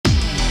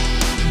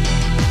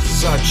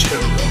watch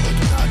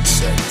Heroic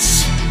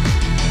Nonsense.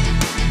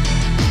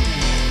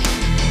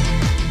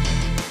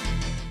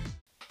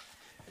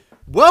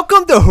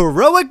 Welcome to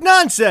Heroic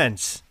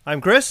Nonsense. I'm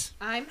Chris.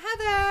 I'm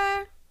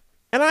Heather.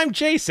 And I'm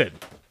Jason.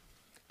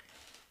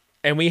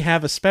 And we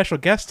have a special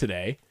guest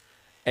today.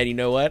 And you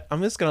know what?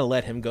 I'm just going to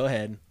let him go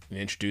ahead and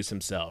introduce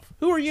himself.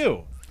 Who are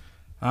you?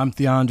 I'm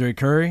Theandre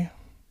Curry.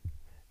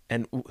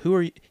 And who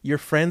are you? You're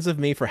friends of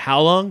me for how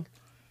long?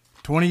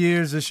 20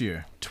 years this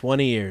year.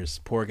 20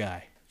 years. Poor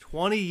guy.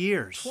 20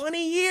 years.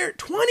 20 years.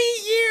 20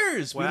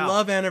 years. Wow. We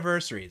love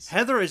anniversaries.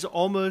 Heather is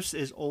almost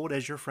as old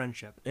as your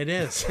friendship. It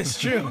is. It's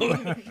true.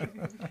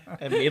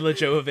 And Mila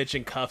Jovovich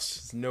in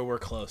cuffs is nowhere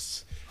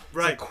close.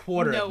 Right. It's a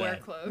quarter Nowhere of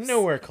that. close.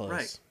 Nowhere close.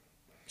 Right.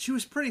 She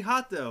was pretty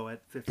hot, though,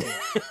 at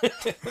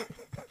 15.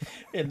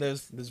 In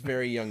those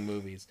very young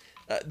movies.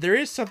 There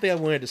is something I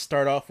wanted to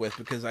start off with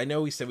because I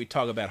know we said we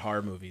talk about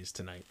horror movies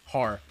tonight.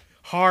 Horror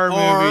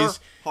movies.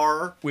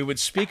 Horror. We would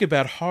speak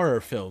about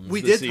horror films.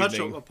 We this did touch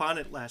evening. upon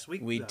it last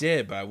week. We though.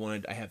 did, but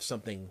I have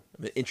something,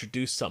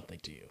 introduce something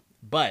to you.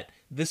 But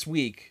this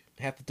week,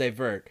 I have to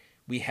divert,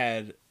 we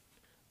had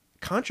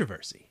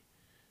controversy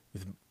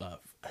with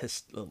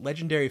his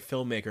legendary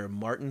filmmaker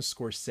Martin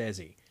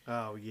Scorsese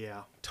Oh,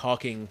 yeah.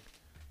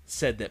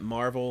 said that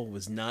Marvel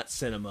was not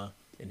cinema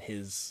in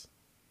his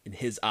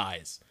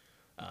eyes.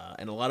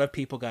 And a lot of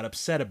people got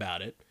upset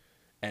about it.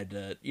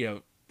 And,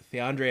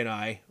 Theandre and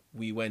I,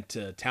 we went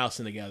to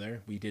Towson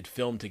together. We did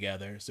film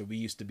together. So we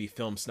used to be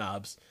film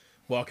snobs,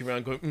 walking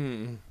around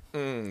going,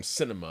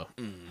 cinema.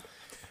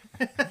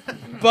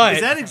 But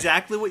Is that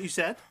exactly what you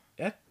said?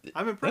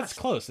 I'm impressed. That's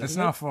close. It's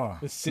isn't not it? far.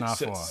 It's Not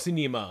far.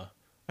 Cinema.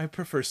 I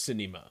prefer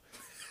cinema.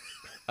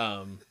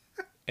 And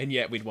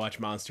yet we'd watch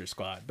Monster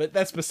Squad. But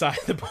that's beside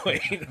the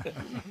point.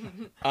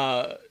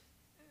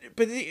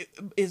 But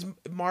is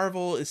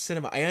Marvel is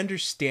cinema. I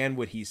understand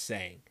what he's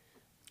saying.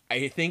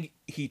 I think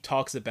he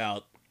talks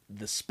about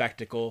the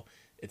spectacle.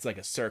 It's like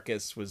a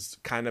circus was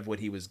kind of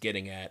what he was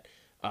getting at.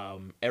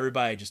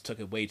 Everybody just took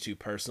it way too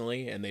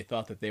personally, and they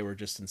thought that they were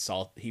just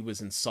he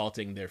was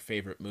insulting their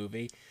favorite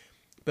movie.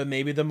 But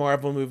maybe the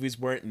Marvel movies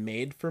weren't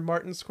made for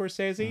Martin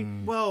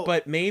Scorsese. Well,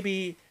 But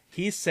maybe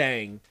he's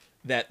saying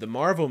that the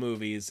Marvel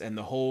movies and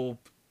the whole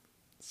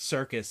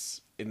circus,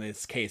 in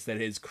this case, that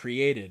is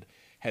created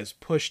has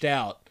pushed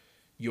out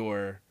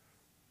your,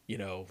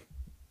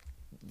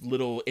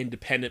 little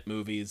independent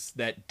movies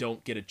that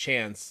don't get a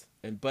chance.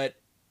 But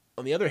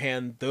on the other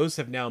hand, those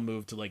have now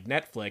moved to like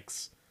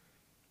Netflix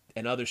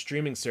and other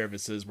streaming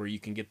services where you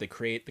can get the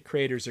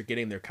creators are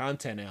getting their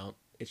content out.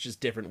 It's just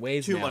different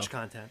ways too now. much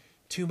content.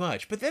 Too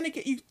much. But then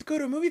again, you go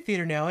to a movie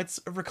theater now, it's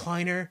a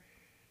recliner.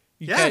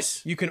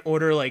 Yes. You can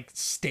order like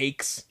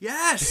steaks,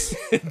 Yes.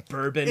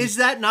 bourbon. Is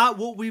that not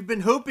what we've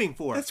been hoping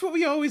for? That's what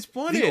we always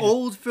wanted. The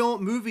old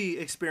film movie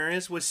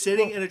experience was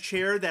sitting in a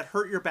chair that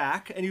hurt your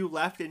back, and you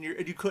left, and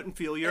you couldn't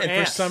feel your and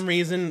ass. for some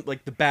reason,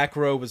 like the back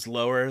row was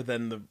lower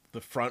than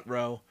the front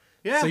row.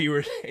 Yeah.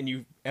 So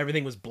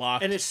everything was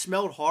blocked. And it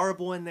smelled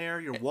horrible in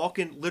there. You're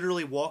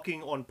literally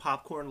walking on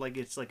popcorn like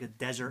it's like a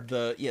desert.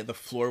 The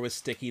floor was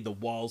sticky. The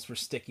walls were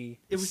sticky.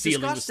 It The was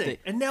ceiling disgusting. Was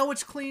And now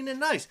it's clean and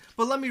nice.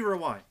 But let me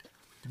rewind.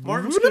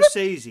 Martin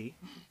Scorsese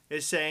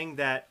is saying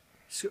that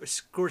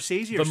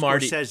Scorsese or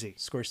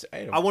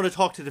Scorsese? I want to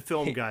talk to the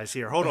film guys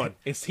here. Hold on.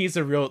 He's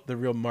the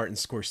real Martin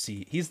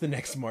Scorsese. He's the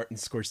next Martin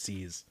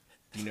Scorsese.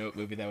 Do you know what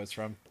movie that was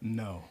from?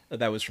 No.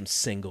 That was from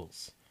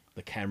Singles,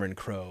 the Cameron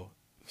Crowe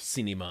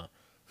cinema.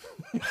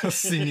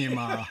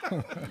 Cinema.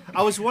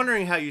 I was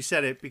wondering how you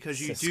said it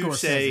because you do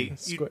say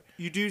Scorsese.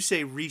 you do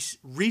say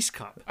Reese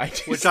Cup, I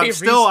do which say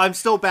I'm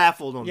still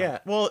baffled on. Yeah,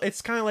 well,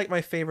 it's kind of like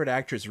my favorite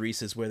actress,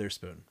 Reese's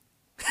Witherspoon.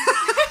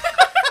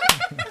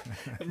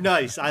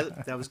 Nice.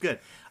 That was good.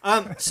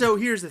 So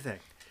here's the thing.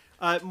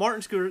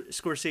 Martin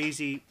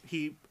Scorsese,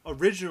 he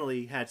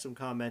originally had some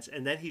comments,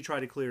 and then he tried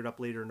to clear it up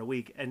later in the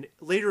week. And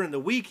later in the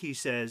week, he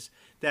says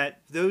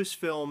that those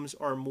films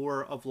are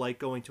more of like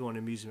going to an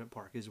amusement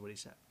park, is what he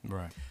said.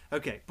 Right.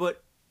 Okay,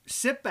 but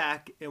sit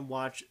back and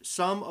watch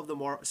some of the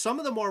Marvel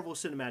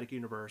Cinematic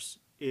Universe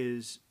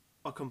is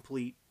a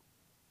complete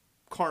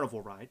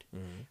carnival ride,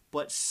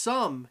 but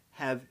some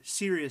have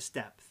serious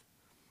depth.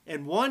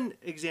 And one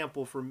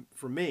example for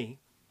me,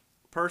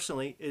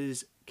 personally,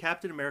 is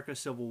Captain America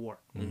Civil War.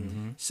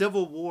 Mm-hmm.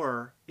 Civil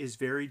War is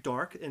very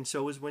dark, and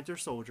so is Winter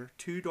Soldier.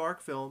 Two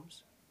dark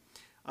films.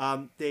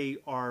 They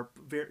are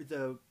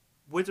the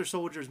Winter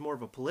Soldier is more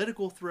of a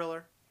political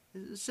thriller.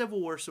 Civil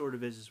War sort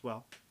of is as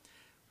well.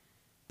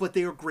 But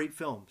they are great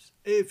films.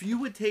 If you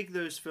would take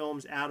those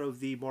films out of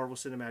the Marvel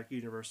Cinematic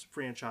Universe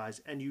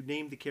franchise and you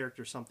name the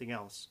character something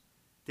else,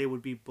 they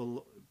would be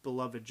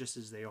beloved just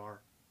as they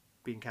are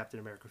being Captain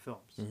America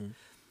films. Mm-hmm.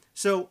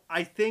 So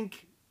I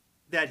think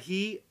that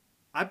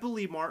I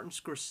believe Martin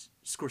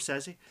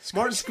Scorsese,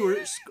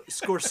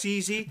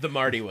 The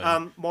Marty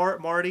one.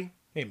 Marty.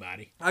 Hey,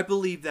 Marty. I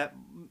believe that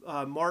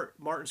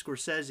Martin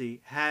Scorsese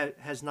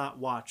has not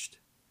watched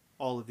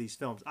all of these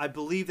films. I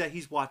believe that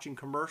he's watching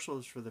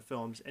commercials for the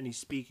films and he's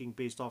speaking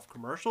based off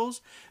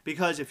commercials,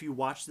 because if you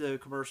watch the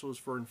commercials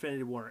for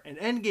Infinity War and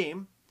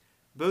Endgame,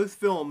 Both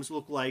films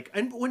look like,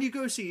 and when you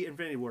go see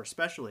Infinity War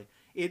especially,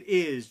 it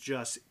is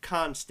just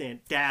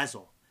constant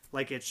dazzle.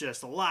 Like, it's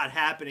just a lot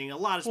happening, a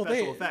lot of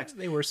special effects.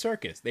 They were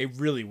circus. They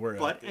really were.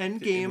 But it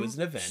Endgame, was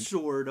an event.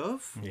 sort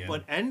of. Yeah.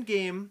 But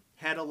Endgame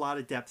had a lot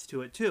of depth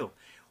to it, too.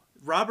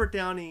 Robert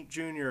Downey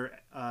Jr.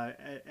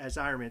 As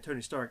Iron Man,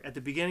 Tony Stark, at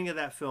the beginning of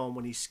that film,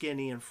 when he's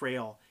skinny and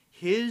frail,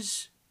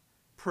 his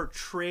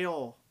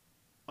portrayal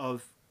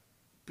of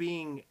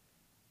being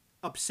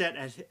upset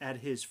at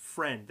his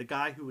friend, the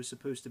guy who was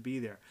supposed to be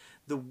there,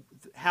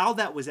 how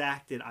that was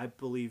acted, I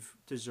believe,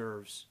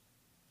 deserves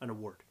an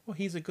award. Well,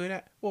 he's a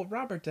good. Well,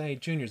 Robert Downey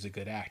Jr. is a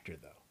good actor,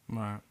 though.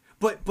 Right.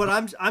 But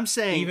I'm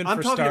saying, Even I'm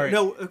for talking starring-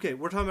 no, okay,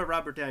 we're talking about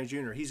Robert Downey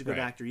Jr. He's a good Right.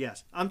 actor,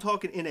 yes. I'm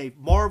talking in a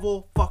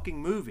Marvel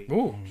fucking movie.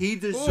 Ooh. He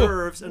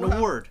deserves an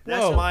award.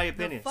 That's Whoa. my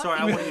opinion. The Sorry,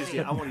 I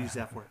fucking want to use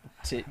that word.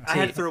 T, I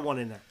had to throw one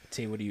in there.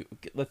 T, what do you?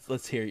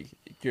 Let's hear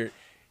your.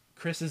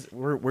 Chris is.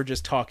 We're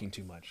just talking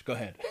too much. Go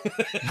ahead.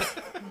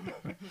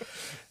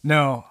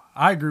 No,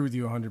 I agree with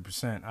you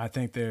 100%. I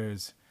think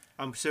there's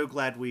I'm so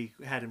glad we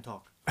had him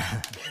talk.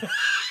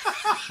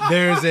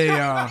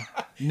 a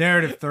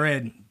narrative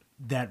thread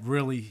that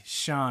really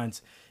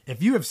shines.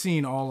 If you have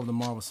seen all of the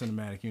Marvel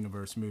Cinematic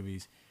Universe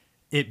movies,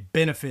 it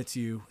benefits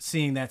you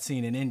seeing that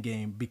scene in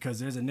Endgame because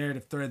there's a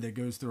narrative thread that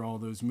goes through all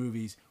those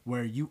movies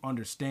where you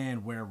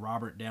understand where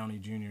Robert Downey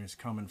Jr. is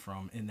coming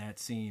from in that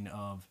scene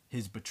of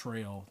his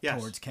betrayal Yes.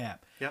 towards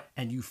Cap. Yep.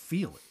 And you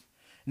feel it.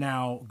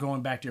 Now,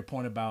 going back to your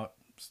point about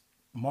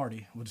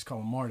Marty, we'll just call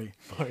him Marty.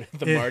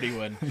 The Marty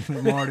one.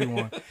 The Marty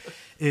one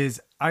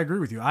is, I agree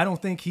with you. I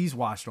don't think he's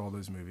watched all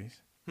those movies.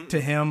 To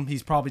him,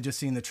 he's probably just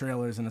seen the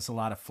trailers and it's a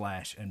lot of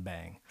flash and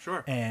bang.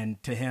 Sure.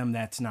 And to him,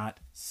 that's not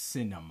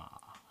cinema,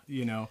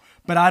 you know.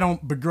 But I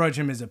don't begrudge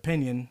him his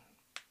opinion.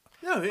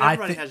 No, I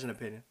everybody thi- has an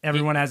opinion.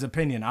 Everyone has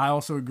opinion. I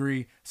also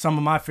agree. Some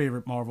of my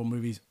favorite Marvel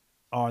movies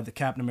are the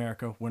Captain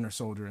America, Winter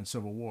Soldier, and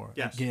Civil War.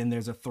 Yes. Again,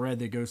 there's a thread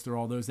that goes through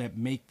all those that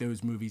make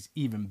those movies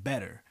even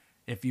better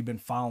if you've been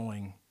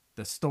following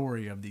the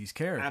story of these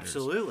characters.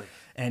 Absolutely.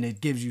 And it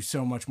gives you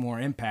so much more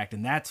impact.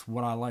 And that's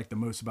what I like the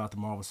most about the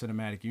Marvel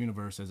Cinematic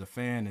Universe as a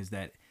fan is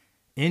that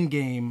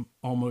Endgame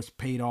almost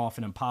paid off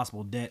an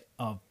impossible debt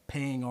of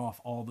paying off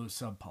all those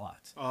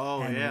subplots.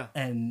 Oh, and, yeah.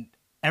 And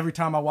every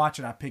time I watch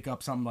it, I pick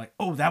up something like,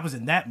 oh, that was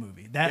in that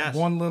movie. That Yes.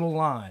 one little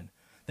line,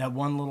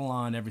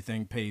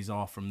 everything pays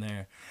off from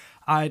there.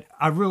 I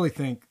really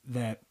think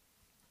that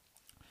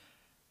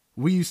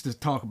we used to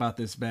talk about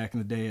this back in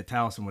the day at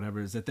Taos and whatever,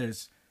 is that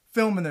there's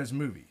film and there's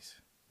movies.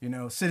 You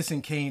know,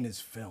 Citizen Kane is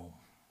film.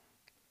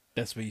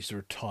 That's what you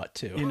sort of taught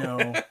too. You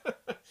know,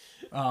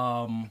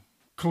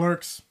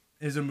 Clerks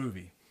is a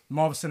movie.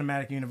 Marvel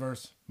Cinematic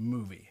Universe,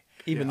 movie.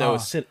 Even though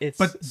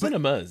but-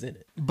 cinema is in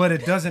it. But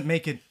it doesn't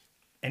make it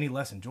any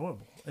less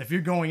enjoyable. If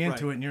you're going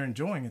into Right. it and you're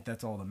enjoying it,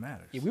 that's all that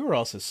matters. Yeah, we were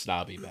also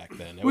snobby back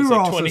then. It We was were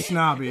like also 20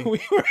 snobby.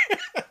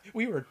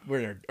 we're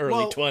in our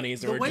early 20s,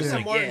 and the we're way just that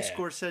like, Martin yeah.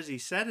 Scorsese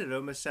said it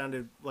almost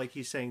sounded like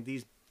he's saying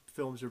these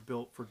films are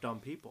built for dumb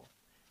people.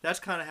 That's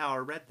kind of how I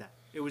read that.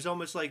 It was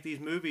almost like these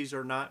movies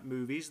are not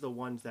movies, the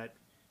ones that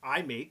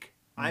I make.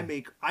 I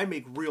make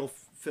real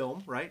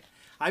film, right?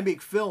 I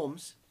make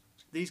films.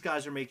 These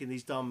guys are making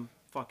these dumb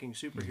fucking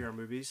superhero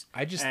movies.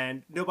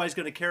 And nobody's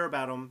going to care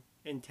about them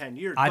in 10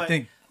 years. I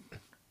think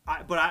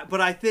But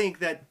I think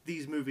that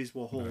these movies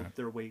will hold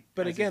their weight.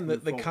 But as again, they the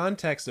move forward.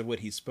 context of what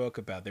he spoke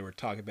about, they were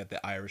talking about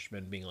the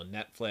Irishman being on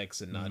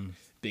Netflix and not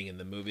being in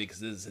the movie because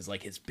this is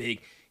like his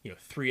big,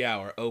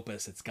 3-hour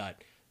opus. It's got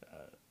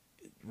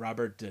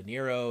Robert De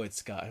Niro.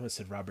 It's got, I almost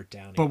said Robert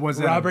Downey. But was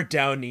that Robert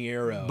Downey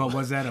Niro? But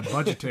was that a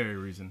budgetary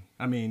reason?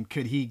 I mean,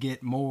 could he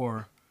get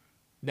more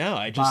No,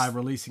 by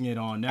releasing it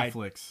on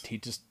Netflix?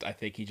 I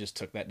think he just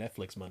took that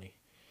Netflix money.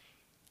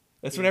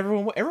 That's what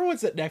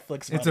everyone's at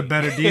Netflix money. It's a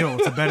better deal.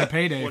 It's a better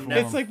payday for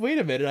It's him. like, wait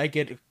a minute, I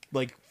get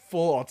like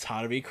full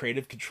autonomy,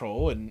 creative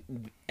control,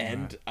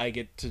 and I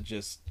get to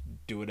just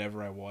do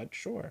whatever I want.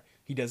 Sure,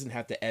 he doesn't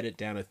have to edit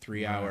down a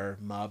 3-hour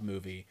mob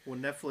movie. Well,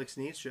 Netflix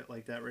needs shit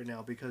like that right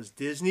now because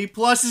Disney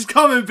Plus is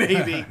coming,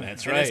 baby.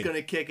 That's and right. it's going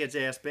to kick its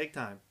ass big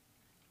time.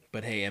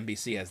 But hey,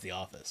 NBC has The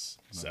Office,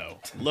 so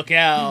look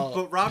out.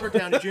 But Robert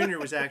Downey Jr.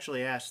 was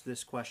actually asked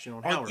this question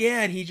on Howard.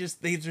 Yeah, and they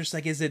just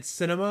like, is it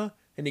cinema?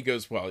 And he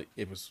goes, well,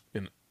 it was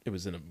in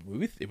a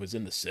movie. It was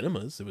in the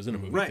cinemas. It was in a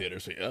movie Right. theater.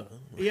 So yeah.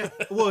 Yeah,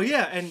 well,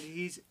 yeah, and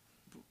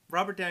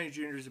Robert Downey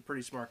Jr. is a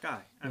pretty smart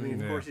guy. I mean,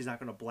 Yeah. of course, he's not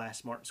going to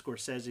blast Martin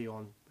Scorsese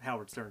on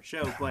Howard Stern's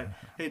show, but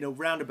in a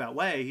roundabout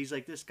way, he's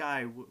like, this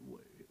guy,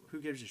 who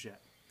gives a shit?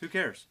 Who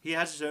cares? He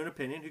has his own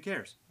opinion. Who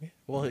cares?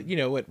 Well, you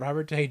know what?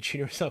 Robert Downey Jr.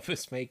 himself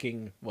is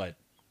making what,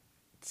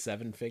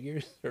 7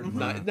 figures or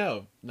 9?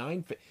 No,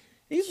 9.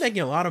 He's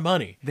making a lot of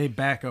money. They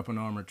back up an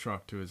armored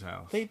truck to his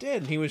house. They did.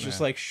 And he was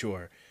just like,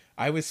 sure.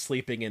 I was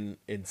sleeping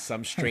in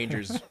some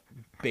stranger's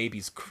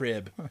baby's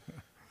crib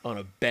on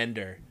a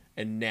bender,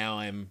 and now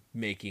I'm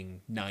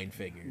making 9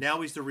 figures. Now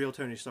he's the real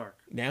Tony Stark,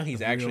 Now he's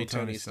The actually real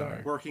Tony Tony Stark,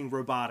 Stark. working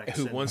robotics.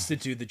 who and wants to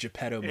do the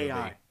Geppetto movie.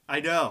 AI. I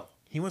know.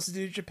 He wants to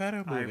do the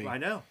Geppetto movie. I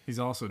know. He's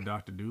also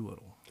Dr.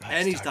 Doolittle.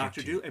 And he's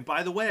Dr. Doolittle. And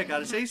by the way, I got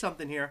to say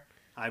something here.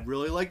 I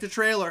really like the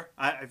trailer.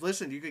 I've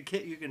listened. You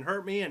can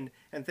hurt me and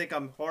think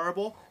I'm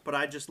horrible, but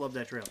I just love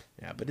that trailer.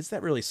 Yeah, but is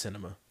that really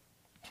cinema?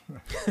 No,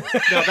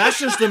 that's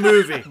just the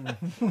movie.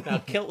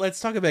 Now, let's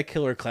talk about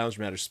Killer Clowns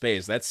from Outer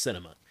Space. That's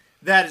cinema.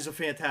 That is a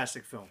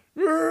fantastic film.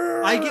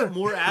 I get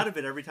more out of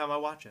it every time I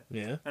watch it.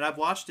 Yeah. And I've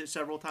watched it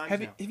several times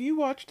Have now. you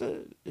watched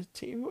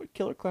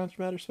Killer Clowns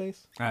from Outer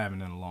Space? I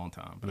haven't in a long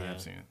time, but I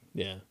have seen it.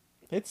 Yeah.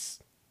 It's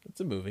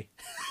a movie.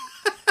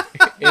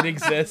 It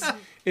exists.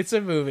 It's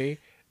a movie.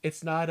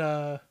 It's not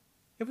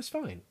it was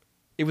fine.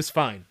 It was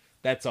fine.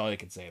 That's all I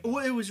can say about it.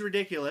 Well, it was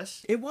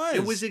ridiculous. It was.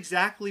 It was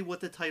exactly what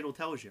the title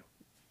tells you.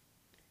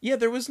 Yeah,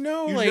 there was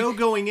no You know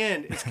going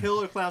in, it's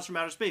Killer Clowns from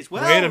Outer Space.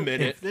 Well, Wait a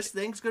minute. this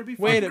thing's going to be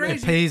Wait fucking a minute. It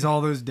crazy. pays all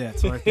those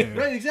debts right there.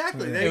 Right,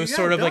 exactly. There it was you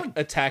go, sort of done. like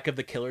Attack of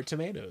the Killer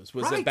Tomatoes.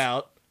 Was Right.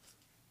 about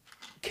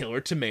killer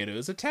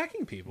tomatoes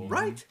attacking people.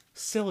 Right.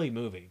 Silly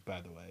movie,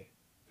 by the way.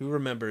 Who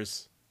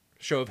remembers?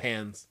 Show of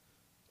hands.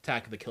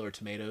 Attack of the Killer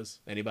Tomatoes.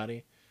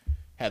 Anybody?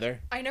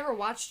 Heather? I never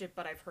watched it,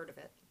 but I've heard of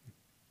it.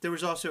 There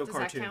was also a Does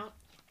cartoon. that count?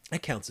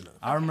 That counts enough.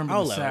 I remember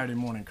I'll the allow it. Saturday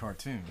morning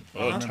cartoon.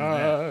 I Attack remember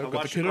that. of the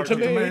watched the Killer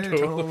cartoon.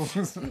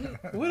 Tomatoes. Tomatoes.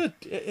 What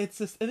it's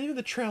just, and even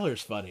the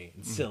trailer's funny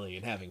and silly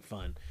and having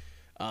fun.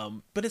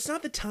 But it's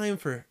not the time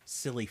for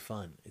silly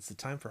fun. It's the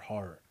time for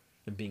horror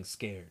and being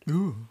scared.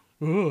 Ooh.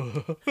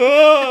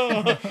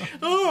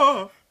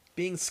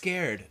 Being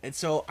scared. And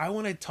so I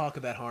want to talk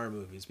about horror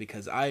movies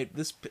because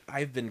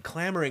I've been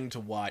clamoring to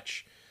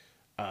watch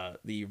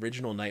the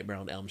original Nightmare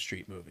on Elm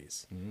Street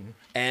movies.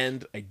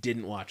 And I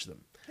didn't watch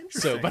them.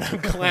 So, but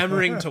I'm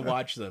clamoring to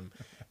watch them.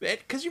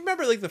 Because you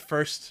remember like the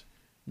first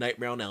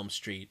Nightmare on Elm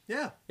Street.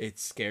 Yeah. It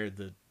scared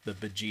the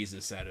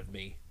bejesus out of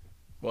me.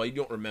 Well, you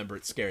don't remember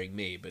it scaring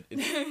me, but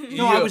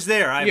No, I was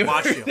there. I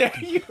watched you.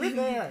 You were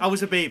there. I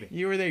was a baby.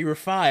 You were there. You were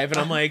 5, and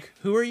I'm like,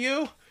 "Who are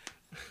you?"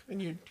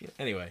 And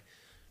anyway.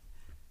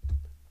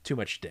 Too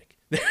much dick.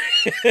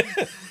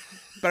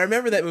 But I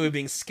remember that movie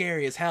being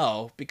scary as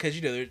hell because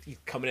they're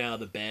coming out of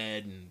the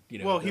bed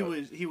and Well,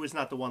 he was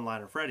not the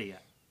one-liner Freddy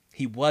yet.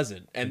 he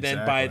wasn't, and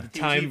then by the Exactly.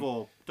 He was time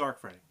evil Dark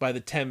Freddy. by the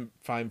time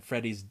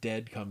Freddy's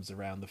dead comes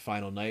around, the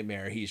final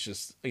nightmare, he's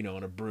just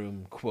on a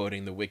broom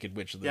quoting the Wicked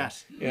Witch of the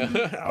Yes.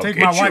 I'll Take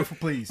get my you- wife,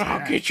 please.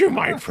 I'll get you,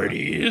 my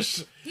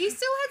pretties. He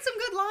still had some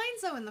good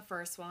lines though in the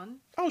first one.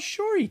 Oh,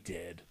 sure he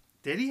did.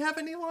 Did he have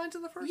any lines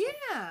in the first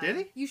Yeah. one? Did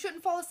he? You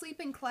shouldn't fall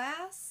asleep in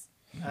class.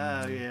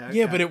 Oh, yeah.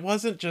 Yeah, okay. but it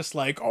wasn't just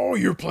like, oh,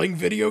 you're playing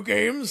video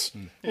games?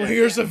 Well,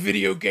 here's a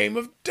video game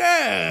of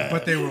death.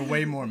 But they were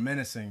way more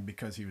menacing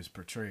because he was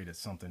portrayed as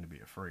something to be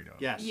afraid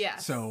of. Yes.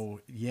 Yes. So,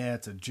 yeah,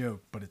 it's a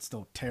joke, but it's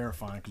still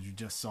terrifying because you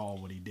just saw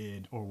what he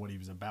did or what he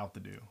was about to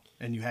do.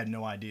 And you had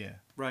no idea.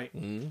 Right.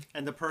 Mm-hmm.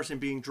 And the person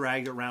being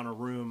dragged around a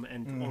room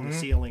and on the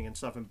ceiling and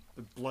stuff and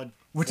blood.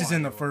 Which is in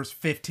flying the everywhere. first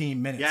 15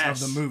 minutes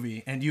Yes. of the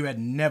movie. And you had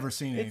never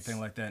seen It's-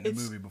 anything like that in a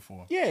it's- movie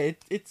before. Yeah,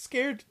 it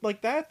scared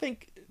like that. I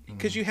think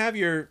because you have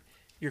your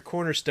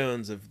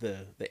cornerstones of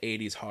the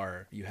 80s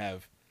horror. You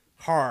have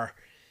horror.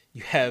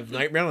 You have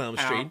Nightmare on Elm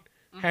Street.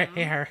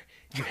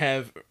 You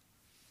have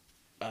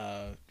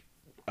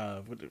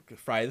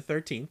Friday the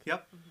 13th.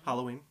 Yep.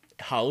 Halloween.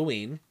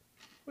 Halloween.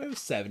 Well, it was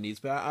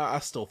 70s, but I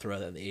still throw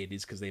that in the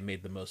 80s because they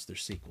made the most of their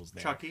sequels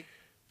there. Chucky.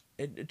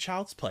 And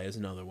Child's Play is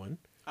another one.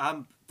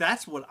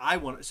 That's what I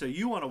want. So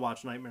you want to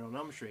watch Nightmare on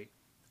Elm Street.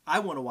 I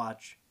want to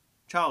watch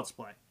Child's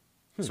Play.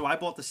 So I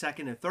bought the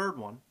second and third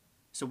one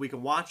so we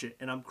can watch it.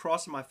 And I'm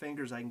crossing my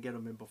fingers I can get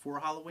them in before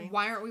Halloween.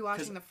 Why aren't we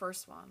watching the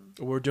first one?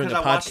 We're doing a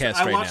 'Cause I watched- podcast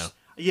I right watched- now.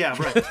 Yeah,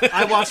 right.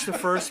 I watched the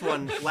first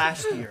one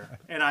last year,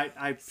 and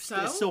So?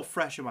 it's still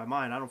fresh in my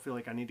mind. I don't feel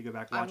like I need to go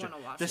back and I watch it.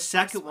 wanna watch The the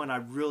second first one, I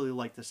really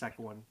like the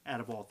second one out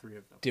of all three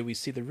of them. Did we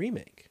see the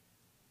remake?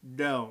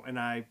 No, and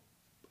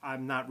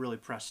I'm not really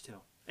pressed to.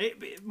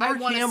 Mark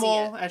wanna see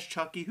Hamill it. as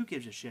Chucky, who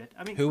gives a shit?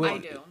 I mean, Who? I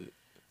do.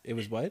 It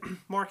was what?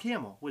 Mark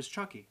Hamill was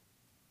Chucky.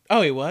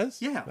 Oh, he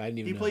was? Yeah, I didn't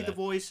even he know played that. the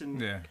voice, and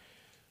Yeah.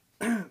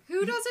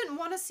 Who doesn't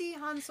want to see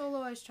Han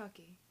Solo as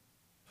Chucky?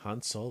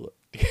 Han Solo.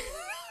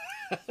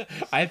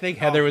 I think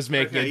Heather was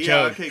making okay, a yeah,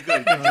 joke. okay,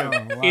 good. Good joke.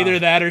 Oh, wow. Either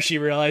that or she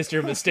realized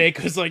her mistake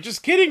was like,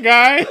 just kidding,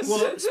 guys.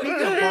 Well,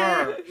 speaking of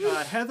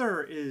horror,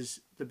 Heather is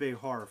the big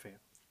horror fan.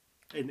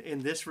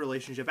 In this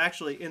relationship,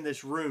 actually, in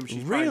this room,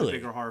 she's probably the Really?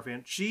 bigger horror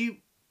fan.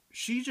 She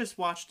just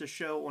watched a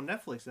show on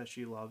Netflix that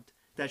she loved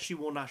that she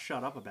will not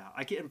shut up about.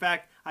 I can't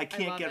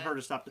love get it. her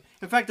to stop.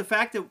 In fact, the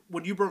fact that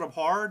when you brought up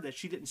horror that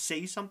she didn't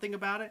say something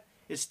about it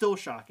is still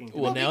shocking. to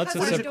me. Well, now it's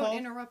because a I sub- don't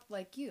interrupt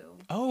like you,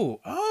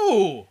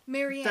 Oh,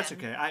 Marianne. That's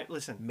okay. I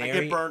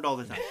Mary- get burned all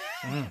the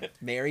time.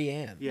 Mary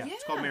Ann. Yeah,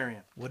 it's called Yeah.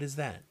 Marianne. What is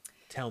that?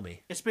 Tell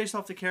me. It's based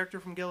off the character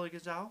from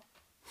Gilligan's Isle.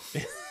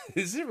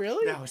 Is it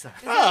really? No, it's not.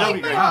 Is That'd that be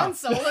like great. Han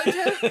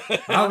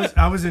Solo joke?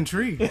 I was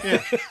intrigued.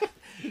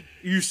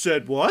 You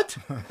said what?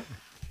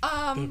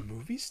 The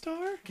movie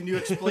star? Can you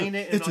explain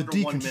it in It's a under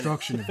 1 minute?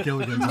 deconstruction of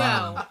Gilligan's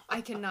Island. No,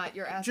 I cannot.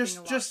 You're asking a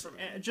lot Just from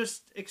me.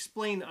 just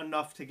explain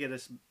enough to get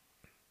us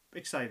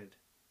excited.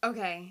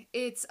 Okay,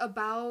 it's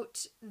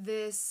about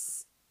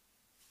this.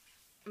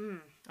 I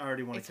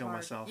already want to It's kill hard.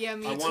 myself. Yeah,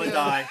 me I want to too.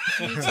 die.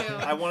 Me too.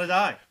 I want to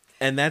die.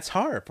 And that's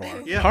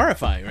Yeah.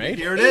 horrifying, right?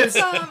 Here it is.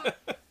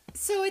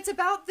 So it's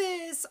about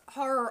this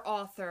horror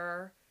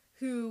author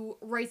who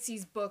writes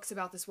these books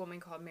about this woman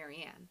called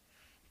Marianne.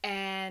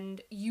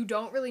 And you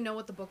don't really know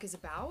what the book is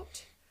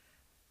about,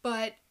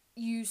 but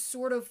you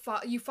sort of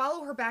you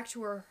follow her back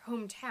to her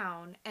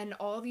hometown, and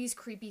all these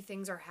creepy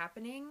things are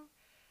happening,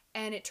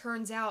 and it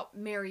turns out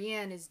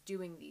Marianne is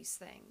doing these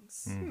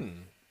things.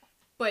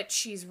 But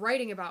she's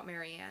writing about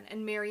Marianne,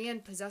 and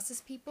Marianne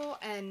possesses people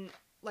and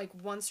like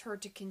wants her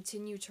to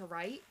continue to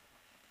write.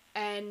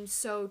 And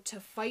so to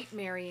fight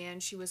Marianne,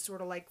 she was sort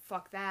of like,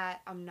 fuck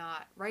that, I'm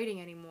not writing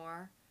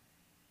anymore.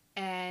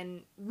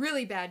 And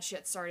really bad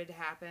shit started to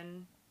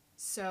happen.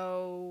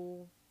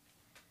 So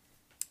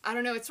I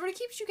don't know, it sort of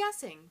keeps you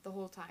guessing the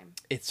whole time.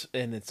 It's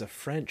a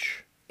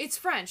French. It's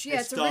French, yeah.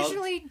 It's It's dubbed.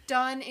 originally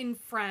done in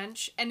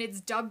French, and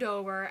it's dubbed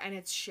over, and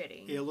it's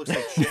shitty. It looks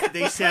like shit.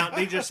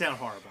 They just sound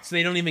horrible. So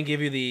they don't even give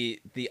you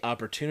the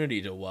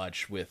opportunity to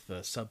watch with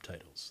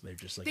subtitles. They're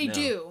just like, They no.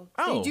 do.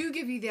 Oh. They do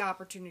give you the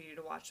opportunity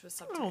to watch with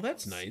subtitles. Oh,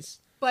 that's nice.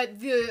 But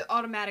the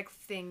automatic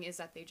thing is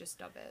that they just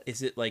dub it.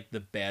 Is it like the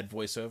bad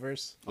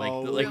voiceovers, like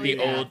Oh, really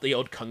bad. the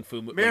old kung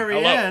fu movie?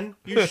 Marianne,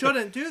 you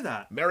shouldn't do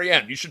that.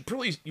 Marianne, you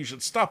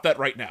should stop that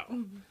right now.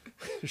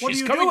 What are She's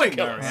you coming doing, to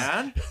kill us.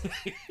 Marianne?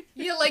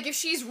 Yeah, like if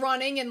she's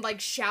running and like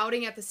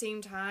shouting at the same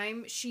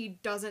time, she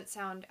doesn't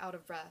sound out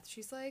of breath.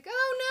 She's like,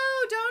 "Oh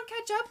no, don't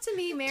catch up to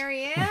me,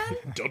 Marianne."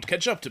 Don't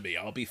catch up to me.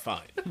 I'll be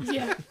fine.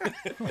 Yeah.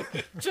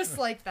 Just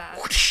like that.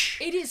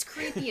 It is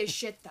creepy as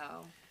shit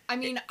though. I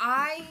mean,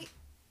 I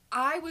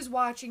was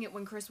watching it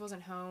when Chris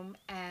wasn't home,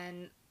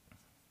 and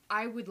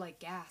I would like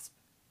gasp.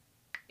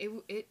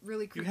 It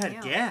really You creeped had me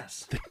out.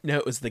 gas. No,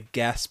 it was the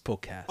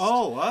Gaspocast.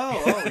 Oh,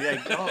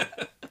 yeah. Oh.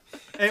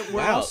 And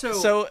we're wow. also.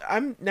 So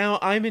I'm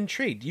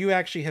intrigued. You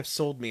actually have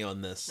sold me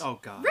on this. Oh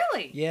God.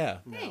 Really? Yeah,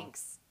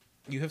 Thanks.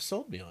 you have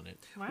sold me on it.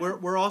 Wow.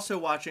 We're also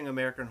watching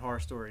American Horror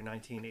Story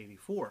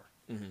 1984,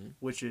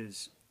 which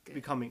is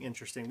becoming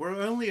interesting.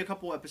 We're only a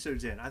couple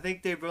episodes in. I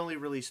think they've only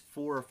released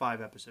 4 or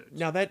 5 episodes.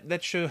 Now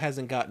that show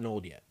hasn't gotten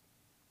old yet.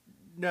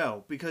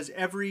 No, because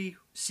every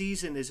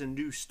season is a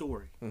new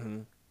story.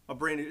 A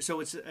brand new. So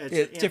it's an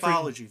Different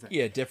anthology thing.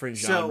 Yeah, different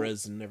So-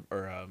 genres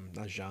or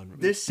not genre.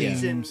 This yeah.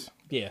 season.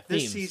 Yeah,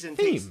 This themes. season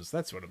themes. takes-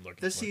 That's what I'm looking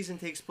This for. season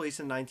takes place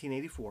in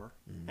 1984,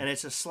 and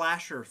it's a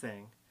slasher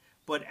thing.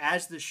 But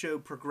as the show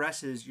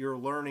progresses, you're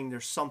learning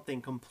there's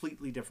something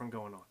completely different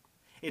going on.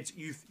 It's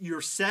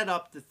you're set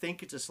up to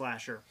think it's a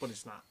slasher, but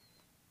it's not.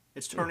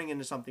 It's turning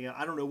into something else.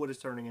 I don't know what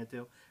it's turning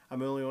into.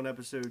 I'm only on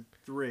episode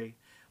 3,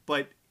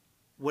 but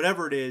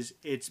whatever it is,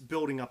 it's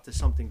building up to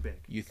something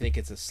big. You think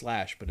it's a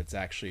slash, but it's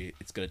going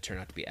to turn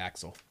out to be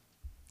Axel.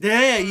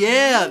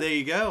 Yeah, there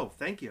you go.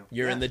 Thank you.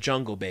 You're in Yeah. the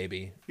jungle,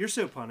 baby. You're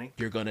so punny.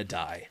 You're gonna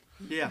die.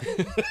 Yeah.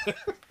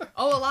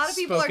 Oh, a lot of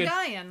people are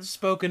dying.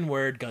 Spoken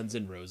word, Guns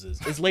N' Roses.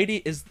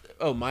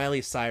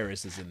 Miley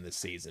Cyrus is in this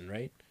season,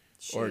 right?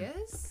 She Or-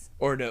 is?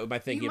 Or no, am I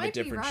thinking of a might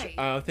be different? right.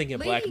 I'm thinking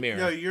of Black Lady- Mirror.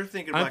 No, you're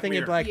thinking I'm Black thinking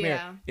Mirror. Black Yeah.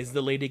 Mirror. Is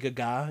the Lady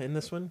Gaga in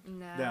this one?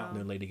 No.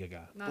 No, Lady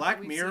Gaga. Not that Black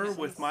we've Mirror seen it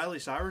with since. Miley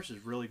Cyrus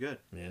is really good.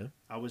 Yeah.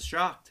 I was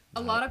shocked.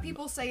 A lot of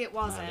people say it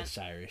Miley wasn't,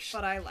 Cyrus.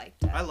 but I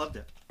liked it. I loved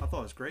it. I thought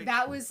it was great.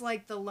 That was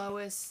like the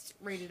lowest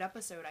rated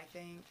episode, I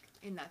think,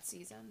 in that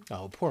season.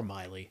 Oh, poor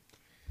Miley.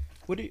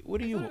 What do I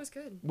thought it was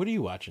good. What are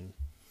you watching?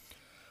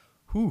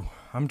 Whew,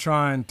 I'm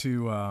trying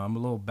to. I'm a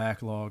little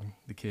backlogged.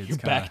 The kids. You're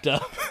kinda, backed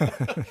up.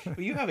 Well,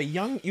 you have a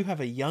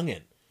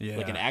youngin. Yeah.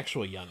 Like an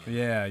actual youngin.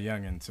 Yeah,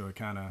 youngin. So it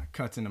kind of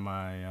cuts into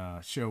my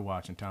show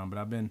watching time. But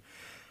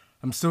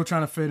I'm still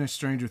trying to finish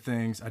Stranger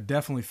Things. I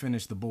definitely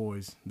finished The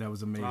Boys. That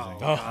was amazing.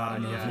 Oh, I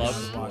don't know if yeah. you Love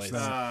guys The watched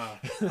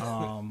Boys.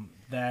 that.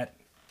 That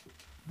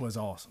was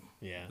awesome.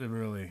 Yeah. It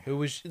really.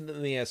 Let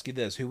me ask you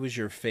this. Who was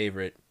your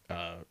favorite?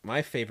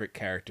 My favorite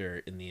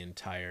character in the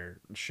entire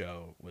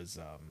show was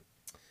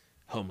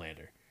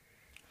Homelander.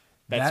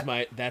 That's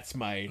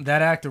my.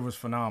 That actor was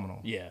phenomenal.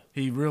 Yeah.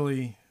 He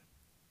really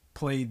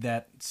played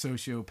that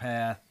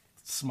sociopath,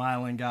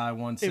 smiling guy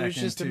one It second. was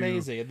just to-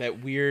 amazing. The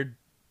weird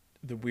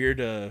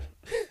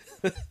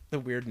the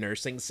weird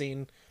nursing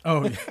scene.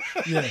 Oh,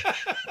 yeah.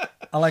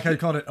 I like how you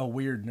called it a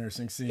weird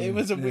nursing scene. It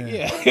was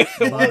yeah.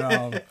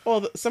 But,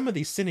 Well, some of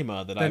these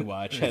cinema that I Then-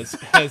 watch has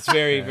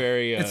very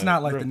very. it's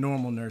not like the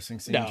normal nursing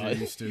scenes No, you're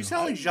used to. You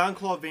sound like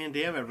Jean-Claude Van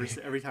Damme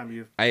every time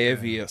you. I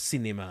have a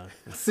cinema.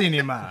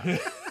 Cinema.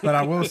 But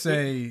I will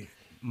say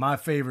my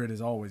favorite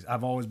is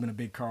I've always been a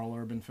big Carl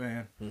Urban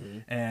fan. Mm-hmm.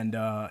 And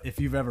if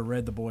you've ever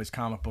read the Boys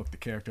comic book, the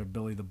character of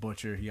Billy the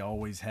Butcher, he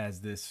always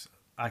has this,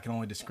 I can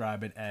only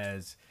describe it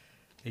as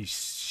a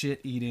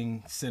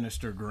shit-eating,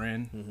 sinister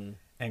grin. Mm-hmm.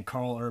 And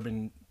Carl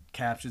Urban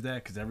captures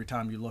that because every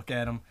time you look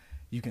at him,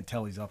 you can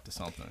tell he's up to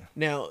something.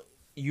 Now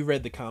you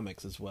read the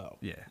comics as well.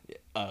 Yeah.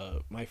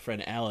 My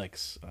friend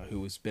Alex,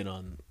 who has been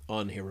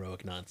on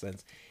Heroic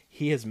Nonsense,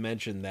 he has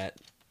mentioned that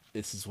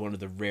this is one of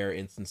the rare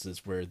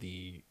instances where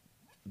the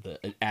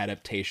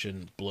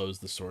adaptation blows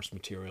the source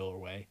material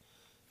away,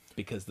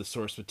 because the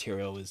source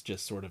material is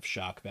just sort of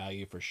shock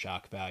value for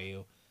shock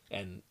value,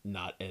 and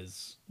not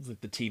as like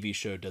the TV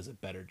show does a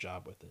better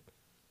job with it.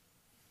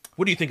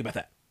 What do you think about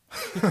that?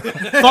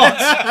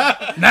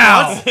 Thoughts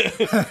now.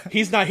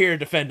 He's not here to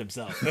defend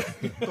himself.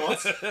 You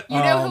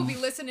know he'll be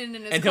listening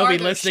in his And car. he'll be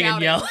though, listening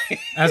and shouting.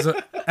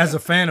 yelling. As a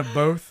fan of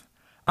both,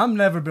 I've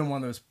never been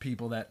one of those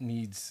people that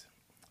needs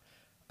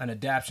an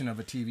adaptation of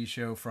a TV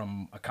show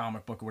from a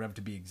comic book or whatever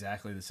to be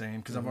exactly the same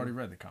because I've already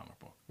read the comic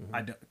book.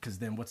 Because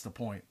then what's the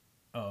point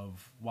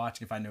of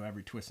watching if I know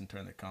every twist and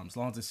turn that comes? As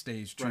long as it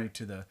stays true Right.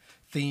 to the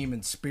theme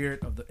and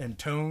spirit of and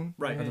tone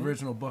Right. of the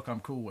original book, I'm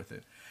cool with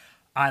it.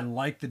 I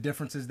like the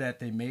differences that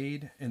they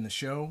made in the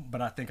show,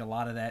 but I think a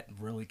lot of that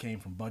really came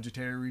from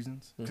budgetary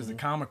reasons because the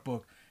comic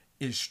book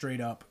is straight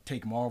up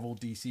take Marvel,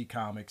 DC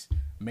comics,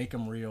 make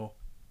them real,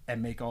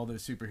 and make all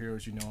those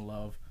superheroes you know and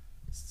love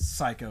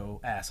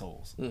psycho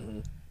assholes.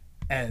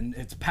 And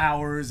it's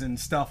powers and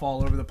stuff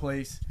all over the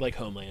place. Like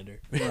Homelander.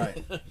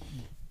 Right.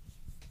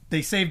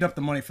 They saved up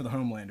the money for the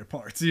Homelander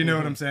parts. You know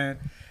what I'm saying?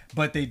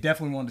 But they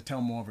definitely wanted to tell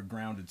more of a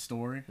grounded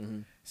story.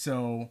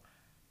 So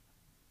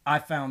I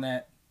found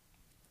that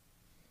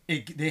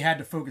they had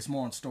to focus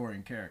more on story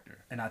and character.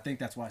 And I think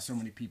that's why so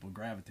many people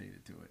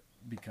gravitated to it.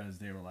 Because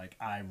they were like,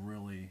 I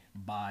really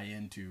buy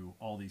into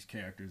all these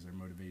characters, their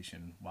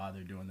motivation, why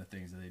they're doing the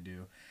things that they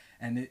do.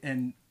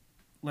 And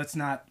let's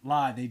not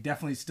lie, they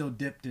definitely still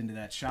dipped into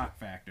that shock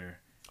factor.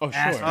 Oh, sure.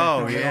 aspect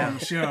Oh, of it yeah. on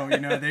the show. You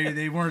know,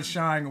 they weren't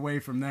shying away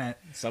from that.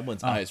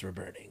 Someone's eyes were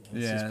burning.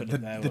 Let's just Yeah, put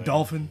it that the way.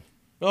 dolphin.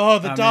 Oh,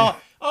 the I doll.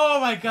 mean- Oh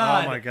my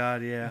god. Oh my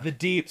god, yeah. The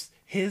deeps.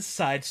 His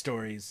side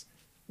stories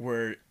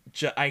were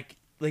he's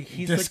like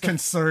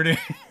Disconcerting.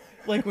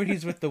 like when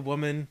he's with the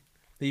woman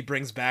that he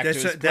brings back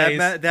That's to his place.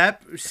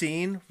 that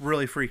scene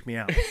really freaked me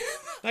out.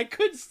 I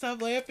couldn't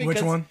stop laughing. Which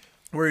 'cause- one?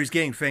 Where he's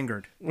getting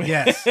fingered.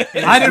 Yes.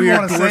 I didn't Weird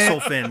want to say dorsal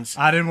it. fins.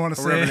 I didn't want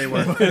to Or say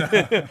wherever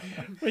it. they were.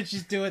 When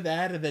she's doing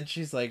that, and then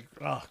she's like,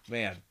 "Oh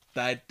man,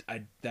 that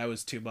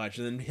was too much."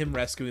 And then him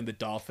rescuing the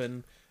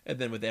dolphin, and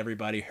then with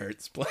everybody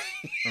hurts playing.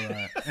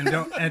 Right.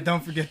 And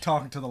don't forget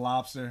talking to the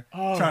lobster,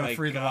 Oh trying my to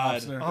free God.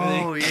 the lobster.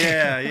 Oh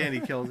yeah, yeah, and he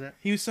kills it.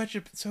 He was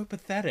so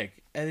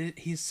pathetic, and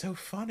he's so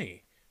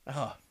funny.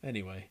 Oh,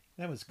 anyway,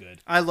 that was good.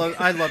 I love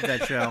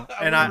that show,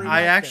 and wanna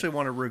I rewatch actually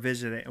want to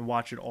revisit it and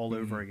watch it all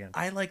over again.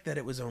 I like that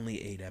it was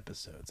only 8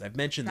 episodes. I've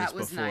mentioned That this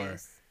was before,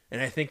 nice.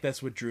 and I think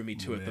that's what drew me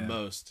to it the Yeah.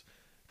 most.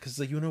 Because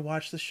like, you want to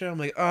watch the show? I'm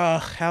like, oh,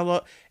 how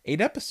long?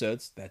 8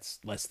 episodes? That's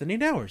less than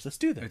 8 hours. Let's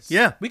do this.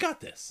 Yeah. we got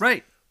this.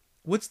 Right.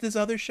 What's this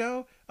other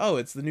show? Oh,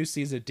 it's the new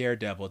season of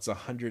Daredevil. It's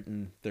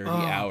 130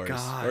 hours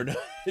God. or no,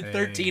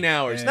 13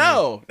 hours. Hey.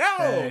 No.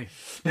 Hey,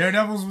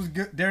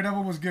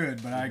 Daredevil was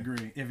good, but I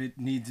agree. If it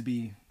needs to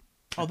be,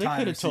 Oh, they tighter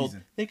could have told.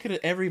 season. They could have.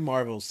 Every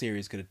Marvel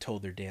series could have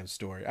told their damn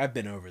story. I've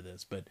been over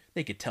this, but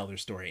they could tell their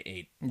story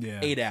in Yeah.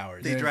 8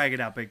 hours. They drag it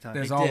out big time.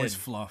 There's They always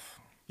did. fluff.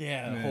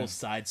 Yeah, Yeah. whole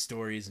side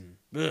stories and.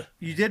 Ugh.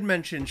 You did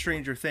mention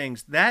Stranger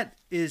Things. That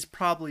is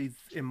probably,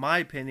 in my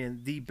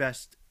opinion, the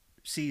best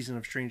season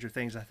of Stranger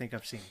Things I think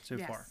I've seen so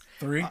Yes. far.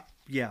 3.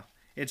 Yeah,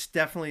 it's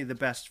definitely the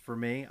best for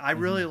me. I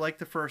really liked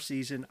the first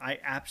season. I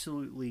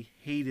absolutely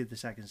hated the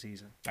second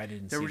season. I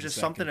didn't. There see was the just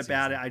something second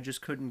about season. it. I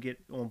just couldn't get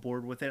on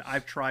board with it.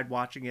 I've tried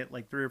watching it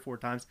like 3 or 4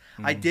 times.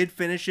 Mm-hmm. I did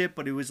finish it,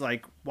 but it was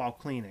like while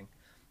cleaning.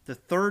 The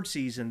third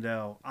season,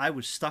 though, I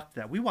was stuck to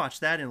that. We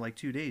watched that in like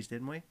 2 days,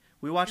 didn't we?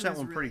 We watched It that was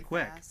one pretty really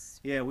quick.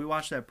 fast. Yeah, we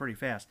watched that pretty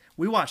fast.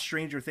 We watched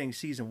Stranger Things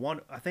season 1,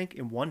 I think,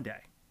 in 1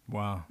 day.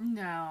 Wow.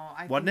 No,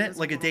 I Wasn't think it was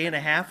like a little day and a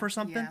bit half more. or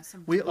something? Yeah,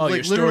 something. We, Oh, like,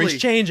 your story's literally-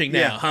 changing now,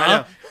 yeah, huh? I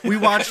know. We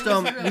watched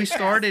really we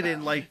started fast, in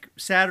though. like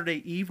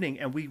Saturday evening,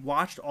 and we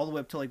watched all the way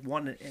up to like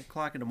 1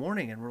 o'clock in the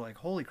morning, and we're like,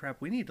 "Holy crap,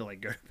 we need to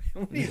like go,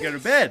 we need to go to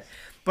bed."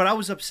 But I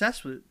was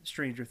obsessed with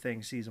Stranger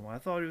Things season 1. I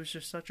thought it was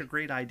just such a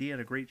great idea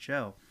and a great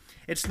show.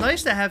 It's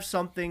nice to have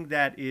something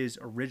that is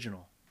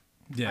original.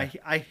 Yeah.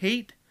 I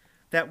hate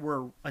that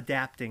we're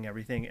adapting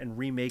everything and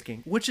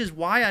remaking, which is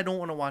why I don't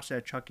want to watch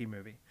that Chucky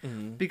movie,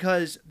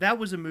 because that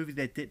was a movie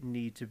that didn't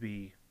need to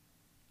be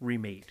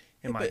remade,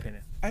 in my But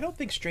opinion. I don't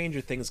think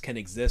Stranger Things can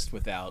exist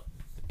without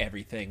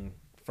everything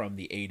from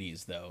the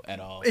 80s, though, at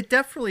all. It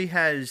definitely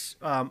has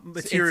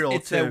material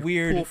it's to a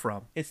weird, pull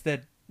from. It's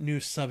that new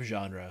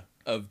subgenre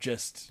of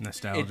just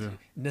Nostalgia.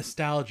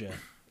 Nostalgia.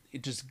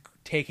 It just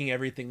taking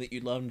everything that you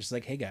love and just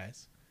like, hey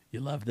guys, you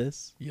love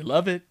this, you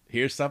love it.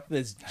 Here's something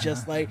that's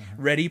just like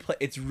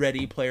It's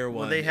Ready Player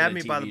One. Well, they in had a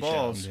me by the TV show.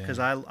 balls because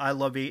I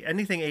love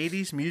anything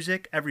 80s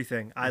music,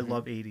 everything. I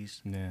love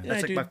 80s. Yeah. That's Yeah,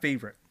 like dude. my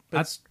favorite.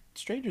 But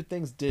Stranger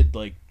Things did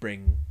like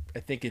bring. I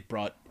think it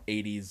brought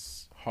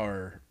 80s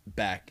horror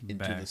back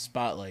into Back. the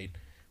spotlight,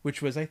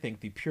 which was, I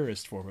think, the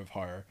purest form of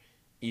horror,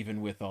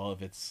 even with all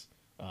of its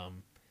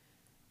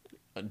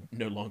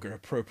no longer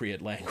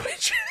appropriate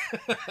language.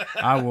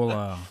 I will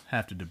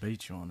have to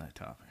debate you on that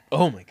topic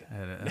Oh my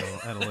god!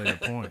 at a later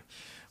point.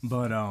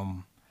 But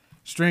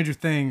Stranger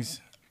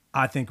Things,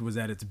 I think, was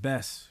at its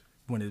best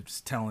when it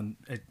was telling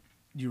it.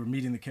 You were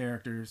meeting the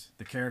characters.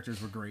 The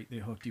characters were great. They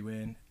hooked you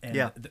in. And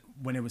Yeah.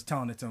 when it was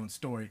telling its own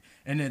story.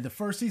 And then the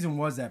first season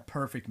was that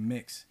perfect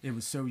mix. It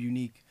was so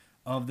unique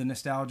of the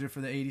nostalgia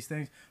for the 80s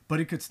things, but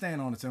it could stand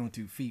on its own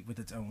 2 feet with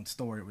its own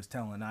story it was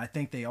telling. And I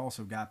think they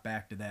also got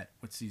back to that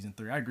with season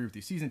 3. I agree with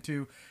you. Season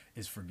 2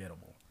 is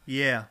forgettable.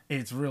 Yeah,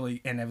 It's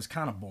really, and it was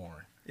kind of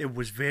boring. it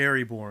was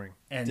very boring.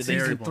 And Did they-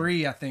 season Very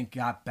 3, I think,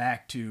 got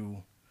back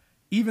to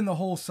even the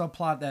whole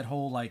subplot, that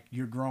whole like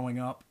you're growing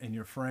up and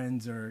your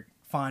friends are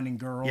finding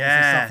girls and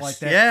Yes, stuff like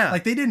that. yeah.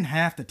 Like they didn't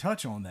have to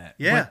touch on that,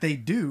 Yeah. but they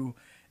do,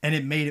 and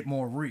it made it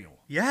more real.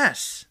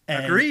 Yes,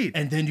 And, agreed.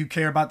 And then you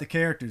care about the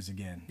characters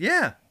again.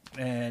 Yeah.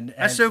 And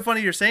That's so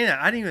funny you're saying that.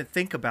 I didn't even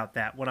think about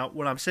that when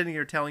I'm sitting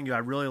here telling you I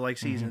really like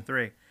Mm-hmm. season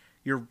 3.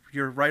 You're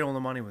right on the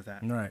money with that.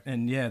 right.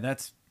 And yeah,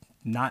 that's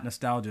not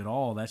nostalgia at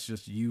all. That's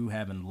just you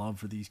having love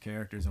for these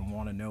characters and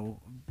want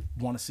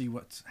to see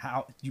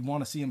how you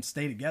want to see them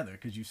stay together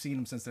because you've seen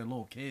them since they're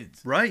little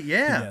kids. Right?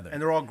 Yeah. Together.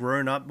 And they're all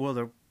grown up. Well,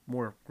 they're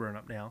more grown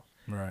up now.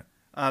 Right.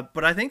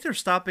 But I think they're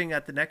stopping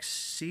at the next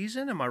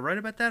season. Am I right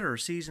about that, or a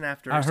season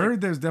after? I It's like-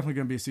 heard there's definitely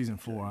going to be a season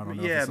 4. I don't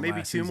know. if yeah, it's the maybe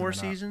last 2 more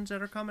season or not. seasons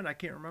that are coming. I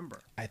can't remember.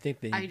 I think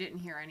they. I didn't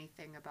hear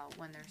anything about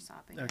when they're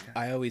stopping. it. Okay.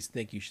 I always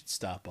think you should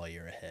stop while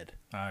you're ahead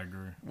I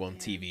agree. on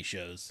TV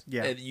shows.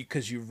 Yeah.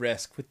 Because you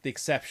risk, with the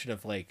exception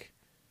of like,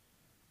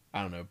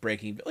 I don't know,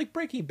 Breaking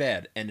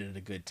Bad ended at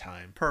a good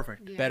time.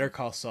 Perfect. Yeah. Better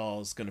Call Saul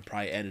is going to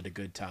probably end at a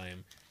good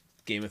time.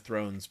 Game of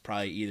Thrones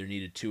probably either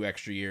needed 2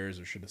 extra years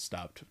or should have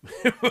stopped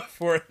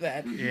before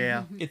that.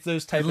 Yeah. It's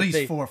those type At of least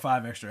things. 4 or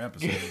 5 extra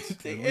episodes.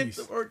 At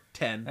least Or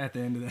 10. at the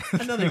end of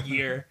that. Another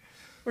year.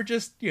 Or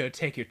just,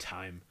 take your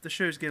time. The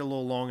shows get a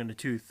little long in the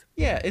tooth.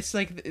 Yeah, it's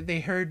like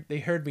they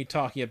heard me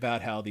talking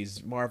about how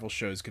these Marvel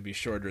shows could be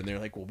shorter, and they're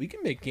like, "Well, we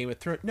can make Game of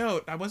Thrones." No,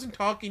 I wasn't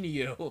talking to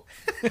you.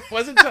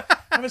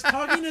 I was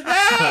talking to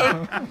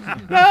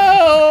them.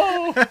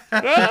 No.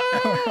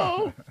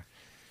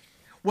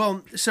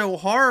 Well, so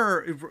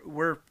horror,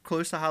 we're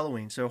close to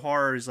Halloween, so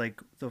horror is like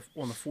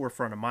on the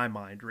forefront of my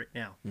mind right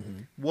now. Mm-hmm.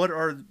 What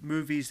are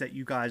movies that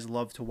you guys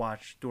love to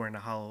watch during the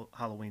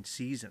Halloween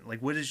season? Like,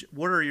 what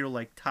are your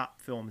like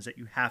top films that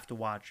you have to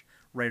watch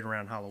right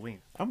around Halloween?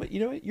 You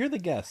know what? You're the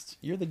guest.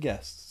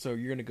 So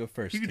you're gonna go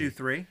first. You can do Steve.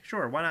 3,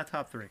 sure. Why not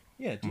top 3?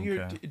 Yeah,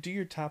 Okay. do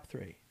your top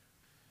 3.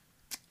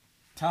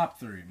 Top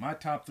 3. My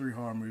top 3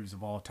 horror movies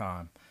of all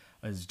time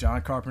is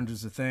John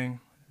Carpenter's The Thing,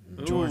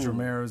 George Ooh.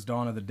 Romero's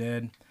Dawn of the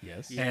Dead,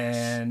 Yes. Yeah.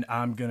 and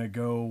I'm going to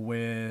go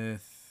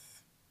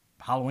with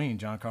Halloween,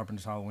 John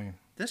Carpenter's Halloween.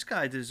 This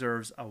guy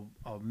deserves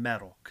a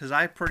medal because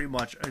I pretty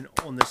much am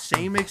on the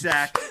same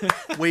exact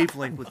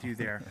wavelength with you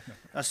there,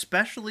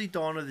 especially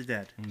Dawn of the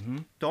Dead. Mm-hmm.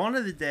 Dawn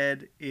of the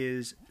Dead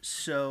is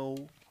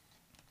so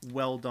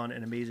well done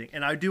and amazing.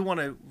 And I do want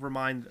to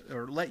remind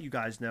or let you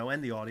guys know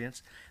and the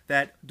audience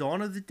that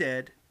Dawn of the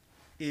Dead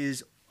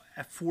is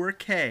at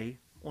 4K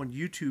on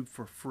YouTube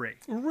for free.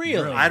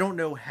 Really? I don't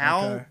know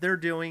how Okay. they're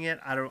doing it.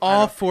 I don't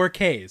All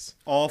 4Ks.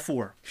 all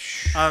 4.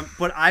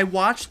 But I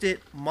watched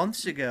it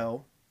months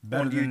ago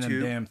Better on than them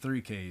YouTube. damn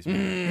 3Ks,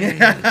 man.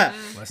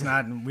 Let's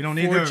not, we don't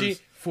need 4G, those.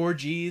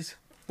 4Gs,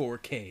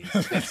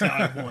 4Ks. That's how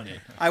I want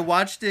it. I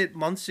watched it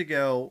months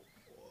ago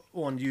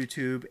on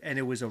YouTube, and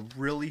it was a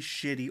really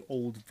shitty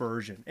old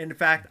version. In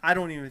fact, I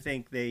don't even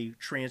think they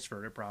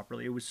transferred it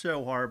properly. It was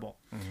so horrible.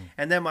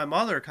 And then my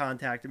mother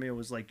contacted me and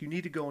was like, "You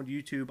need to go on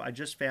YouTube. I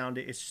just found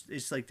it.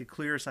 It's like the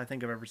clearest I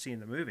think I've ever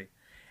seen the movie."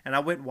 And I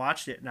went and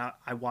watched it. Now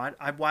I've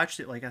watched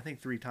it like I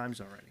think 3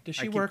 times already. Does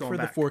I she keep work going for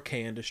back. the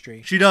 4K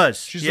industry? She does.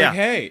 She's yeah. like,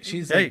 hey,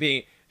 she's Hey. like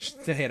being.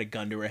 They had a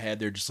gun to her head.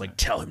 They're just like,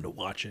 tell him to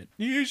watch it.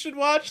 You should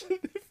watch the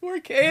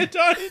 4K of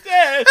Dawn of the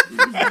Dead.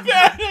 I found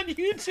it on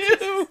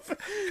YouTube.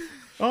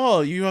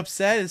 Oh, you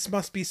upset? This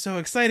must be so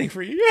exciting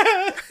for you.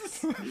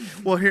 Yes.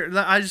 Well, here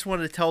I just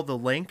wanted to tell the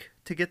link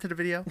to get to the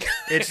video.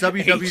 It's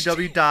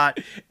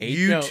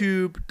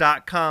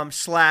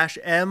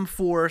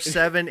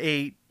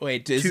www.youtube.com/m478.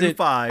 Wait, is 2 it?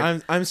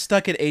 5. I'm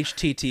stuck at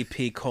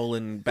http://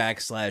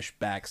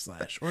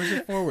 or is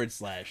it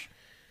 //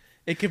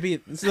 It could be.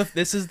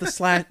 This is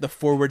the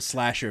forward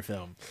slasher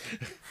film.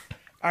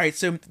 All right,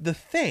 so The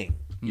Thing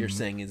you're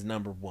saying is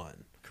number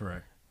 1.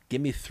 Correct.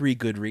 Give me 3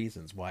 good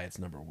reasons why it's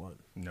number 1.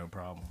 No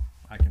problem.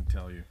 I can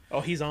tell you. Oh,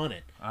 he's on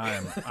it.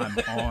 I'm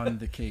on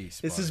the case.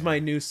 This buddy. is my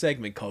new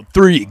segment called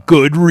 3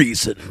 Good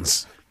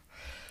Reasons.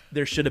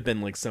 There should have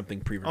been like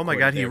something pre-recorded. Oh my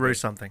God, he there, wrote but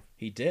something.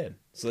 He did.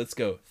 So let's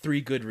go. 3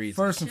 good reasons.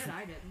 First and, Shit,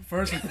 I didn't.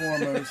 first and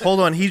foremost. Hold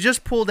on, he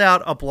just pulled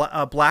out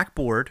a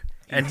blackboard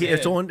and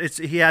did.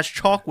 he has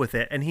chalk with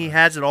it and he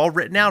has it all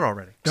written out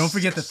already. Don't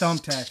forget the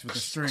thumbtacks with the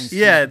strings.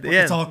 Yeah, too.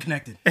 yeah. It's all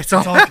connected. It's It's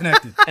all- all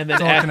connected. and then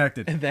it's all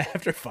connected. And then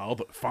after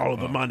follow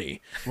the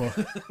money. Well,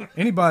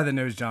 anybody that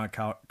knows John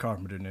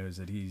Carpenter knows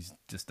that he's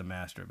just a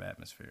master of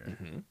atmosphere.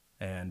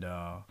 And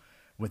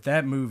with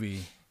that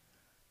movie,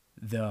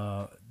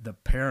 the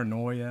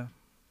paranoia,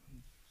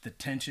 the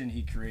tension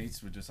he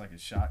creates with just like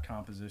his shot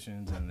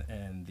compositions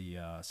and the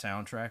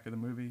soundtrack of the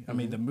movie. I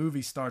mean, the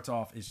movie starts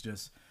off, it's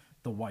just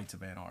the whites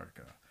of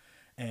Antarctica.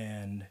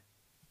 And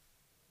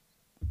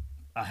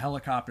a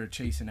helicopter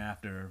chasing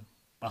after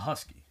a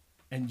husky.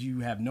 And you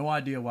have no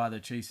idea why they're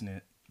chasing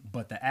it,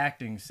 but the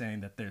acting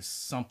saying that there's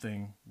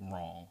something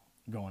wrong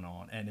going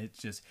on. And it's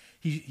just,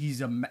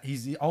 he's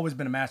always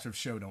been a master of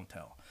show don't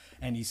tell.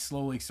 And he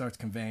slowly starts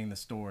conveying the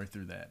story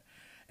through that.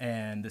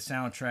 And the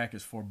soundtrack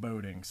is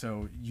foreboding.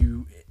 So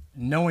you,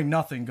 knowing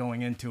nothing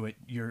going into it,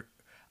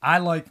 I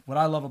like what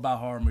I love about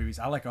horror movies.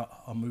 I like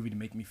a movie to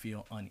make me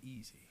feel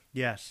uneasy.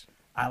 Yes.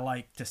 I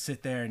like to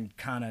sit there and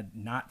kind of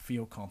not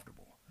feel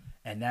comfortable.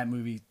 And that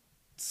movie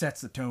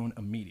sets the tone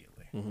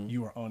immediately.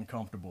 You are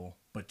uncomfortable,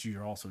 but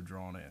you're also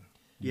drawn in.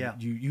 Yeah.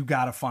 You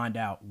got to find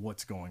out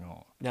what's going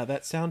on. Now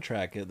that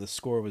soundtrack, the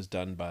score was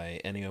done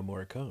by Ennio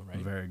Morricone, right?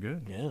 Very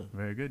good. Yeah.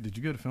 Very good. Did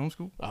you go to film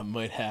school? I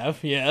might have,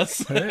 yes.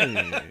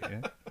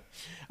 Hey.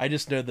 I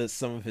just know that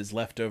some of his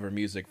leftover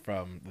music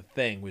from The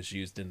Thing was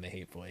used in The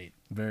Hateful Eight.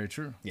 Very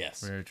true.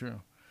 Yes. Very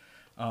true.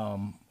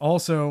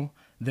 Also,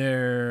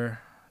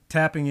 they're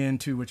tapping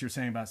into what you're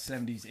saying about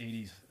 70s,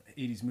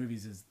 80s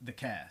movies is the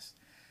cast.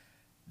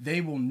 They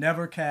will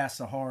never cast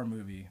a horror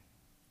movie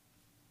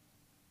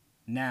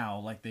now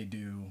like they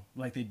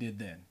did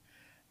then.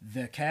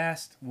 The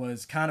cast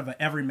was kind of an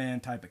everyman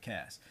type of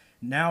cast.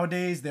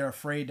 Nowadays, they're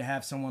afraid to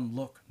have someone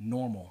look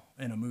normal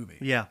in a movie.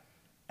 Yeah.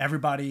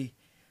 Everybody,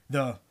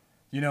 the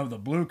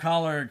blue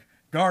collar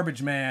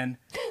garbage man,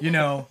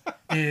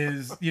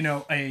 is,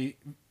 a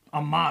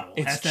model.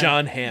 It's Has that-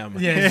 John Hamm.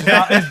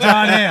 Yeah, it's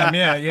John Hamm.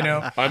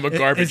 Yeah, I'm a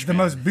garbage It's the man.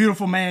 most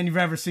beautiful man you've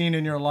ever seen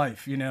in your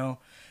life,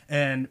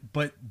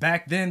 But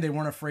back then they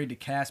weren't afraid to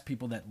cast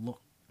people that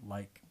look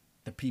like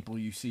the people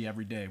you see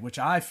every day, which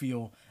I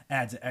feel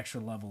adds an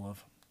extra level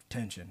of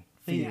tension,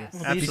 fear,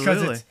 Yes. Absolutely.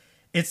 because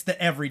it's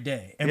the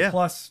everyday, and Yeah.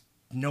 plus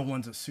no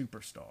one's a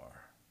superstar,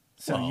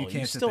 so Well, you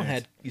can't. sit still there and-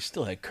 had you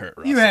still had Kurt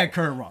Russell. you had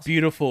Kurt Russell.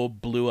 beautiful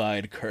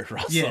blue-eyed Kurt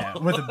Russell. Yeah,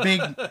 with a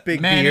big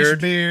Big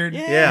beard.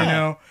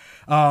 Yeah.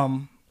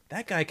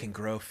 That guy can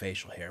grow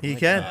facial hair. He My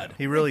can. God.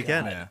 He really My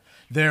can. God. Yeah.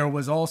 There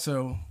was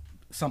also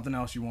something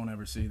else you won't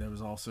ever see. There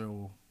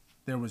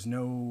was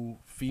no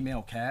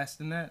female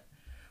cast in that,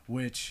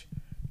 which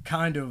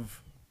kind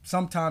of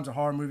sometimes a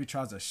horror movie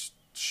tries to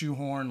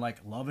shoehorn like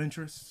love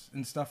interests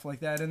and stuff like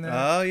that in there.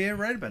 Oh, yeah,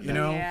 right about that. You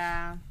know?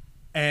 Yeah.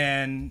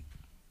 And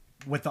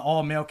with the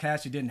all male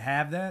cast, you didn't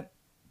have that,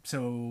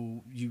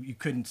 so you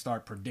couldn't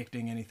start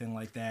predicting anything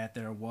like that.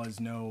 There was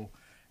no,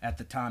 at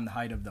the time, the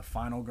height of the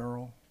final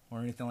girl or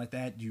anything like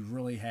that. You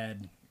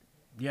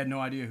had no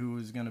idea who it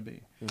was going to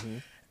be.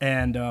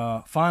 And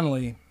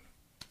finally,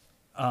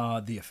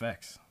 the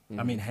effects.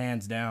 I mean,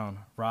 hands down,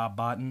 Rob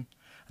Bottin.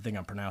 I think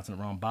I'm pronouncing it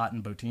wrong.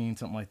 Bottin,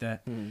 something like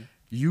that.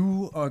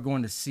 You are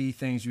going to see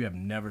things you have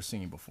never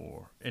seen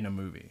before in a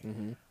movie.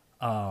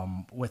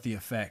 With the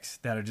effects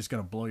that are just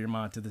going to blow your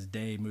mind to this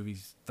day.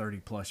 Movie's 30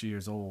 plus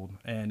years old.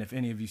 And if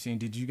any of you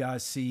did you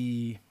guys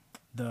see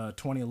the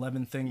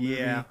 2011 Thing movie?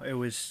 Yeah, it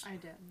was I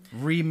didn't.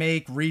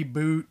 Remake,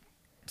 reboot,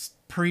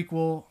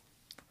 prequel,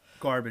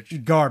 garbage.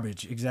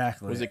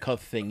 exactly. Was it called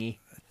Thingy?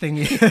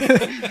 Thingy?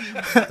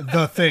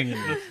 The Thingy.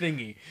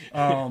 The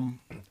Thingy.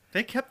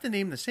 They kept the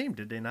name the same,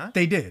 did they not?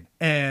 They did.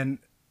 And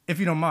if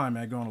you don't mind,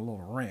 man, I go on a little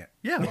rant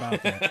Yeah.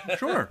 about that.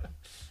 Sure.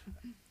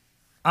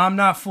 I'm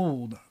not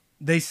fooled.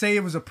 They say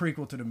it was a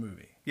prequel to the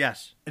movie.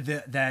 Yes.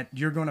 That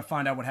you're going to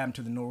find out what happened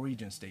to the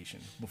Norwegian station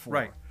before.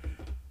 Right.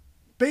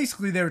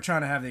 Basically, they were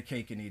trying to have their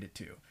cake and eat it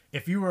too.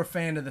 If you were a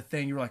fan of the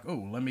Thing, you were like,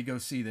 oh, let me go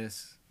see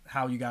this,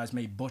 how you guys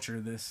may butcher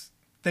this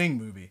Thing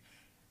movie.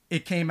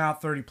 It came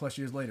out 30 plus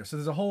years later. So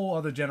there's a whole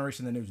other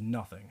generation that knows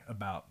nothing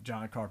about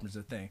John Carpenter's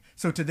The Thing.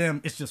 So to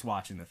them, it's just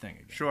watching The Thing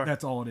again. Sure.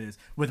 That's all it is,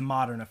 with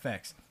modern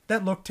effects.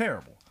 That looked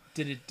terrible.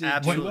 Did it?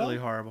 Absolutely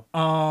well?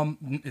 horrible.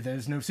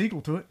 There's no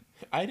sequel to it.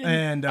 I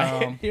didn't.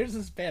 And, here's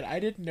this bad. I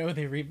didn't know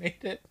they remade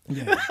it.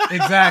 Yeah,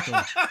 exactly.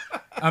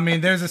 I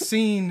mean, there's a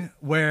scene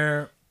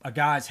where a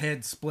guy's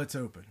head splits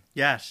open.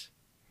 Yes.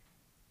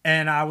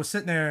 And I was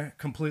sitting there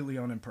completely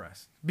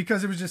unimpressed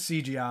because it was just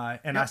CGI.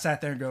 And I sat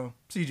there and go,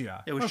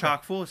 CGI. It was Okay.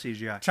 chock full of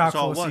CGI. Chock That's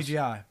all full it of was.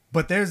 CGI.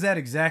 But there's that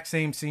exact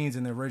same scenes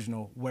in the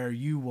original where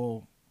you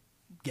will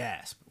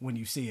gasp when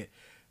you see it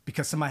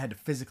because somebody had to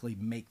physically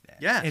make that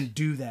Yes. and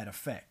do that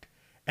effect.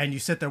 And you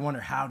sit there and wonder,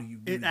 how do you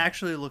do It that?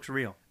 actually looks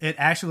real. It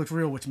actually looks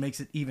real, which makes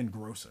it even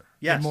grosser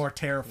Yes. and more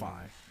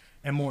terrifying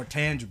and more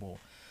tangible.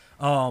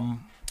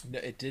 No,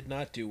 it did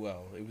not do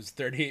well. It was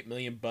 38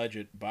 million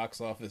budget,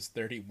 box office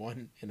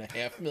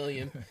 31.5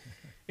 million.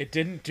 It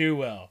didn't do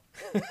well.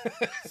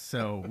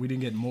 So we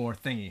didn't get more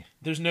thingy.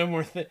 There's no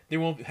more. They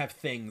won't have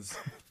things.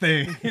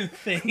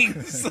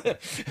 Things.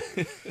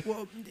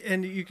 Well,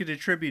 and you could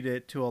attribute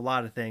it to a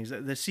lot of things. The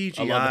CGI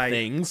A lot of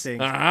things.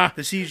 Ah.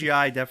 The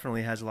CGI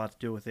definitely has a lot to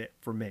do with it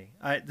for me.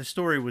 The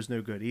story was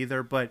no good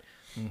either, but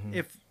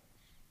if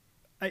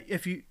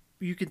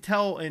you can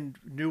tell in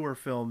newer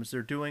films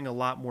they're doing a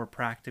lot more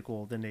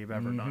practical than they've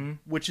ever done,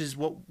 which is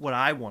what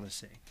I want to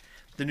see.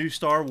 The new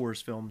Star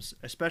Wars films,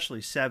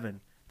 especially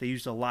 7, they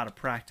used a lot of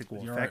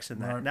practical You're effects right,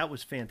 in that, right. and that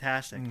was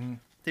fantastic.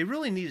 They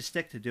really need to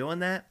stick to doing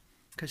that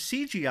because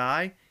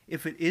CGI,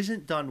 if it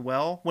isn't done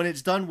well, when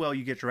it's done well,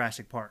 you get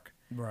Jurassic Park.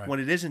 Right. When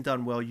it isn't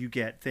done well, you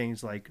get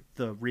things like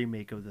the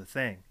remake of The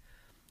Thing.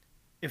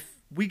 If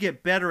we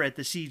get better at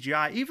the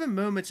CGI, even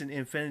moments in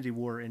Infinity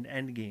War and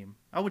Endgame,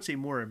 I would say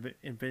more of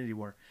Infinity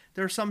War,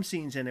 there are some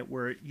scenes in it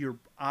where your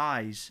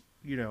eyes,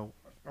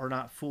 are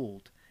not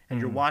fooled. And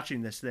you're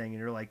watching this thing and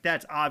you're like,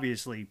 that's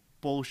obviously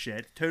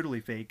bullshit, totally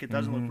fake. It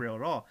doesn't look real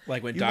at all.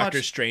 Like when You Doctor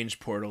watch- Strange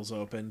portals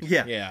opened.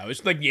 Yeah. Yeah. It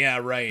was like, yeah,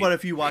 right. But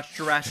if you watch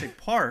Jurassic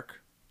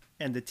Park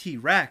and the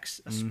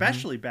T-Rex,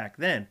 especially back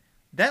then,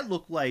 that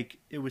looked like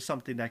it was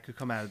something that could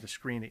come out of the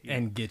screen at you.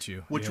 And get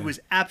you. Which yeah. was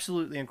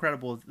absolutely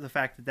incredible, the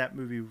fact that that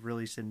movie was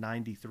released in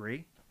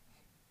 93.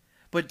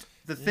 But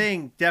the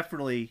thing,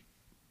 definitely,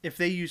 if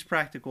they use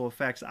practical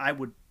effects,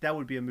 that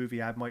would be a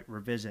movie I might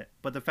revisit.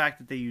 But the fact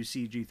that they use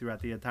CG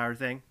throughout the entire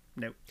thing,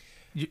 no.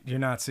 You're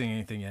not seeing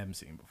anything you haven't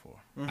seen before.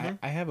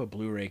 I have a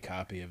Blu-ray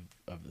copy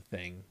of the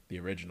thing, the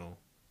original,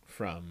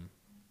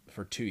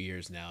 for 2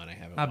 years now, and I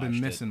haven't I've been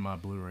watched missing my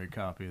Blu-ray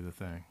copy of the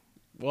thing.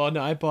 Well,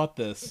 no, I bought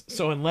this.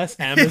 So unless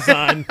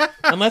Amazon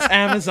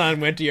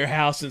went to your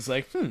house and it's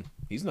like,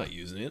 he's not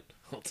using it,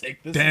 I'll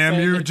take this. Damn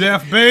and you, send it.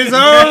 Jeff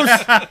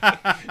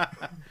Bezos!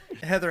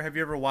 Heather, have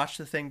you ever watched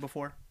The Thing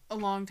before? A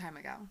long time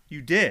ago.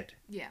 You did?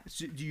 Yeah.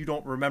 So you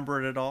don't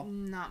remember it at all?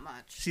 Not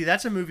much. See,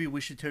 that's a movie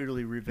we should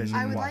totally revisit.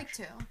 I and would watch. like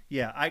to.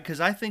 Yeah,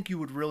 because I think you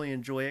would really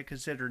enjoy it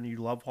considering you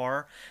love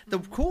horror. The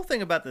cool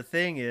thing about The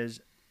Thing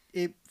is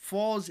it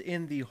falls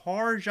in the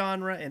horror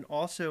genre and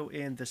also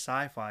in the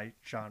sci-fi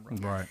genre.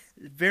 Right.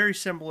 Very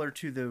similar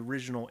to the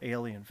original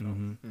Alien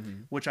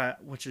film,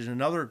 which is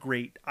another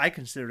great. I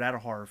consider that a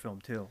horror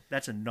film too.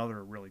 That's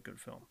another really good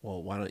film.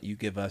 Well, why don't you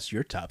give us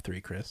your top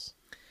 3, Chris?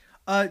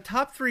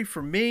 Top 3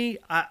 for me,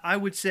 I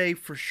would say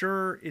for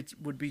sure it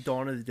would be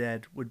Dawn of the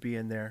Dead would be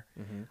in there,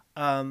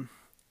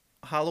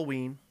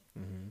 Halloween,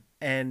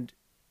 and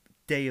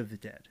Day of the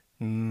Dead.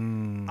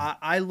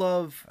 I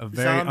love A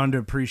very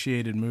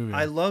underappreciated movie.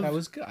 I love That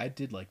was good. I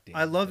did like Day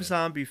I of the love Dead.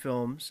 zombie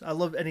films. I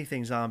love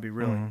anything zombie,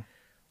 really.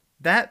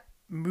 That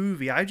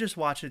movie, I just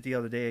watched it the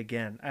other day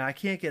again, and I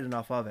can't get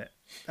enough of it.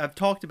 I've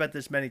talked about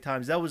this many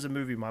times. That was a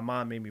movie my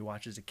mom made me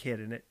watch as a kid,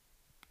 and it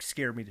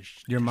scared me to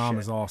Your to mom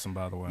shit. is awesome,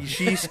 by the way.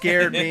 She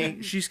scared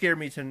me. She scared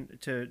me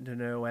to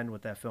no end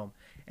with that film,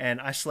 and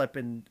I slept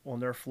on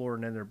their floor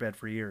and in their bed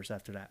for years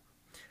after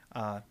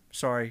that.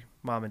 Sorry,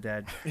 Mom and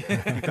Dad, you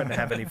couldn't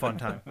have any fun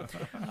time.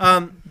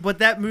 But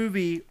that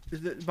movie,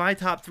 my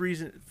top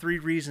three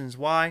reasons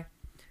why.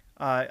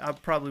 I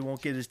probably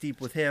won't get as deep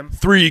with him.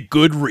 3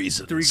 good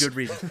reasons. 3 good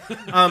reasons.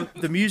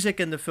 The music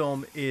in the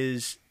film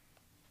is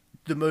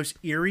the most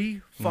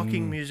eerie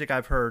fucking music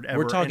I've heard ever.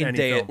 We're talking in any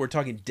day. film. We're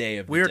talking Day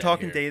of the We are Dead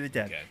talking here. Day of the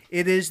Dead. Okay.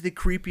 It is the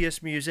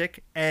creepiest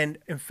music, and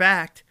in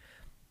fact,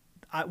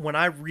 when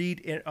I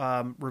read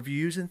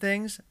reviews and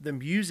things, the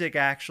music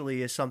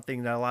actually is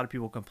something that a lot of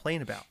people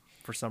complain about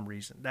for some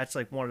reason. That's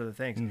like one of the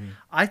things.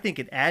 I think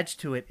it adds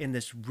to it in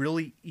this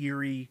really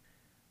eerie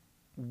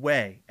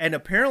way, and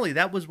apparently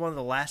that was one of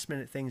the last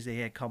minute things they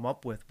had come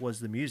up with was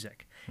the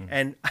music.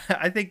 And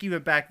I think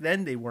even back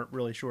then they weren't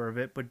really sure of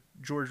it, but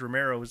George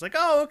Romero was like,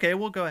 "Oh, okay,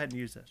 we'll go ahead and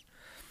use this."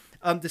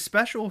 The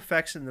special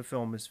effects in the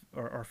film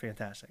are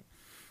fantastic.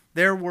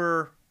 There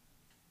were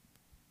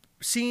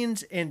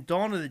scenes in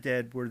Dawn of the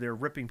Dead where they're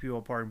ripping people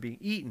apart and being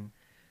eaten.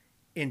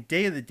 In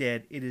Day of the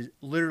Dead, it is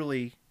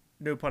literally,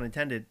 no pun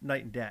intended,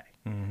 night and day.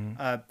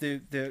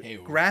 The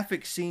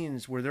graphic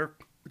scenes where they're...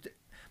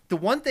 The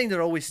one thing that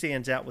always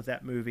stands out with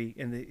that movie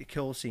in the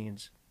kill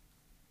scenes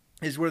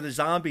is where the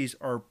zombies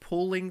are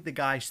pulling the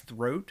guy's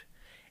throat,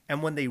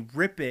 and when they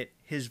rip it,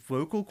 his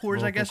vocal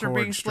cords, I guess, are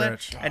being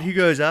split, and he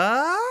goes,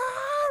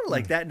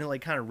 like that, and it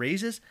like kind of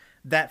raises.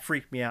 That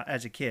freaked me out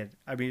as a kid.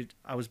 I mean,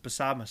 I was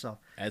beside myself.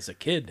 As a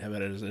kid, how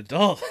about as an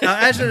adult? Now,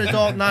 as an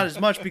adult, not as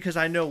much because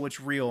I know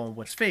what's real and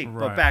what's fake. But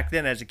Right. back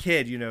then, as a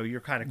kid,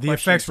 you're kind of The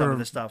questioning effects some were of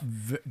the stuff.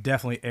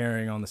 definitely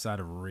erring on the side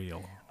of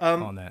real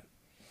on that.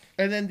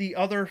 And then the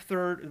other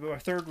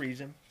third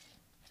reason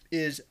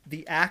is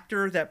the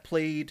actor that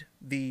played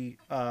the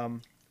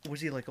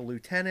was he like a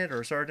lieutenant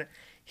or a sergeant?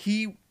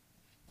 He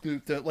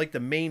the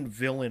main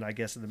villain, I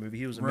guess, in the movie.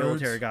 He was a Rhodes.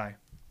 military guy.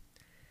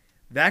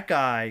 That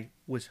guy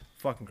was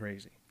fucking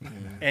crazy.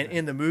 And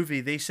in the movie,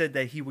 they said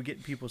that he would get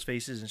in people's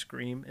faces and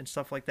scream and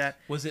stuff like that.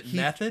 Was it He-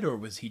 method or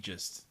was he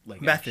just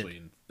like Method.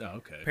 actually? Oh,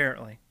 okay.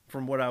 apparently,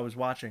 from what I was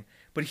watching.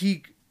 But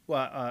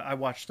I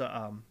watched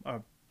a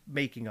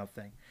making of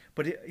thing.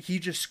 But he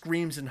just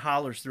screams and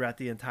hollers throughout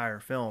the entire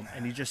film,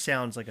 and he just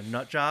sounds like a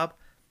nut job.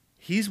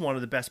 He's one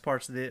of the best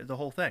parts of the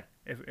whole thing.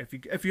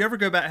 If you ever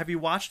go back, have you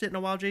watched it in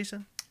a while,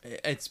 Jason?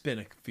 It's been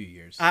a few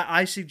years.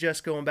 I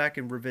suggest going back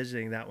and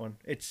revisiting that one.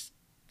 It's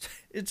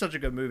such a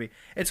good movie.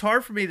 It's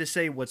hard for me to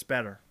say what's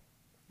better,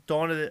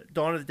 Dawn of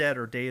the Dead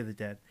or Day of the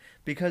Dead,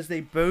 because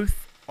they're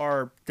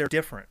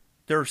different.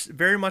 They're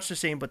very much the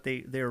same, but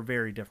they are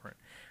very different.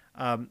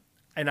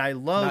 And I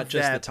love Not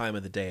just that. the time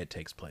of the day it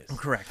takes place.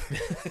 Correct.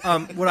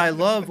 What I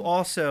love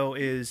also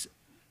is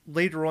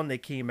later on they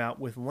came out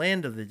with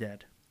Land of the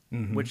Dead,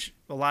 which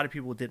a lot of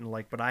people didn't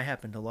like, but I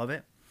happen to love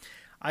it.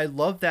 I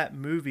love that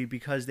movie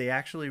because they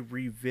actually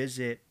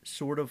revisit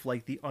sort of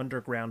like the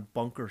underground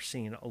bunker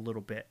scene a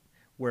little bit,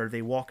 where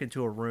they walk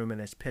into a room and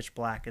it's pitch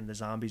black and the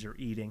zombies are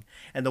eating.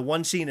 And the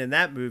one scene in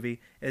that movie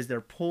is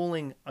they're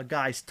pulling a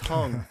guy's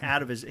tongue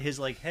out of his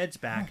like head's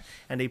back,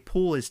 and they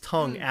pull his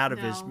tongue out of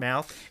his No.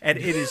 mouth, and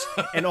it is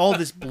and all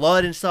this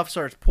blood and stuff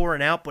starts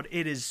pouring out, but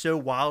it is so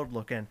wild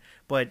looking.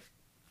 But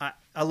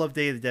I love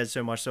Day of the Dead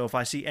so much. So if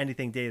I see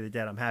anything Day of the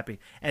Dead, I'm happy.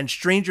 And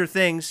Stranger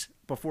Things,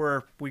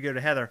 before we go to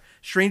Heather,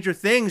 Stranger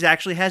Things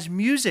actually has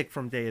music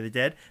from Day of the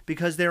Dead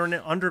because they're in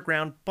an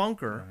underground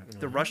bunker,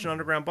 the Russian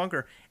underground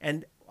bunker.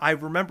 And I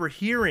remember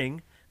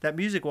hearing that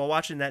music while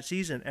watching that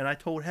season. And I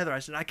told Heather, I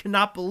said, I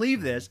cannot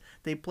believe this.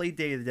 They played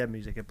Day of the Dead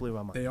music. It blew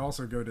my mind. They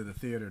also go to the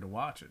theater to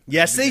watch it.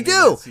 Yes, they At the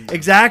beginning do. of that season.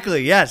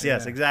 Exactly. Yes,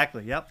 Yeah.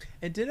 exactly. Yep.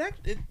 And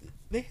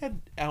they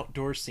had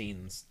outdoor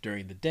scenes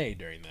during the day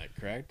during that,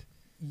 correct?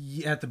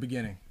 Yeah, at the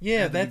beginning.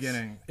 Yeah, at the that's-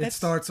 beginning. It that's-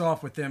 starts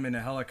off with them in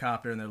a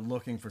helicopter and they're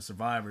looking for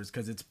survivors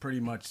because it's pretty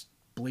much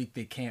bleak.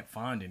 They can't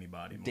find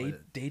anybody.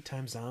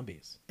 Daytime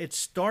zombies. It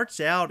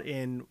starts out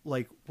in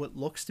like what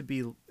looks to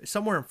be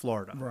somewhere in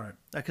Florida. Right.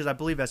 Because I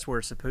believe that's where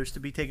it's supposed to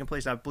be taking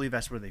place. I believe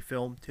that's where they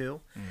filmed too.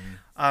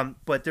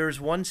 But there's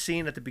one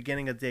scene at the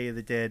beginning of Day of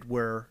the Dead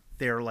where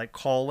they're like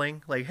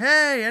calling, like,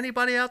 hey,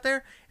 anybody out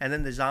there? And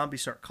then the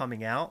zombies start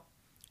coming out.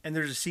 And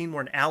there's a scene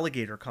where an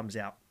alligator comes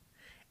out.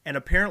 And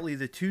apparently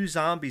the two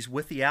zombies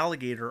with the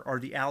alligator are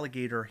the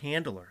alligator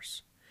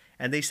handlers.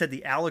 And they said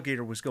the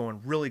alligator was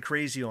going really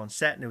crazy on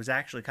set, and it was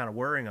actually kind of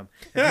worrying them.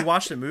 If you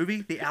watch the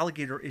movie, the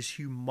alligator is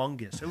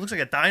humongous. It looks like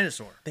a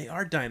dinosaur. They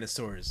are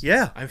dinosaurs.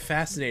 Yeah. I'm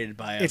fascinated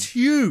by them. It's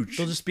huge.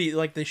 They'll just be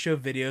like, they show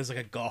videos like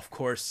a golf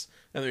course,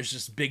 and there's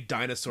just a big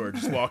dinosaur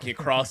just walking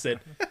across it.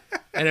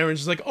 And everyone's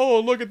just like,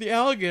 oh, look at the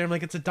alligator. I'm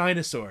like, it's a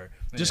dinosaur.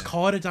 Just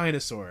call it a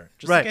dinosaur.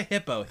 Just Right. like a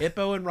hippo.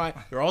 Hippo and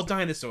rhino, they're all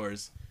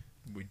dinosaurs.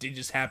 We did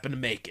just happen to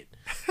make it.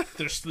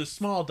 There's the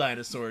small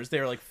dinosaurs.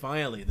 They're like,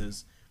 finally,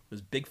 those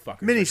big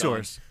fuckers.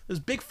 Mini-saurs. are gone. Those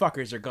big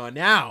fuckers are gone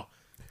now.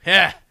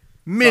 Yeah.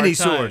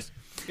 Mini-saurs.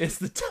 It's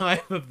the time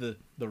of the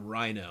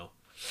rhino.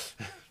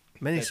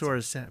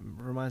 Mini-saurs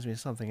reminds me of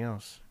something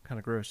else. Kind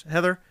of gross.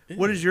 Heather,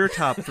 what is your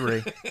top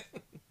three?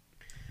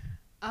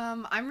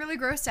 I'm really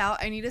grossed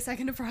out. I need a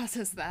second to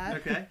process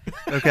that.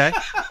 Okay.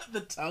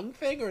 The tongue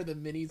thing or the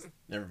minis?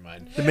 Never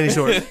mind. The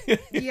mini-saurs.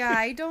 Yeah,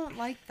 I don't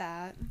like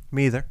that.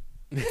 Me either.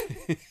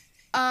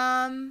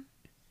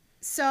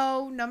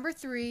 So number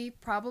 3,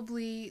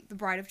 probably The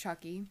Bride of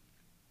Chucky.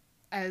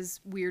 As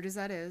weird as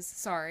that is,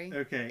 sorry.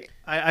 Okay.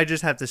 I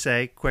just have to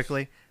say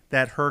quickly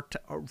that her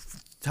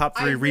top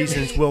three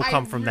reasons will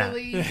come from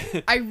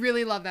that. I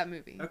really love that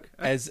movie.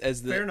 As the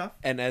Fair enough.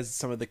 And as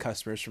some of the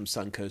customers from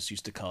Suncoast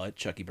used to call it,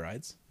 Chucky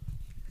Brides.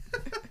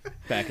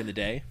 Back in the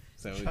day.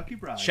 So Chucky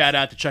Brides. Shout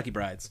out to Chucky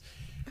Brides.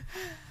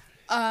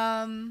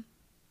 Candyman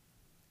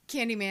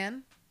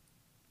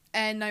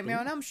and Nightmare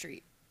on Elm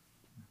Street.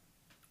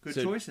 Good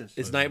So choices.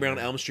 Is Nightmare on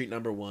Elm Street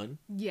number 1?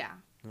 Yeah.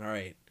 All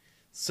right.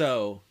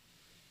 So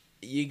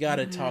you got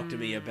to talk to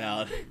me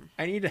about.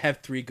 I need to have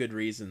 3 good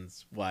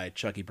reasons why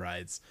Chucky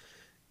Brides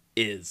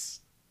is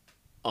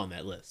on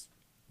that list.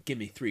 Give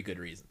me 3 good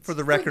reasons. For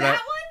the record, I,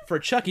 For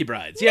Chucky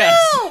Brides, yes.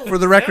 for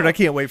the record, I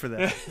can't wait for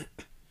that.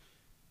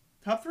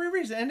 Top 3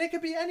 reasons, and they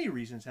could be any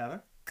reasons,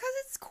 Heather. Because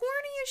it's corny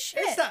as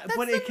shit. It's not- That's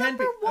but the it can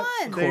number be- one.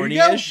 There you Corny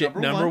go. as shit.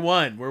 Number Number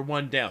one. one. We're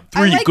one down. I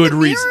 3 like good the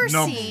mirror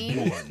reasons.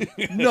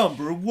 scene.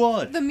 Number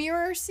one. The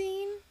mirror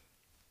scene.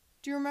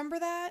 Do you remember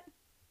that?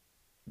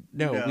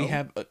 No, we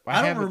have. I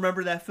don't haven't-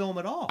 remember that film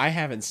at all. I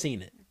haven't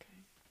seen it.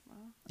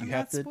 I'm You not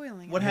have to-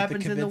 spoiling What it. have to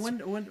happens in the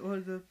convince-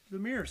 window, the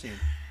mirror scene?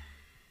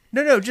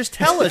 No, just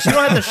tell us. You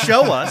don't have to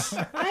show us.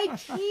 I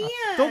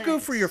can't. Don't go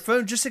for your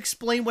phone. Just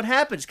explain what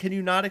happens. Can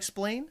you not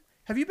explain?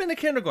 Have you been to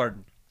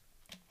kindergarten?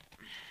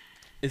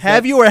 Is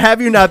Have that- you or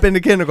have you not been to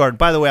kindergarten?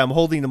 By the way, I'm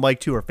holding the mic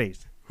to her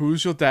face.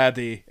 Who's your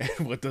daddy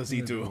and what does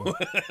he do?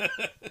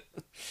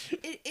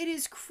 It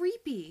is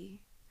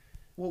creepy.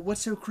 Well,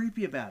 what's so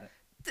creepy about it?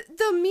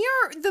 The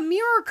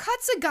mirror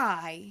cuts a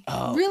guy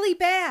really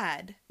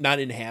bad. Not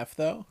in half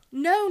though.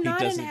 No, He not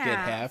doesn't in half. get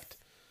halved.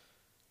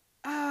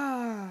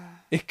 Ah.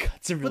 It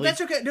cuts a But really.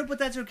 that's okay. No, but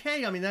that's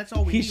okay. I mean, that's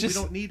all we He's need. just-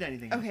 We don't need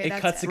anything. Okay, It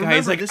that's cuts it. the guy.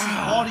 He's Remember, like, this is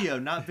audio,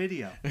 not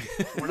video.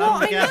 We're Well,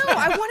 not I know.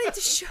 I wanted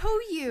to show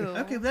you.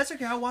 Okay, but that's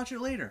okay. I'll watch it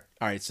later.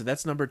 All right, so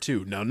that's number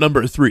 2. Now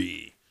number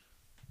 3.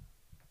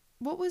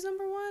 What was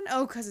number 1?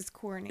 Oh, because it's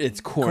corny.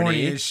 It's corny.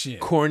 Corny as shit.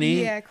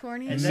 Corny. Yeah,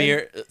 corny. And then-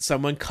 Mirror.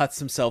 Someone cuts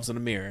themselves in a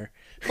mirror.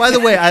 By the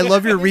way, I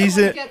love your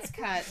reason. Someone gets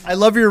cut. I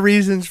love your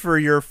reasons for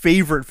your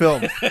favorite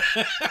film.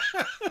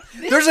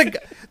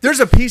 There's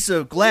a piece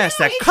of glass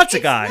that cuts a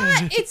guy.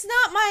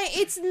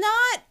 It's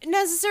not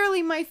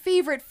necessarily my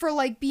favorite for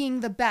like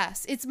being the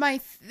best. It's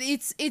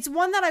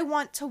one that I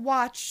want to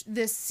watch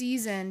this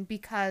season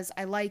because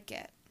I like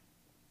it.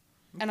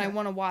 And I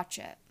want to watch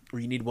it. Or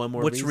you need one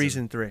more. What's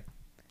reason 3?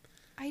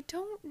 I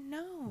don't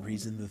know.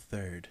 Reason the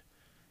 3rd.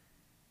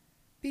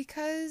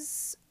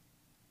 Because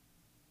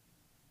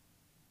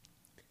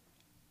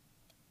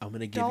I'm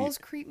gonna give dolls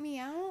creep me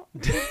out.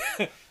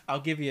 you.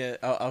 I'll give you.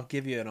 I'll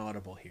give you an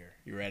audible here.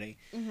 You ready?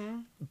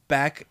 Mm-hmm.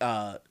 Back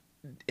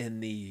in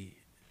the,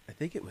 I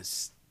think it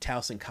was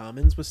Towson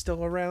Commons was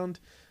still around.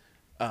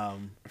 A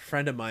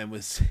friend of mine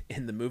was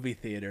in the movie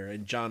theater,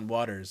 and John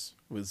Waters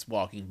was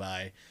walking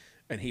by,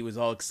 and he was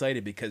all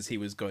excited because he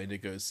was going to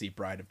go see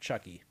Bride of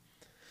Chucky.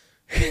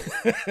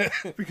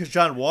 Because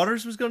John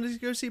Waters was going to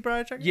go see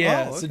Bride of Chucky?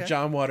 Yeah, Oh, so okay.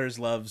 John Waters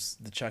loves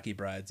the Chucky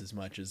brides as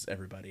much as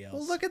everybody else.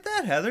 Well, look at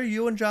that, Heather.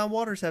 You and John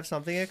Waters have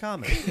something in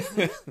common.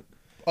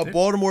 A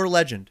Baltimore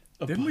legend.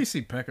 Didn't we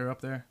see Pecker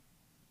up there?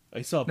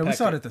 I saw. No, we Pecker,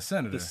 saw it at the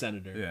Senator. The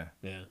Senator. Yeah.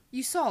 Yeah.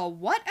 You saw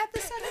what at the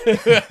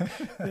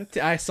Senator?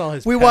 I saw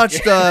his. We Pecker.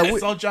 watched I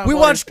saw John we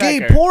Waters' watched gay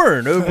Pecker.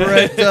 porn over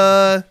at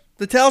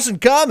the Towson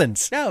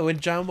Commons. No, when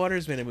John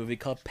Waters made a movie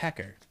called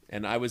Pecker,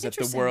 and I was at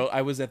the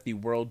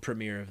Interesting. world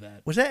premiere of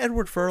that. Was that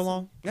Edward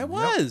Furlong? That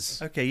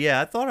was. Okay, yeah,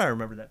 I thought I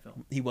remembered that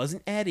film. He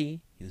wasn't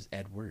Eddie. He was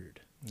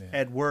Edward,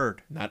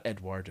 Edward. not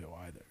Eduardo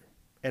either.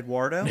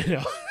 Eduardo?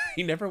 No,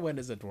 he never went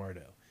as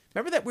Eduardo.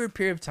 Remember that weird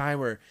period of time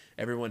where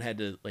everyone had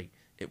to like.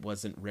 It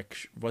wasn't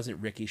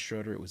Ricky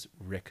Schroeder. It was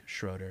Rick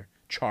Schroeder.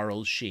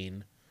 Charles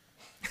Sheen.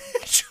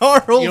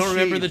 Charles You don't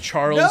remember Sheen. the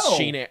Charles No,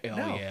 Sheen? Oh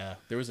no. yeah,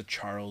 there was a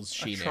Charles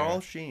Sheen. Charles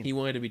era. Sheen. He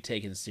wanted to be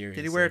taken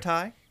seriously. Did he wear a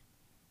tie?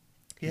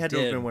 He had to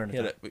have been wearing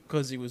a tie.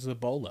 because he was a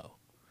bolo.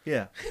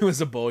 Yeah. He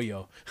was a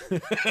boyo.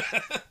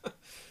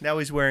 Now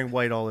he's wearing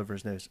white all over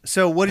his nose.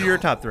 So what are your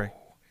top three?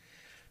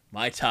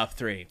 My top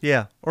three.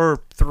 Yeah,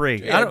 or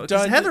three. Yeah, I don't, 'cause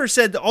done. Heather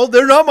said, "Oh,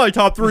 they're not my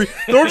top three.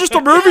 They're just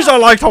the movies I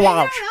like to Nightmare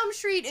watch." on Elm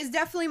Street is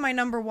definitely my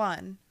number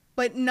one.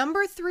 But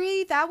number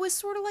 3, that was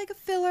sort of like a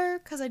filler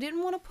because I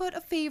didn't want to put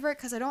a favorite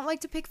because I don't like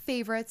to pick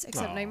favorites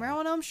except Nightmare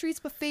on Elm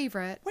Street's my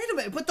favorite. Wait a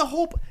minute, but the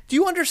whole. Do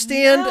you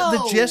understand the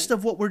No. gist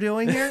of what we're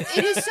doing here?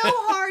 It is so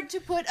hard to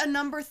put a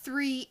number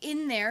 3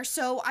 in there,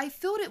 so I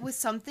filled it with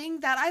something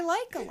that I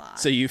like a lot.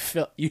 So you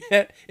feel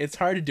it's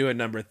hard to do a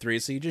number 3,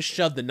 so you just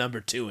shove the number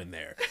 2 in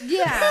there.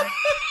 Yeah.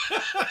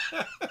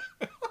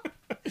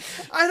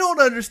 I don't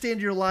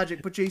understand your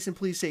logic, but Jason,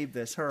 please save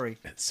this. Hurry.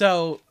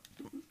 So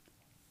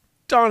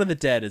Dawn of the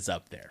Dead is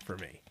up there for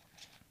me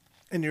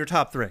In your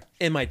top three.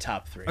 in my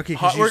top 3. Okay,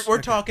 'cause we're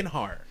okay. talking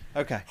horror.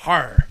 Okay.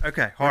 Horror.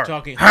 Okay. We're Hard.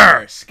 talking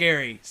horror.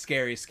 Scary.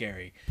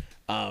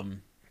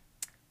 Dawn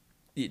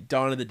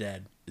of the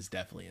Dead is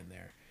definitely in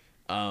there.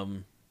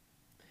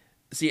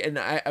 See, and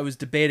I was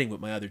debating what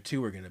my other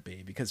 2 were going to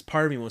be because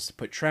part of me wants to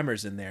put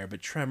Tremors in there,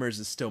 but Tremors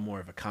is still more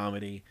of a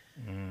comedy.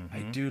 I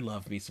do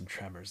love me some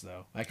Tremors,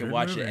 though. I can Good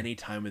watch movie. it any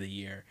time of the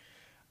year.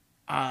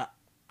 I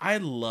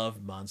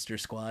love Monster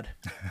Squad.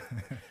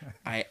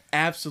 I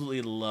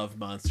absolutely love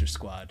Monster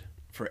Squad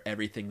for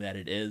everything that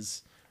it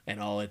is and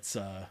all its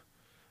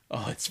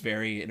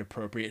very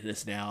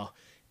inappropriateness now.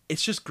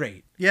 It's just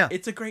great. Yeah.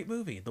 It's a great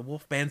movie. The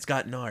Wolfman's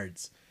got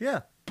nards.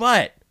 Yeah.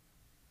 But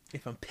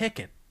if I'm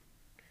picking,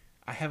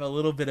 I have a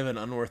little bit of an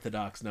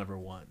unorthodox number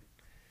 1.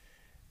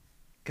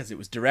 Because it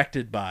was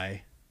directed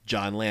by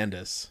John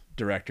Landis,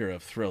 director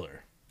of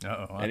Thriller.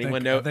 Uh-oh.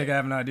 Anyone know- I think I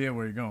have an idea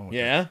where you're going with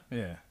Yeah? that.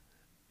 Yeah.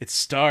 It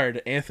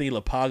starred Anthony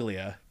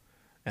LaPaglia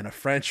and a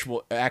French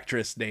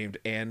actress named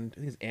Anne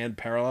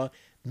Parla.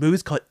 The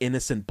movie's called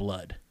Innocent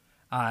Blood.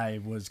 I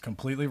was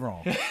completely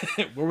wrong.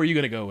 What were you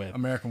going to go with?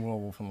 American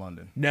Werewolf in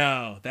London.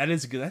 No, that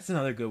is good. That's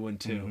another good one,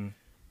 too.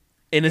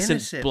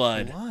 Innocent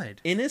Blood.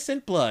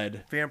 Innocent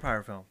Blood.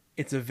 Vampire film.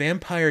 It's a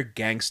vampire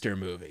gangster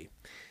movie.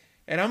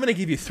 And I'm going to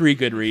give you 3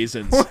 good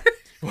reasons.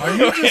 Are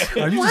you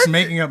just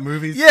making up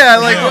movies? Yeah,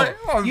 like No. what?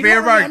 Oh, You don't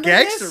vampire remember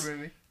gangster this?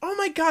 movie. Oh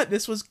my god,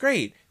 this was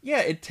great.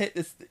 Yeah,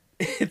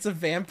 it's a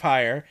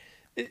vampire.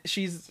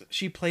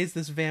 She plays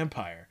this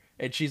vampire,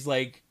 and she's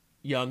like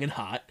young and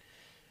hot,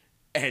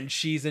 and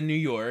she's in New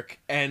York,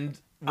 and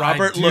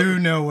I do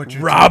know what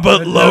you're Robert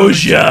talking about.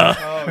 Loggia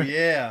Oh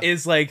yeah.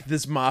 is like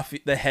this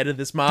the head of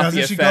this mafia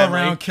Doesn't she family.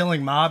 go around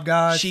killing mob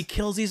guys? She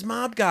kills these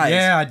mob guys.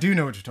 Yeah, I do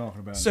know what you're talking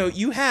about. So now.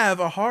 you have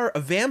a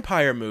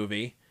vampire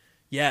movie.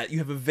 Yeah, you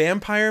have a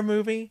vampire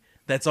movie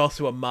that's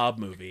also a mob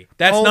movie.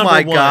 That's Oh number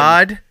my 1.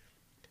 god.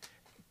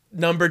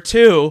 Number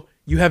 2,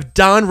 you have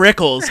Don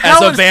Rickles How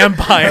as a is-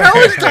 vampire. How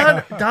is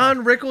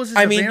Don Rickles? Is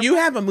I a mean, vampire? you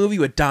have a movie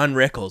with Don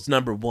Rickles,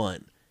 number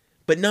 1.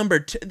 But number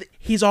 2,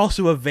 he's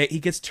also he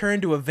gets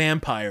turned to a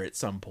vampire at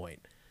some point.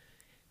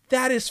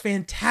 That is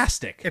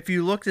fantastic. If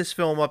you look this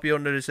film up, you'll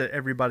notice that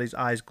everybody's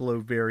eyes glow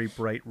very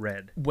bright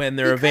red. When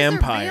they're Because a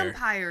vampire. They're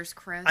vampires,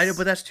 Chris. I know,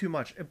 but that's too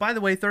much. By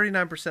the way,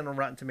 39% on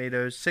Rotten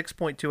Tomatoes,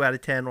 6.2 out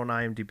of 10 on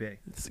IMDb.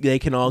 They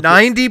can all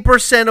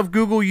 90% of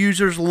Google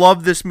users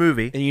love this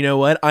movie. And you know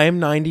what? I am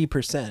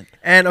 90%.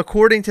 And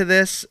according to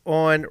this,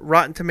 on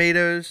Rotten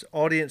Tomatoes,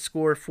 audience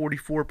score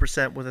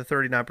 44% with a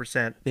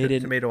 39% They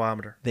didn't-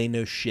 tomatometer. They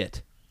know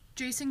shit.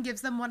 Jason gives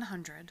them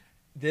 100.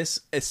 This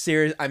is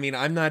serious. I mean,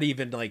 I'm not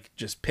even like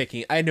just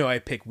picking. I know I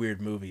pick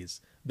weird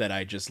movies that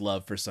I just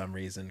love for some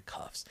reason.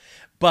 Cuffs.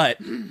 But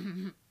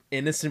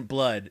Innocent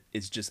Blood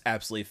is just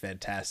absolutely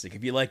fantastic.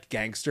 If you like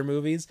gangster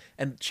movies,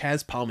 and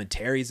Chaz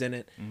Palminteri's in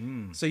it.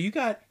 So you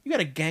got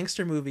a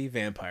gangster movie,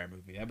 vampire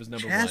movie. That was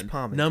number Chaz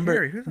 1.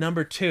 Palminteri, who the-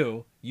 Number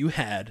 2, you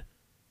had,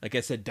 like I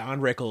said,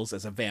 Don Rickles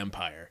as a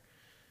vampire.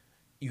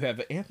 You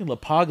have Anthony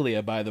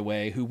LaPaglia, by the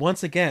way, who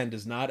once again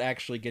does not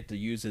actually get to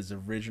use his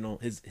original,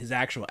 his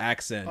actual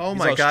accent. Oh He's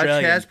my God,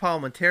 Australian. Chaz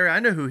Palminteri. I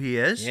know who he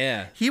is.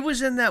 Yeah. He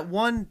was in that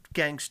one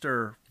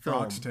gangster film.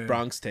 Bronx Tale.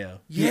 Bronx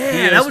Tale. Yeah, He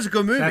that owes- was a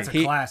good movie. That's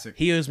a classic.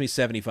 He owes me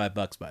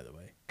 $75, by the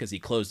way, because he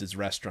closed his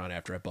restaurant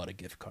after I bought a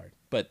gift card.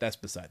 But that's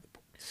beside the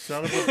point.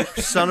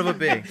 Son of a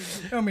bee.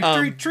 I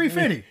mean, tree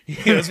fitty.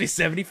 He owes me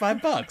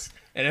 $75.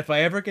 And if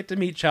I ever get to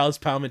meet Charles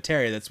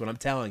Palminteri, that's what I'm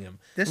telling him.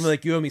 I'm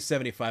like, you owe me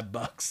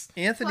 $75.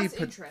 Anthony Plus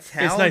interest.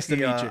 Pataglia. It's nice to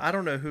meet you. I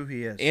don't know who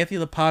he is.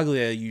 Anthony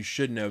LaPaglia, you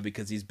should know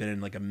because he's been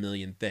in like a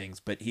million things,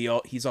 but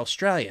he's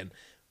Australian.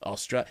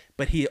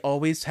 But he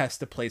always has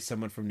to play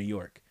someone from New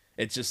York.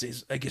 It's just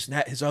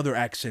his other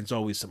accent's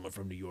always someone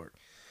from New York.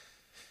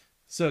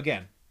 So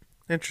again,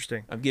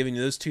 Interesting. I'm giving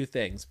you those two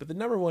things. But the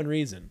number one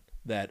reason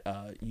that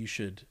you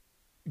should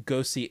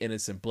go see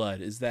Innocent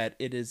Blood is that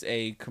it is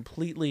a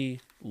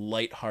completely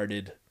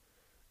lighthearted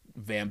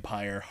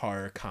vampire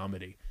horror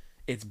comedy.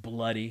 It's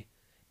bloody.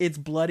 It's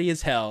bloody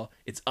as hell.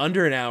 It's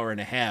under an hour and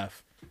a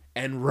half.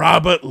 And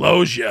Robert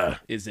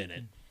Loggia is in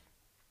it.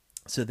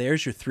 So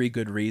there's your three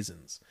good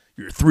reasons.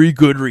 Your three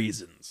good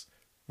reasons.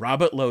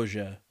 Robert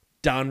Loggia,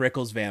 Don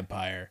Rickles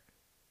vampire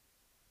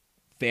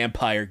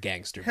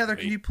gangster Heather,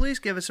 movie. can you please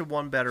give us a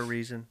one better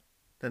reason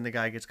than the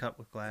guy gets cut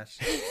with glass?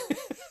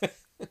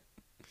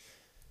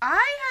 I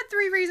had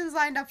 3 reasons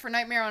lined up for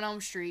Nightmare on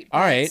Elm Street.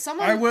 All right.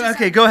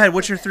 Okay, go ahead.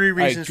 What's your 3 All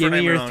right, reasons give for me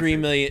Nightmare your on Elm 3 Street?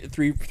 million.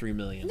 3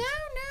 million. No.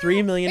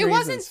 3 million It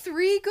reasons. wasn't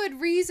 3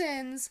 good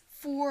reasons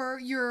for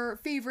your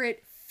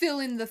favorite fill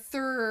in the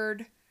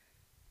third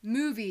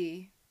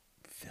movie.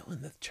 Fill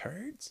in the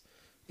turds?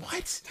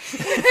 What?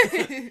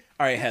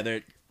 All right,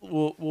 Heather.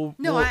 We'll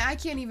No, I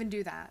can't even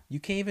do that. You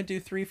can't even do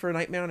 3 for a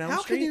Nightmare on Elm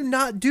How Street? can you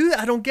not do that?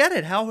 I don't get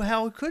it.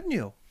 How couldn't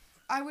you?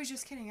 I was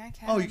just kidding. I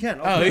can. Oh, you can.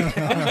 Oh, Okay. you I was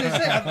gonna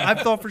say, I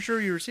thought for sure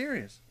you were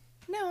serious.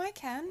 No, I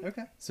can.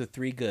 Okay. So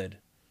 3 good.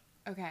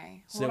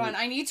 Okay, So hold on.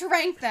 I need to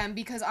rank them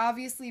because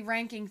obviously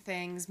ranking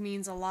things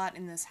means a lot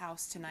in this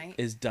house tonight.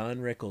 Is Don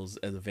Rickles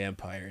as a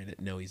vampire in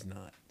it? No, he's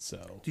not.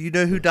 So Do you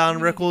know who Don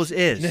Rickles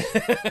is?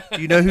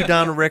 Do you know who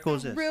Don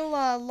Rickles is? Real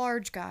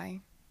large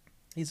guy.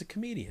 he's a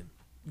comedian.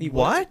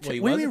 What? He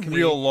What do was you a mean comedian.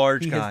 real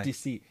large he guy? Has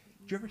deceit.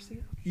 Did you ever see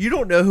it? You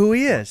don't know who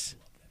he is.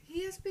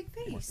 He has a big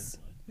face.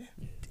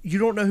 You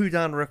don't know who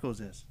Don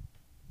Rickles is.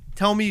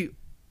 Tell me.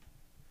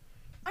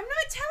 I'm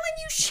not telling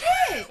you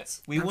shit.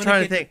 We I'm want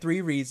trying to to get think. to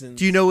 3 reasons.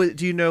 Do you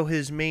know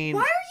his main?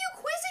 Why are you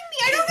quizzing me?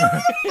 I don't know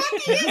who the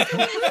fuck he is. Can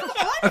we move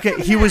on Okay,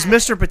 from he was that?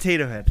 Mr.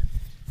 Potato Head.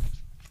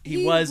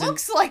 He was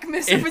looks like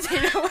Mr.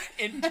 Potato Head.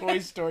 in Toy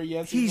Story.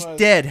 Yes, He's he was.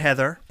 dead,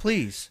 Heather.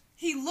 Please.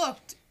 He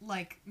looked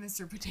like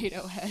Mr.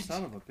 Potato Head.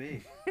 Son of a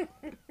bee.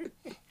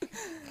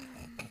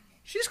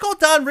 She's called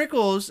Don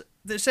Rickles.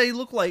 They say he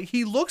looks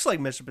like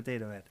Mr.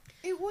 Potato Head.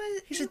 It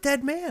was. He's a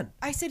dead man.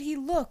 I said he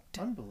looked.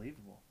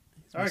 Unbelievable.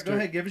 All right, go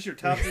ahead. Give us your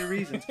top 3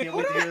 reasons. Can't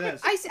wait to hear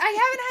this. I haven't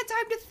had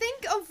time to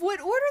think of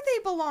what order they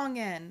belong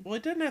in. Well,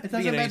 it doesn't have It to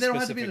be doesn't in matter. any They don't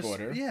have to be specific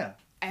the order. Yeah.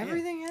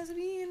 Everything has to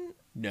be in.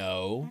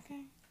 No,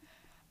 Okay.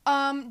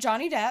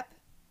 Johnny Depp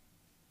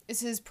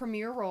is his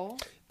premiere role.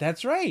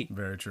 that's right.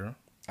 Very true.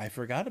 I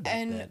forgot about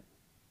And- that.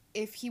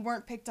 If he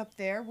weren't picked up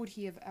there, would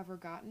he have ever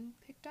gotten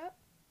picked up?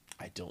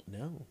 I don't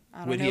know. I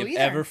don't Would know he have either.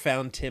 ever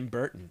found Tim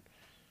Burton?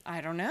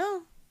 I don't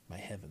know. My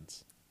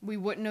heavens. We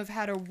wouldn't have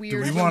had a Do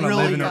weird. we want to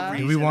really live in good a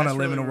reason. Do we want to That's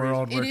live in a really the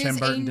world reason. where It Tim is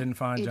Burton a- didn't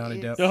find it Johnny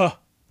is. Depp? Oh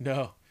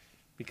no,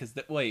 because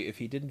wait, if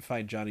he didn't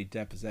find Johnny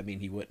Depp, does that mean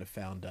he wouldn't have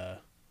found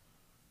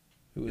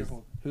who's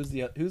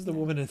the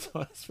woman in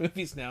all his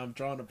movies now? I'm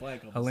drawing a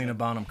blank. on Helena myself.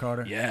 Bonham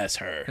Carter. Yes,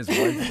 her. His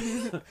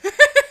wife.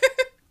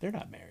 They're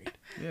not married.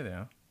 Yeah, they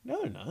are.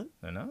 No, they're not.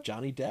 They're not?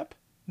 Johnny Depp.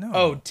 No.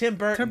 Oh, Tim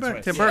Burton. Tim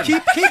Burton. Tim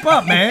Burton. Keep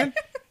up, man.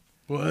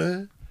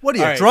 What? What are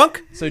you, All right.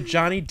 drunk? So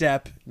Johnny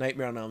Depp,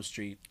 Nightmare on Elm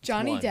Street.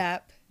 Johnny one. Depp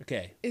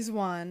Okay, is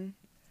one.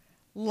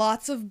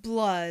 Lots of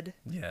blood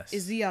Yes.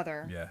 is the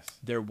other. Yes.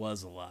 there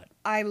was a lot.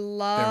 I There will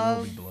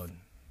love. be blood.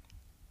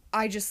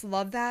 I just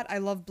love that. I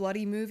love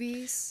bloody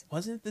movies.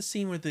 Wasn't it the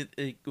scene where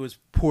it was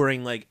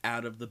pouring like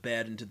out of the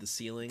bed into the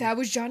ceiling? That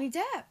was Johnny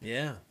Depp.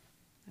 Yeah,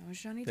 That was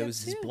Johnny Depp that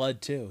was his too.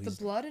 blood too. The He's-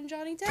 blood in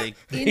Johnny Depp.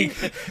 They- In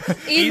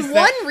He's one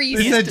that- He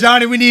reason. said,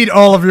 Johnny, we need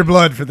all of your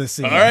blood for this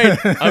scene. All right,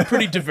 I'm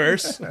pretty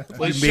diverse.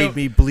 You made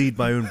me bleed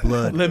my own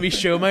blood. Let me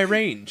show my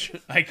range.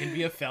 I can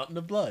be a fountain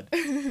of blood.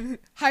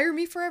 Hire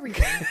me for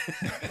everything.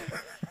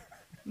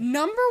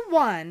 Number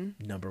one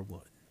Number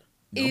one.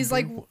 is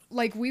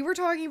like we were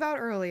talking about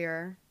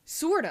earlier,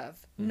 sort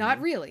of,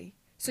 not really.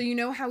 So you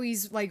know how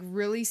he's like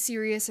really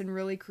serious and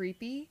really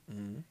creepy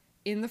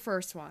in the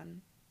first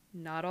one,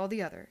 not all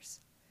the others.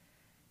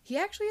 He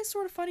actually is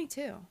sort of funny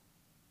too.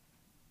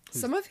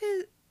 Some of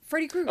his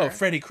Freddy Krueger. Oh,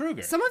 Freddy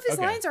Krueger. Some of his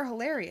Okay. lines are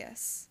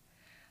hilarious.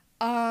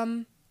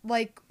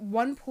 Like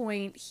one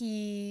point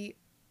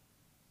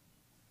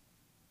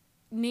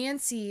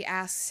Nancy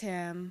asks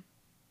him.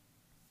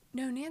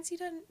 No, Nancy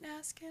doesn't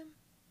ask him.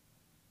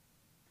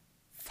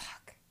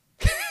 Fuck.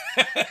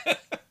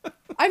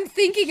 I'm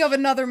thinking of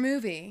another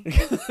movie. Wait a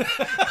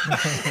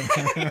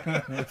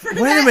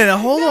minute,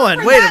 hold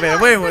on. Wait a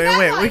minute. Wait.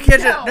 We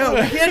can't just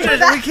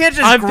we can't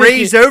just I'm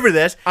graze thinking- over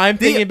this. I'm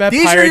thinking about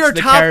these are Pirates your of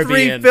the top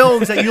Caribbean. 3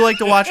 films that you like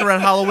to watch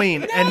around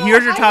Halloween, and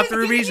here's your top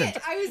 3 reasons.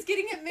 I was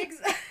getting it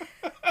mixed.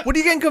 What are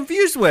you getting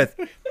confused with?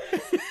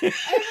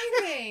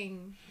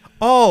 Everything.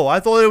 Oh, I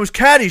thought it was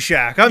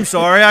Caddyshack. I'm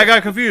sorry, I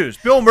got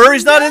confused. Bill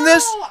Murray's not in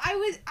this. No,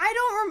 I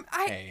don't.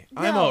 Hey,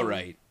 I'm all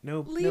right.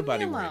 No, Leave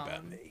nobody me worry alone.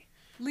 about me.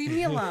 Leave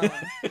me alone.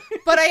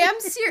 But I am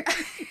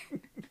serious.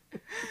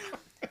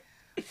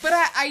 But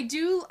I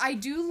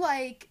do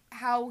like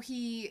how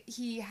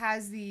he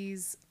has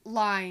these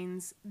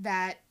lines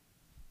that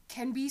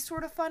can be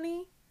sort of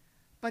funny,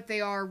 but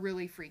they are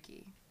really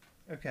freaky.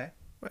 Okay.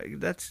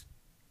 That's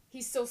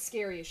He's still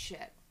scary as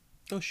shit.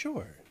 Oh,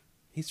 sure.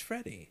 He's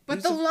Freddy. But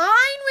He's the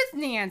line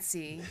with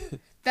Nancy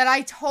that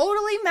I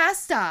totally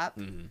messed up,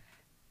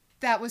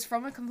 that was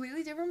from a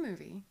completely different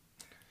movie,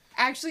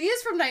 actually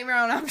is from Nightmare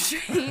on Elm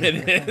Street.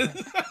 It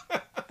is.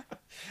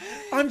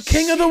 I'm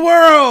king of the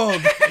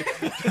world.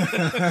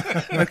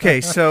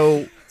 okay.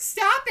 So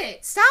Stop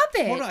it.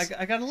 hold on,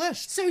 I got a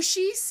list. So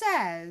she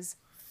says,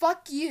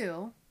 "Fuck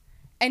you,"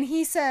 and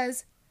he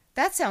says,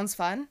 "That sounds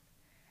fun."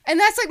 And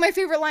that's like my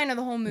favorite line of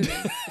the whole movie.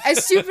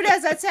 As stupid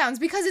as that sounds,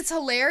 because it's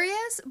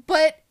hilarious,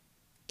 but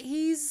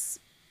he's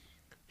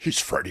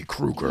Freddy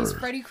Krueger.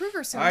 Freddy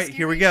Krueger. So All right, scary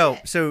here we as go.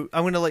 shit. So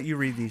I'm going to let you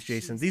read these,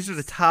 Jason. These are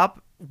the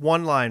top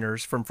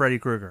one-liners from Freddy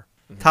Krueger.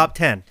 Top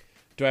 10.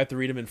 Do I have to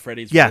read him in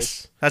Freddy's Yes,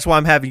 voice? that's why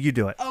I'm having you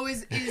do it. Oh,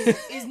 is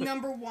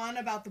number one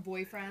about the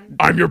boyfriend?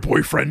 I'm your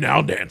boyfriend now,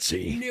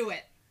 Nancy. Knew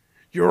it.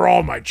 You're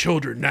all my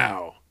children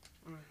now.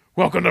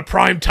 Welcome to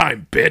prime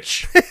time,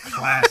 bitch.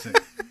 Classic.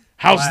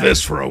 How's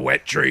this for a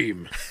wet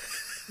dream?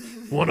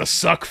 Wanna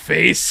suck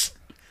face?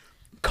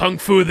 Kung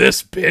fu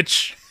this,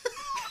 bitch.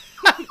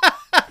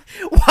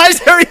 Why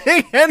does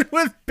everything end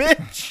with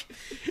bitch?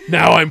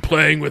 Now I'm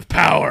playing with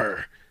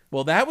power.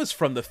 Well, that was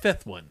from the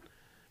fifth one.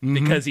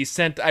 Because he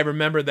sent... I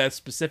remember that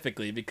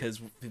specifically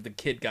because the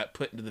kid got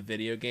put into the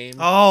video game.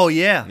 Oh,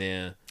 yeah.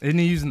 Yeah. Isn't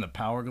he using the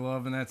power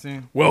glove in that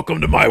scene? Welcome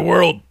to my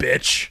world,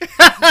 bitch.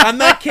 I'm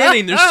not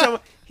kidding. There's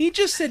so... He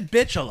just said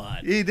bitch a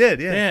lot. He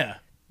did, yeah. Yeah.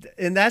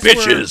 And that's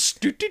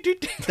Bitches.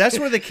 where that's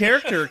where the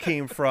character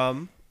came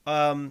from.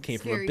 Came from a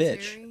Scary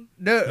bitch. Terry.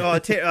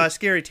 No,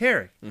 Scary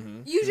Terry.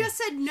 You just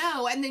said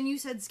no, and then you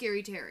said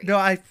Scary Terry. No,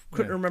 I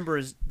couldn't remember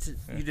his.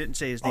 You didn't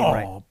say his name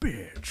right. Oh,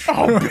 bitch.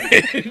 Oh,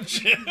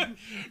 bitch.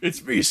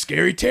 It's me,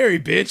 Scary Terry,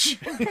 bitch.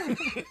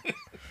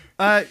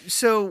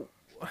 So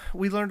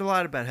we learned a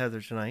lot about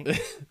Heather tonight.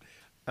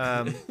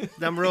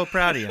 I'm real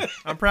proud of you.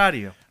 I'm proud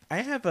of you. I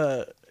have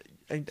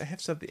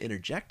something to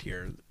interject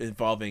here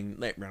involving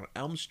Nightmare on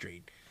Elm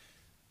Street.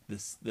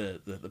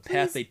 The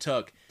path they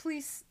took.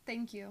 Please,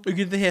 thank you.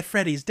 They have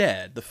Freddy's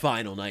Dead, the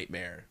final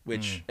nightmare,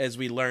 which, as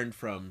we learned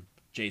from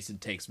Jason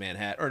Takes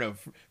Manhattan, or no,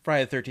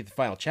 Friday the 13th, the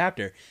final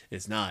chapter,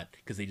 is not,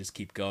 because they just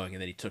keep going, and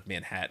then he took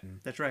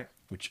Manhattan, That's right.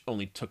 which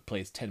only took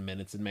place 10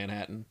 minutes in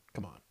Manhattan.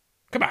 Come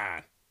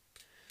on.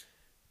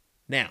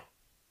 Now,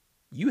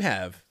 you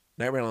have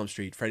Nightmare on Elm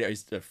Street,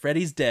 Freddy's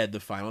Dead, the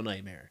final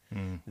nightmare.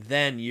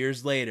 Then,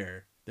 years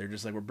later, they're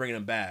just like, we're bringing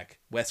him back.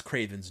 Wes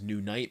Craven's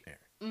New Nightmare.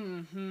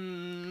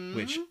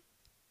 Which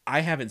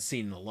I haven't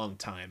seen in a long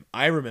time.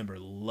 I remember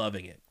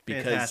loving it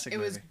because Fantastic It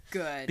was movie.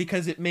 good.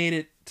 because it made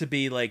it to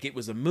be like it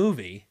was a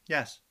movie,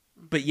 Yes.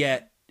 but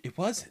yet it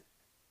wasn't.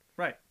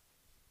 Right.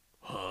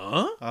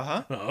 Huh?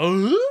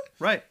 Uh-huh.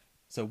 Right.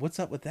 So what's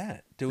up with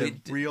that? The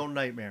real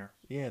nightmare.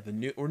 Yeah,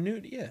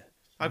 yeah.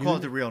 I call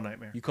it the real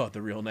nightmare. You call it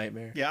the real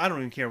nightmare. Yeah, I don't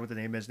even care what the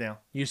name is now.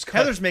 You just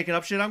call Heather's making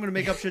up shit. I'm going to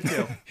make up shit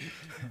too.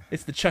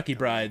 it's the Chucky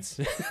Brides.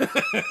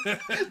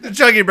 The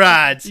Chucky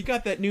Brides. You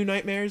got that New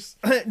Nightmares?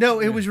 No,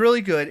 it was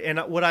really good. And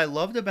what I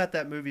loved about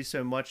that movie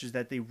so much is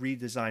that they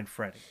redesigned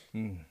Freddy.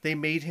 They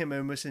made him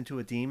almost into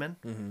a demon.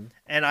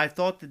 And I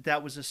thought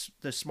that was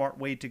the smart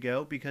way to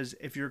go, because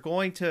if you're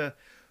going to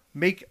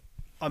make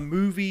a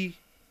movie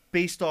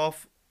based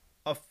off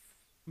a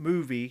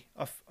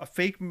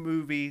fake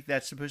movie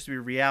that's supposed to be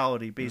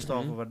reality based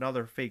off of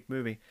another fake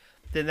movie,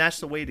 then that's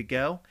the way to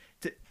go,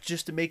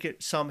 just to make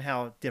it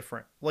somehow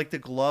different. Like the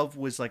glove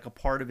was like a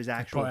part of his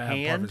actual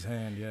hand. Part of his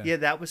hand, yeah. Yeah,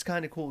 that was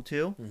kind of cool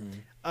too.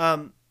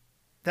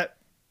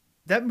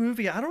 That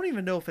movie, I don't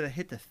even know if it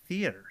hit the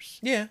theaters.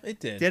 Yeah, it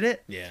did. Did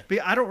it? Yeah.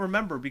 But I don't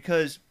remember,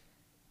 because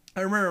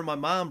I remember my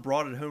mom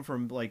brought it home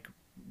from like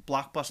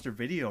Blockbuster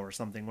Video or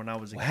something when I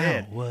was a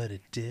kid. What a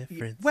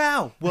difference.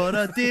 Wow, what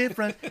a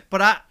difference!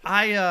 But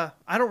I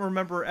don't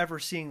remember ever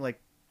seeing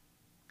like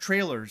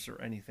trailers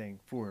or anything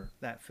for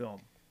that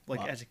film,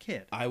 like as a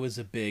kid. I was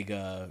a big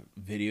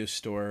video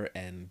store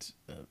and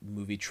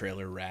movie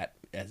trailer rat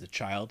as a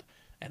child,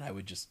 and I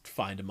would just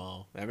find them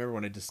all. I remember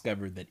when I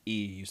discovered that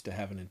E used to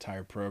have an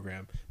entire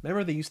program.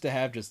 Remember they used to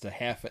have just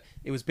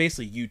it was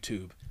basically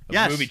YouTube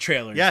of movie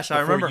trailers. Yes,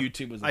 I before remember.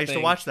 YouTube was a I used to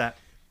thing. watch that.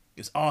 It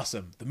was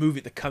awesome.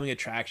 The coming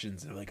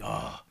attractions, and I'm like,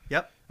 oh.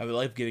 Yep. I would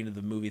like getting to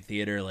the movie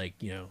theater like,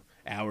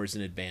 hours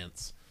in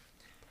advance.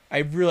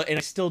 I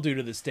still do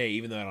to this day,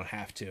 even though I don't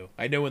have to.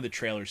 I know when the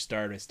trailers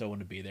start, I still want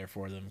to be there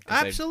for them.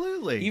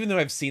 Absolutely. Even though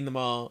I've seen them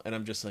all, and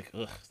I'm just like,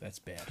 ugh, that's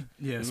bad.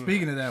 Yeah,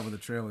 speaking of that with the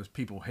trailers,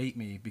 people hate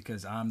me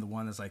because I'm the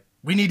one that's like,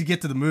 we need to get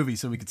to the movie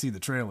so we can see the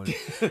trailer.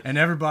 And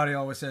everybody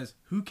always says,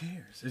 who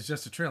cares? It's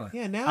just a trailer.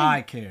 Yeah, now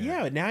I care.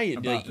 Yeah, now you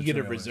about you the get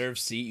a trailers. reserved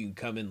seat. You can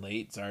come in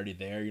late. It's already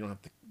there. You don't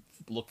have to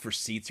look for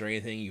seats or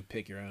anything. You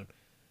pick your own.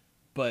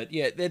 But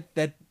yeah,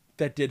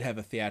 that did have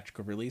a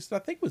theatrical release that I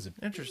think was a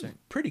Interesting.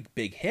 pretty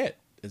big hit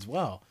as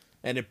well.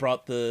 And it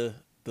brought the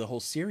the whole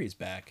series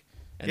back,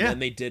 and Yeah. then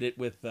they did it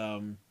with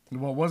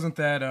Well, wasn't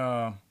that?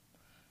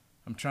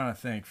 I'm trying to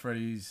think.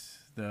 Freddy's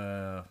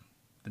the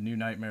New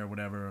Nightmare, or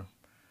whatever,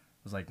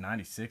 was like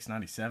 96,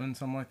 97,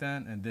 something like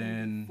that, and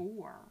then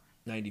 94.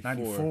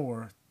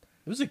 94.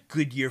 It was a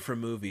good year for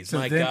movies. So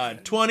My then-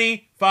 God,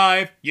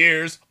 25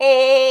 years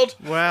old.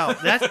 Wow,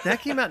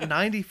 that came out in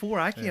 '94.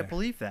 I can't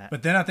believe that.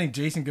 But then I think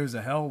Jason Goes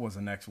to Hell was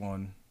the next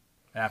one.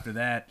 After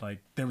that, like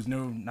there was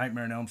no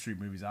Nightmare on Elm Street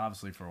movies,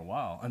 obviously, for a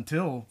while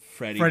until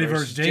Freddy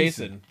vs.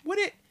 Jason.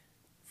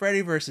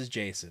 Freddy versus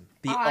Jason.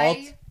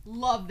 I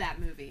love that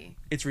movie.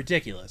 It's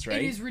ridiculous, right?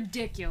 It is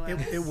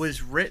ridiculous. It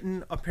was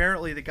written.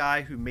 Apparently, the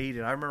guy who made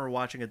it. I remember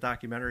watching a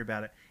documentary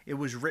about it. It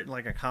was written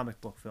like a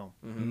comic book film.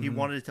 He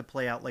wanted it to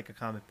play out like a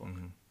comic book.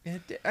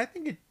 I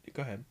think it.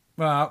 Go ahead.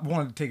 Well, I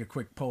wanted to take a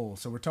quick poll.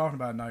 So we're talking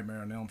about Nightmare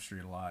on Elm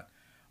Street a lot.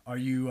 Are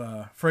you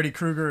Freddy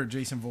Krueger or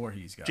Jason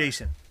Voorhees guy?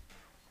 Jason.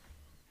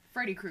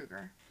 Freddy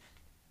Krueger.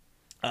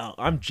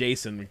 I'm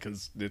Jason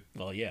because,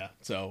 well, yeah.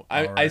 So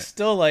I right.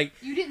 still like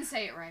You didn't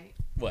say it right.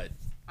 what?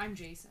 I'm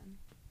Jason.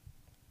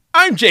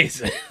 I'm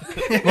Jason.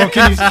 Well,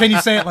 can you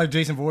say it like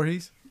Jason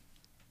Voorhees?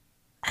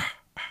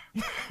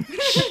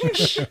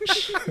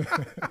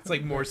 It's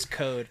like Morse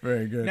code.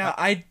 Very good. Now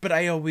I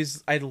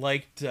always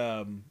liked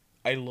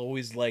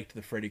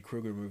the Freddy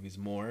Krueger movies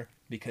more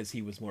because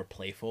he was more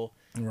playful,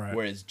 Right.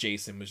 whereas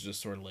Jason was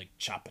just sort of like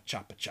choppa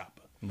choppa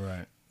choppa.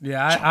 Right.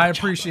 Yeah, I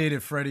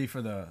appreciated Freddy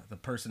for the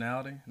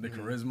personality, the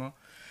charisma.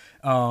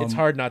 It's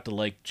hard not to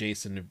like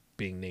Jason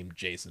being named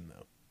Jason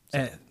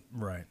though.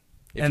 Right.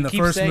 If And you the keep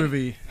first saying-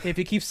 movie, If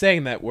you keep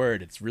saying that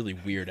word, it's really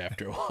weird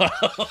after a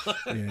while.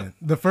 yeah,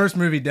 the first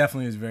movie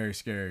definitely is very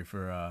scary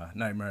for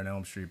Nightmare on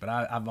Elm Street. But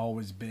I've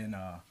always been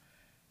a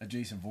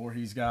Jason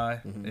Voorhees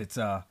guy. It's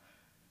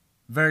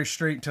very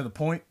straight and to the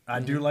point. I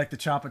do like the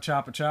choppa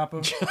choppa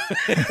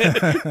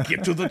choppa,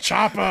 Get to the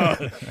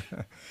chopper.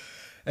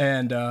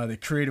 and the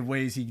creative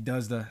ways he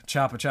does the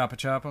choppa choppa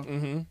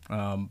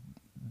choppa.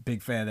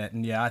 Big fan of that.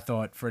 And yeah, I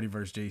thought Freddy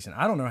vs. Jason.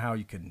 I don't know how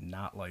you could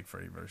not like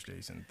Freddy vs.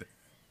 Jason.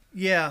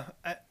 Yeah,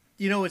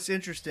 it's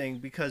interesting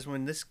because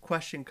when this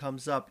question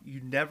comes up, you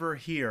never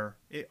hear,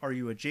 are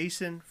you a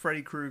Jason,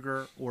 Freddy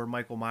Krueger, or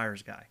Michael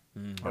Myers guy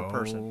or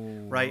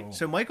person, right?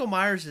 So Michael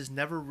Myers is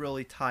never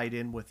really tied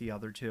in with the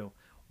other two.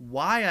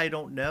 Why, I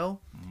don't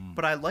know,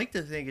 but I like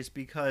to think it's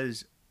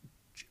because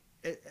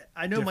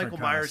I know Different Michael kind of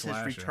Myers has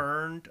slasher.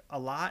 returned a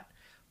lot,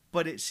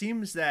 but it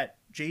seems that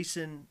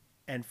Jason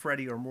and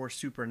Freddy are more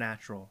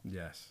supernatural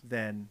Yes.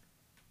 than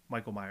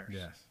Michael Myers.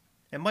 Yes.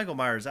 And Michael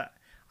Myers,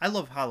 I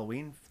love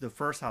Halloween. The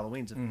first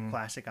Halloween's a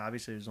classic.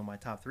 Obviously, it was on my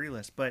top 3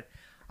 list. But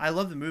I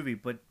love the movie.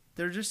 But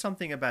there's just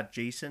something about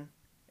Jason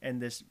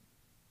and this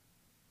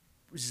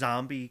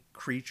zombie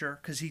creature.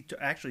 Because he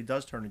actually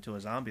does turn into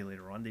a zombie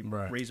later on. They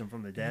Right. raise him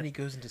from the And then he dead.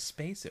 goes into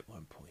space at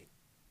one point.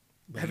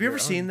 Have you ever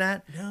seen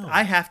that? No.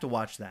 I have to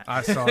watch that.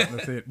 I saw it in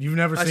the theater. You've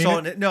never I seen saw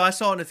it? it. No, I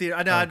saw it in the theater.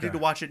 I know I Okay. need to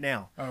watch it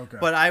now. Okay.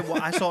 But I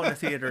saw it in the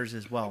theaters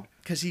as well.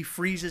 Because he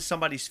freezes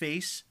somebody's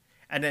face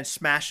and then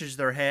smashes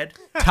their head.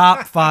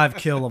 Top 5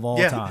 kill of all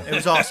Yeah, time. it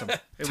was awesome.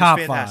 It Top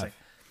was fantastic.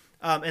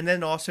 5. And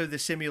then also the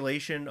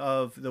simulation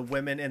of the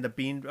women in the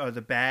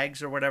the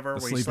bags or whatever,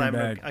 where you sleeping slam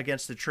them bag.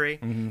 against the tree.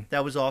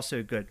 That was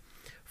also good.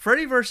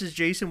 Freddy vs.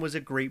 Jason was a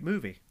great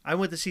movie. I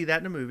went to see that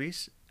in the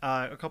movies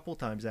a couple of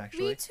times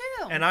actually. Me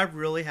too. And I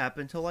really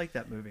happened to like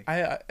that movie.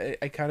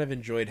 I kind of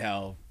enjoyed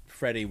how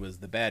Freddy was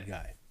the bad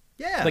guy,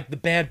 Yeah, like the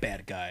bad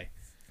guy,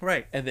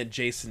 right. and then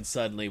Jason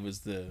suddenly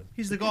was the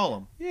He's the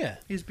golem. yeah.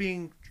 He's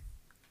being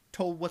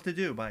told what to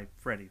do by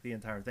Freddy the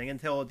entire thing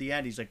until at the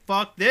end he's like,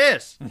 "Fuck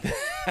this!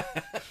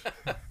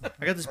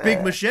 I got this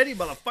big machete,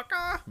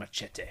 motherfucker."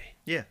 Machete.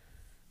 Yeah.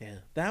 Yeah,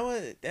 that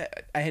was.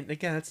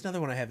 Again, that's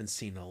another one I haven't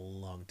seen in a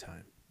long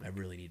time. I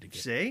really need to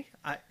get. See,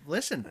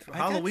 listen. got-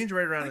 Halloween's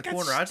right around I the got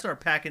corner. s- I'd start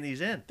packing these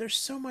in. There's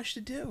so much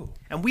to do.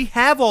 And we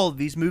have all of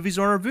these movies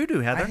on our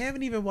Vudu, Heather. I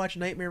haven't even watched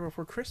Nightmare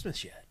Before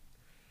Christmas yet.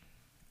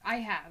 I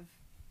have.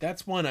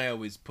 That's one I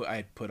always put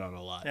on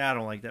a lot. Yeah, I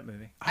don't like that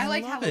movie. I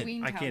like love it.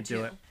 Halloween. I can't do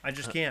too. it. I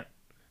just can't.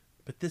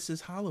 But this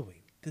is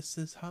Halloween. This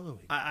is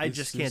Halloween. I This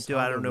just is can't do it.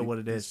 I don't know Halloween. what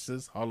it is. This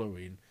is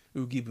Halloween.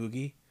 Oogie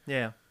Boogie.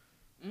 Yeah.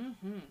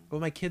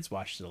 Well, my kids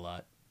watched it a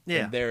lot.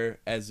 Yeah. And there,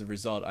 as a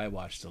result, I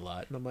watched a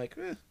lot. And I'm like,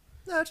 No,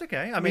 it's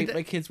okay. I I mean, mean,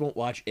 my kids won't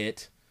watch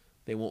it.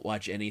 They won't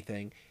watch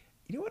anything.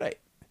 You know what?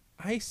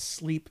 I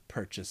sleep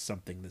purchased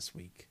something this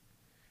week.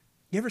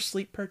 You ever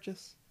sleep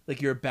purchase?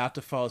 Like you're about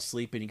to fall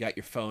asleep and you got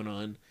your phone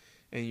on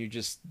and you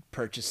just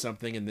purchase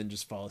something and then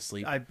just fall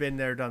asleep. I've been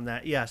there, done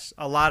that. Yes,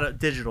 a lot of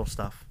digital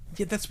stuff.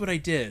 Yeah, that's what I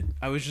did.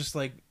 I was just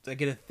like, I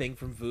get a thing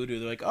from Vudu.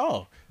 They're like,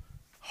 oh,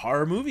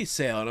 horror movie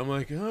sale. And I'm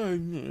like,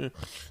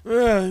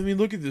 let me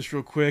look at this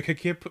real quick. I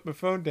can't put my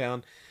phone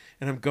down.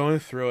 And I'm going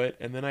through it.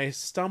 And then I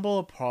stumble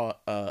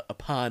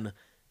upon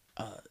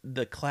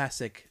the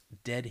classic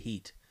Dead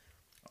Heat,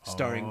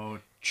 starring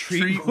Treat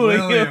Treat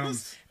Williams,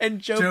 Williams. and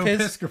Joe Joe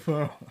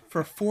Piscopo Piscopo.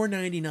 for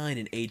 $4.99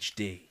 in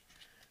HD.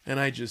 And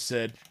I just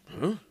said,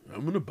 I'm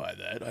going to buy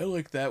that. I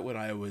liked that when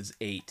I was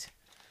 8.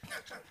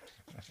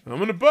 I'm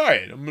going to buy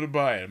it. I'm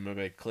going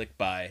to click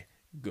buy,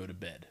 go to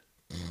bed.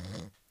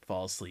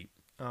 fall asleep.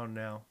 Oh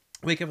no.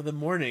 Wake up in the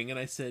morning and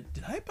I said,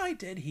 did I buy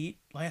Dead Heat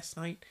last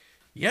night?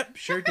 Yep,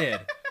 sure did.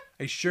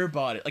 I sure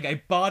bought it. Like,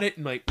 I bought it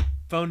and like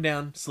phone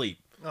down, sleep.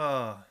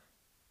 Oh.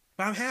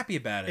 But I'm happy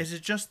about it. Is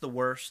it just the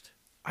worst?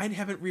 I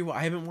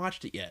haven't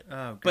watched it yet.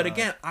 Oh, but God.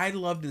 again, I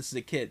loved this as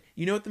a kid.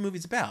 You know what the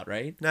movie's about,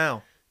 right?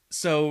 No.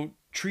 So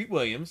Treat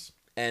Williams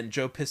and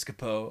Joe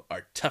Piscopo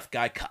are tough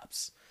guy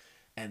cops,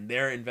 and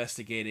they're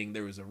investigating.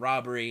 There was a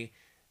robbery,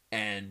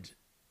 and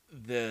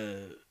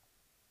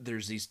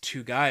there's these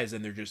two guys,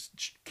 and they're just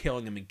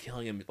killing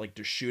them, like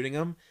they're shooting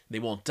them. They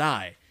won't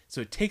die,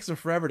 so it takes them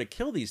forever to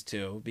kill these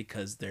two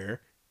because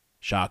they're,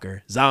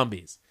 shocker,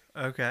 zombies.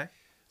 Okay.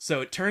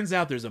 So it turns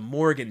out there's a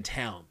morgue in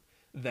town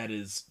that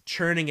is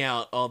churning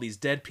out all these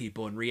dead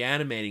people and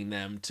reanimating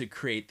them to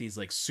create these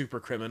like super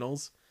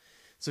criminals.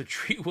 So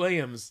Treat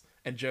Williams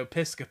and Joe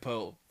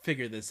Piscopo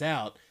figure this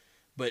out,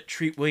 but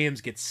Treat Williams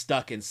gets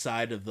stuck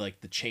inside of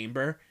like the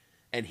chamber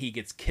and he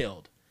gets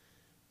killed.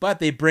 But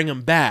they bring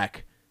him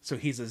back, so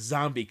he's a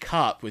zombie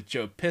cop with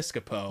Joe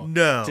Piscopo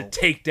No. to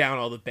take down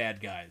all the bad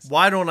guys.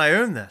 Why don't I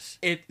own this?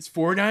 It's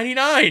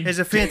 $4.99. Is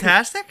it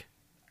fantastic?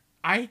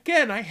 I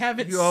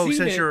haven't Oh, seen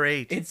since it. you're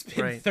 8. It's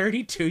been Right.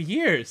 32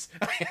 years.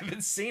 I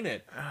haven't seen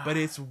it. But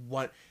it's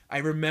what I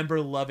remember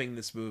loving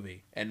this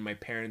movie, and my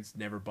parents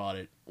never bought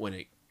it when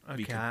it Okay,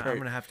 became I'm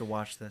going to have to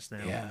watch this now.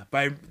 yeah,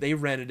 but they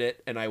rented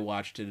it, and I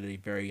watched it at a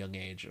very young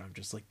age, and I'm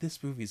just like,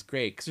 this movie's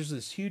great because there's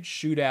this huge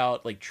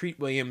shootout. Like Treat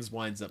Williams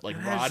winds up like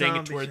It has rotting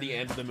zombies toward in the it.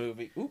 end of the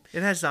movie. Oop.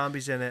 It has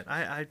zombies in it.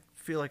 I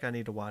feel like I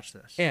need to watch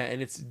this. Yeah,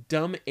 and it's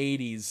dumb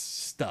 80s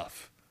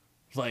stuff.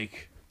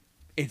 Like,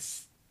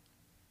 it's.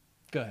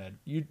 Go ahead.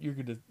 You're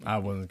gonna. I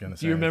wasn't gonna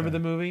say. Do you remember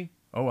anything. the movie?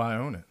 Oh, I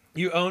own it.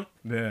 You own.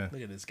 Yeah,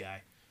 Look at this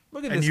guy.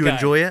 Look at And this you guy.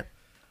 enjoy it?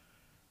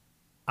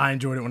 I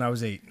enjoyed it when I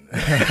was 8.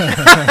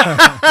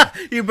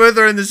 You both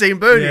are in the same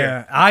boat Yeah,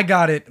 here. I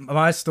got it.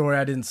 My story,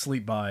 I didn't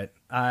sleep by it.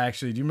 I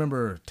actually, do you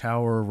remember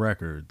Tower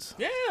Records?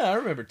 Yeah, I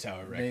remember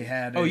Tower Records. They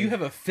had oh, a- you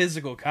have a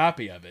physical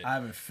copy of it. I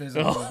have a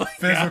physical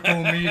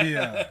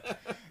media.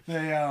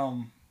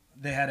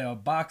 They had a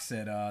box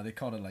set. They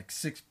called it like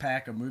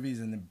 6-pack of movies,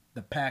 and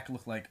the pack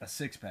looked like a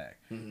 6-pack,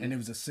 and it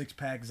was a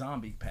 6-pack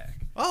zombie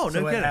pack. Oh, no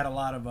so it kidding. had a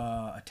lot of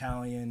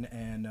Italian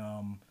and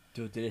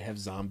Dude, did it have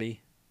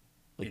zombie?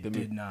 Like it the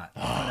did not.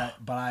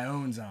 But I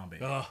own zombie.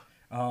 Oh,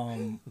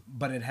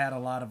 But it had a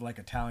lot of like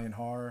Italian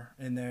horror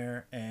in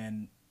there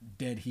and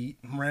Dead Heat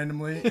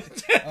randomly.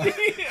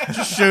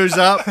 Just shows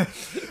up.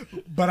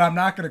 But I'm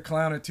not going to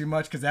clown it too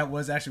much because that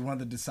was actually one of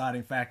the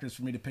deciding factors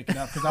for me to pick it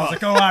up. Because I was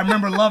like, oh, I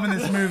remember loving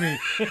this movie.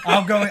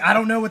 I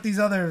don't know what these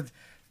other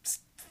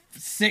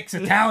 6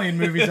 Italian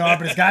movies are,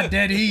 but it's got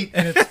Dead Heat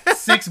and it's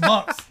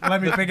 $6.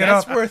 Let me pick it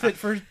that's up. worth it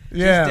for just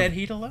Yeah. Dead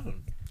Heat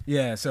alone.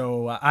 Yeah,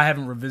 so I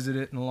haven't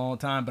revisited it in a long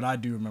time, but I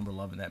do remember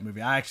loving that movie.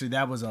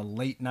 That was a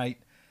late night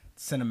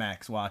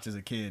Cinemax watch as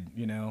a kid,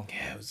 you know?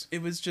 Yeah,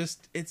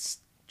 it's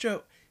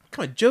Joe.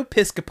 Come on, Joe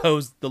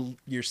Piscopo's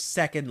your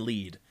second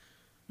lead.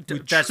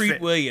 With Treat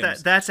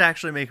Williams. That's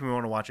actually making me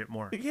want to watch it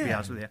more, to be Yeah.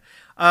 honest with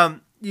you.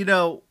 You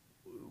know,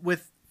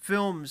 with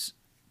films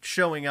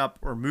showing up,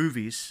 or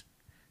movies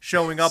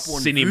showing up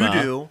on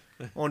Cinema.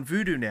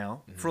 Vudu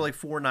now for like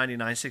 $4.99,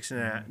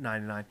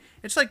 $6.99.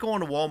 It's like going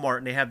to Walmart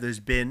and they have those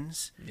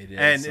bins, It is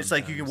and it's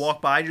like you can sometimes.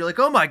 walk by and you're like,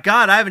 oh my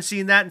god, I haven't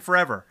seen that in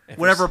forever.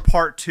 Whatever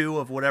part 2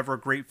 of whatever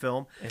great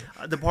film,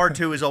 the part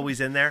 2 is always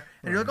in there,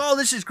 and you're like, oh,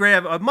 this is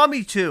great.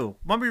 Mummy 2,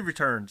 Mummy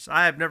Returns.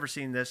 I have never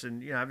seen this,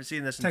 and I haven't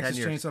seen this in Texas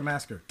 10 years. Chainsaw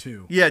Massacre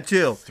 2. Yeah,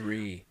 2.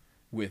 3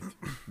 with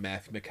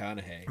Matthew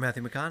McConaughey.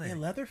 Matthew McConaughey. Yeah,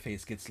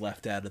 Leatherface gets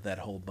left out of that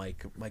whole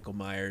Michael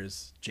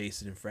Myers,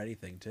 Jason and Freddy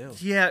thing too.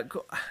 Yeah,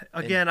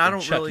 again, I and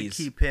don't really Chucky's.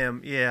 keep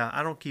him. Yeah,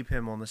 I don't keep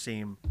him on the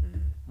same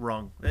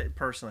rung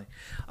personally.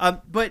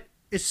 But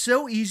it's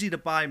so easy to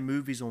buy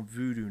movies on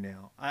Vudu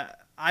now.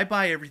 I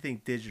buy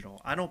everything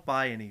digital. I don't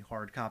buy any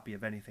hard copy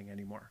of anything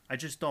anymore. I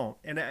just don't.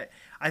 And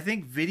I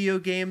think video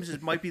games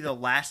might be the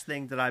last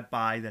thing that I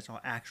buy that's an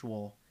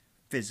actual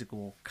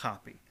physical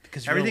copy.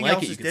 Because if you don't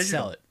like it, you can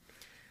sell it.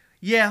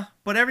 Yeah,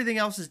 but everything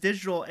else is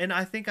digital, and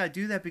I think I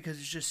do that because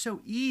it's just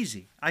so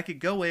easy. I could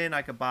go in,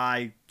 I could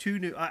buy 2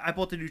 new. I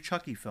bought the new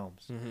Chucky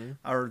films,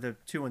 or the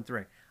 2 and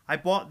 3. I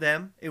bought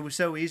them. It was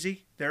so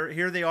easy.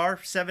 Here they are,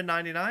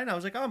 $7.99. I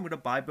was like, oh, I'm going to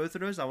buy both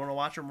of those. I want to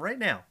watch them right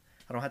now.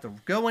 I don't have to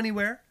go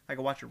anywhere. I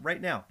can watch it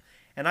right now,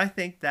 and I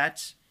think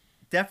that's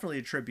definitely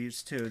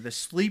attributes to the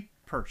sleep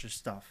purchase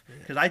stuff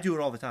because I do it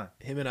all the time.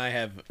 Him and I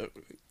have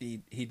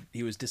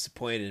he was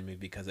disappointed in me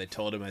because I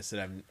told him, I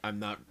said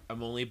I'm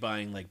only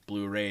buying like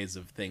Blu-rays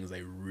of things I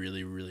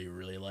really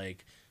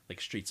like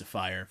Streets of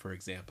Fire, for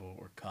example,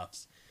 or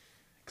Cuffs,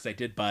 because I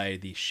did buy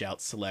the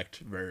Shout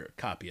Select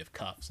copy of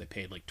Cuffs. I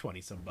paid like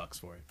 $20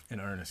 for it.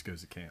 And Ernest Goes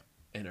to Camp.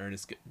 And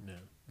Ernest no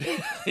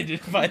I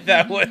didn't buy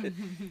that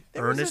one.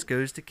 Ernest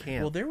Goes to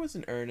Camp. Well, there was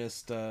an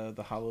Ernest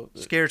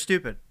Scared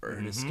Stupid.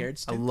 Ernest Scared I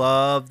Stupid.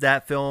 loved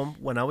that film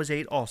when I was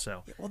 8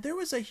 also. Well, there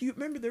was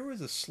there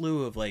was a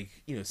slew of like,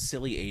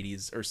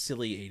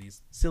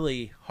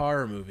 silly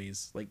horror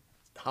movies, like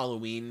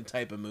Halloween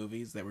type of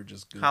movies that were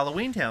just good.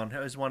 Halloween Town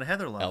is one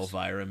Heather loves.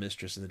 Elvira,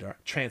 Mistress in the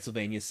Dark,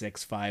 Transylvania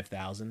 6,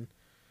 5000,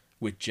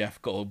 with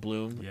Jeff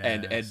Goldblum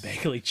and Ed Yes.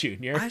 Begley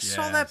Jr. I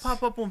saw that Yes.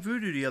 pop up on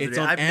Vudu the other It's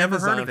day. on I've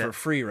Amazon never heard of for it.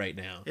 free right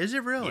now. Is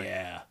it really?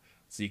 Yeah,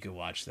 so you can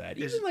watch that.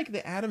 Is Even it- like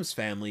the Addams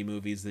Family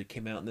movies that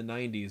came out in the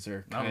 '90s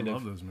are I kind love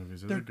of those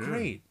movies. they're good.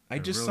 great. I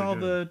They're just really saw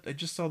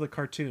good. the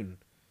cartoon.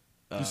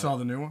 You saw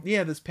the new one?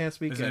 Yeah, this past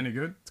weekend. Is it any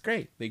good? It's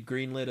great. They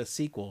greenlit a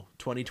sequel,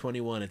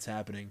 2021. It's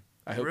happening.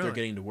 I hope they're Really?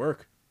 getting to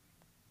work.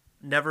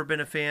 Never been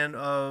a fan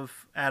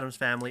of Addams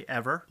Family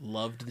ever.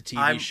 Loved the TV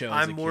I'm show.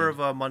 As I'm a more kid. of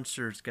a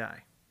Munsters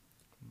guy.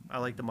 I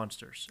like the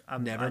Munsters.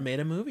 Never made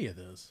a movie of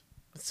those.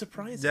 It's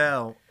surprising.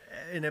 No,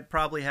 and it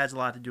probably has a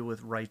lot to do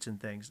with rights and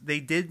things. They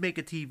did make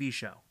a TV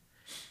show,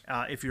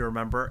 if you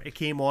remember. It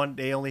came on.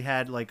 They only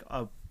had like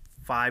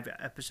 5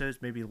 episodes,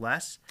 maybe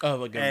less. Oh,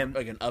 like And-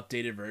 like an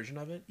updated version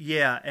of it.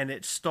 Yeah, and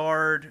it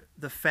starred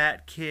the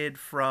fat kid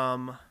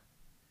from.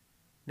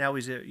 Now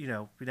he's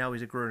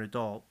a grown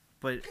adult.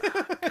 But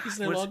He's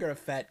no Was- longer a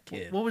fat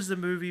kid. what was the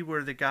movie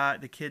where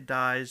the kid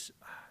dies,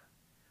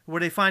 where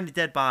they find a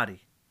dead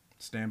body?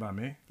 Stand By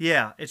Me?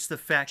 Yeah, it's the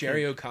fat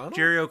Jerry kid. O'Connell?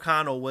 Jerry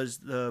O'Connell was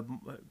the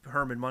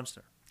Herman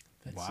Munster.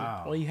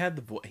 Wow. Well, he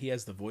had he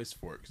has the voice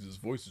for it because his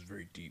voice is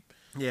very deep.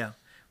 Yeah,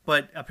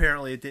 but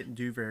apparently it didn't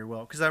do very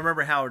well because I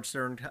remember Howard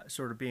Stern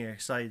sort of being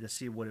excited to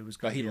see what it was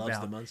going Oh, he to be loves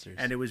about. the Munsters.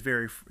 And it was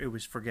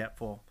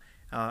forgetful,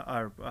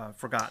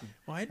 forgotten.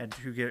 Well, and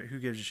who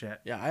gives a shit?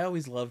 Yeah, I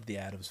always loved the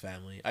Addams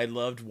Family. I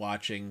loved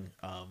watching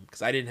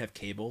because I didn't have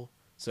cable,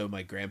 so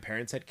my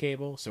grandparents had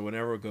cable. So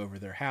whenever we'd go over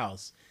to their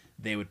house,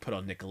 they would put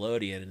on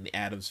Nickelodeon, and the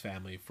Addams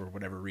Family, for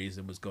whatever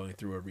reason, was going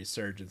through a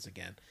resurgence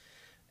again.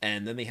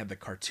 And then they had the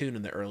cartoon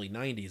in the early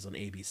 90s on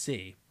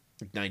ABC,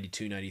 like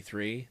 92,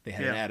 93. They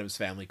had an Yeah. Addams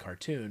Family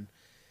cartoon.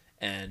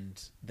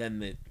 And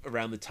then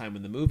around the time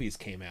when the movies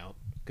came out,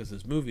 because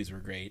those movies were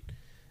great,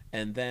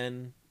 and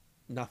then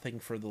nothing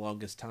for the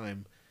longest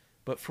time.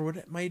 But for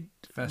what my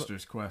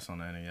Fester's Quest on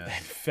NES.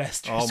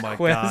 Fester's Oh my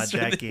Quest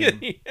God, or that the-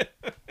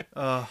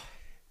 game.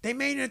 They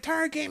made an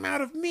entire game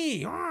out of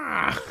me.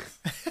 Ah.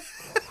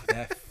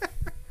 That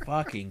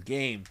fucking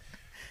game.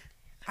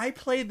 I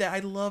played that. I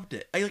loved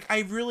it. I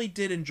really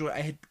did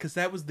enjoy. Because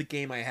that was the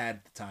game I had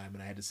at the time,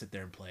 and I had to sit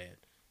there and play it.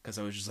 Because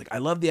I was just like, I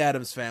love the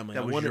Addams Family.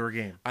 That was your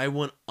game. I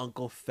want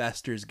Uncle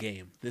Fester's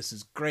game. This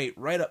is great,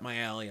 right up my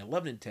alley. I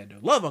love Nintendo.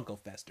 Love Uncle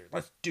Fester.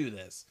 Let's do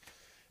this.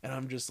 And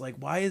I'm just like,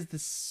 why is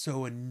this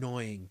so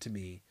annoying to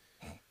me?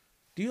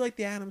 Do you like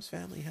the Addams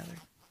Family, Heather?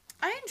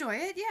 I enjoy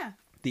it, yeah.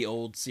 The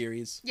old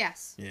series?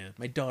 Yes. Yeah,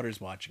 my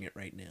daughter's watching it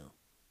right now.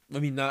 I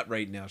mean, not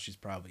right now. She's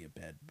probably in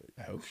bed, but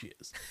I hope she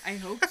is. I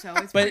hope so.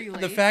 It's But pretty late.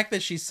 the fact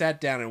that she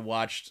sat down and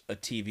watched a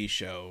TV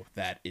show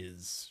that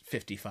is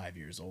 55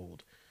 years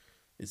old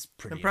is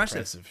pretty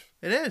impressive.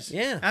 It is.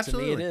 Yeah,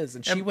 absolutely. to me it is.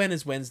 And she went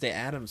as Wednesday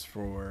Addams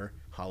for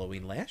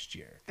Halloween last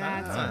year.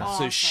 That's Nice.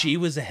 awesome. So she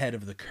was ahead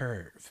of the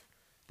curve.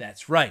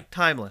 That's right.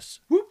 Timeless.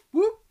 Whoop,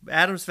 whoop.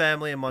 Adam's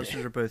Family and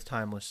Monsters are both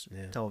timeless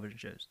Yeah. television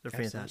shows. They're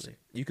Absolutely. fantastic.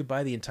 You could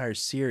buy the entire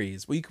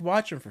series. Well, you could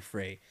watch them for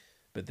free,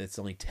 but that's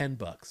only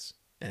 $10,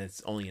 and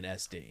it's only an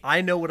SD. I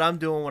know what I'm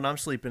doing when I'm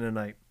sleeping at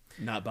night.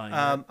 Not buying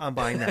that. I'm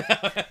buying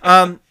that.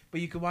 But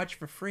you could watch it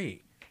for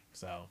free.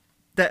 So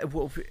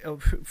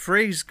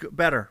Free's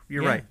better.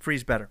 You're Yeah. right.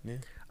 Free's better.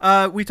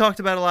 Yeah. We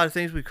talked about a lot of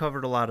things. We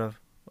covered a lot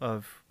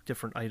of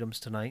different items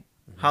tonight.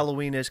 Mm-hmm.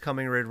 Halloween is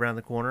coming right around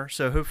the corner.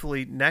 So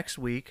hopefully next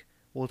week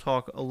we'll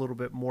talk a little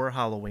bit more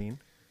Halloween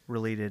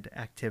related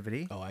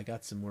activity. Oh, I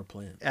got some more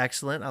planned.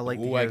 Excellent. I like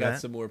to Oh, hear I got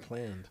that. some more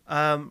planned.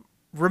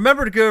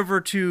 Remember to go over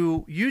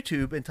to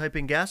YouTube and type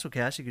in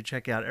Gasolcast. You can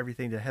check out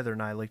everything that Heather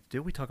and I like to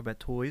do. We talk about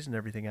toys and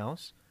everything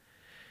else.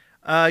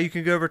 You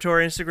can go over to our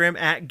Instagram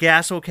at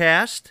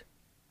Gasolcast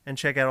and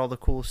check out all the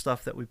cool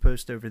stuff that we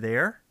post over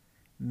there.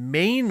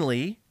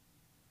 Mainly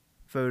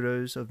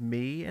photos of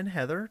me and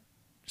Heather.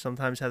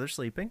 Sometimes Heather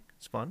sleeping.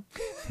 It's fun.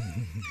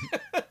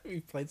 We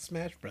played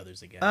Smash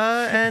Brothers again.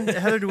 And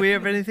Heather, do we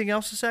have anything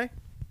else to say?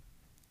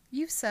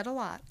 You've said a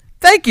lot.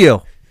 Thank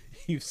you.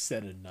 You've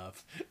said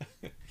enough.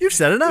 You've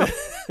said enough.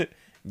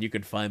 You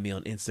can find me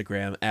on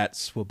Instagram at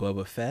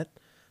Swabobafett.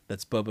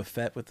 That's Boba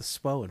Fett with the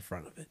SWO in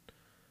front of it.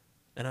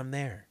 And I'm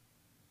there.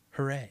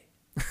 Hooray.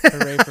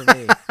 Hooray for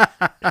me.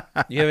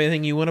 You have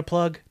anything you want to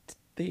plug?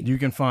 You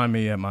can find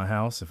me at my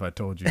house if I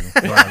told you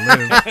where I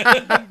live,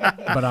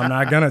 but I'm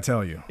not gonna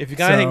tell you. If you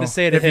got anything to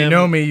say to if you him-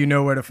 know me, you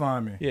know where to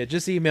find me. Yeah,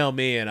 just email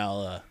me and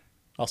I'll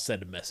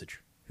send a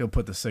message. He'll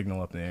put the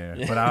signal up in the air.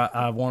 But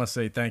I want to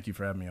say thank you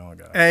for having me on,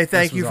 guys. Hey,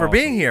 thank This you was for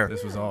being awesome. here.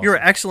 This was awesome. You're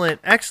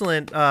excellent.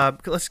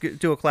 Let's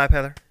do a clap,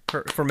 Heather,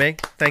 for me.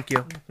 Thank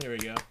you. There we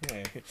go.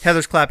 Yeah.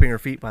 Heather's clapping her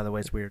feet, by the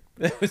way. It's weird.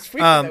 That was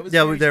weird.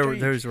 That was very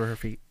strange. Those were her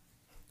feet.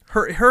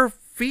 Her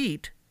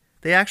feet,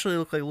 they actually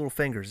look like little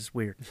fingers. It's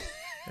weird.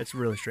 It's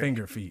really strange.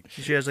 Finger feet.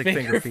 She has like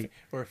finger feet.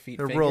 Or feet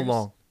They're fingers. real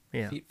long.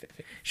 Yeah. Feet.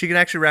 She can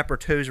actually wrap her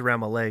toes around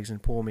my legs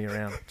and pull me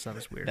around. It's not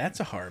as weird. That's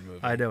a horror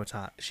movie. I know it's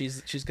hot.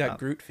 She's got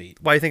Groot feet.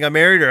 Why do you think I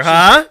married her,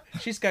 huh?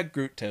 She's got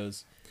Groot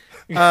toes.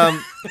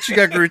 She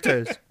got Groot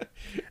toes.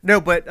 No,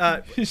 but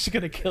She's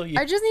gonna kill you.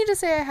 I just need to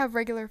say I have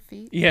regular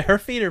feet. Yeah, her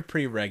feet are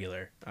pretty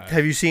regular.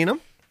 have you seen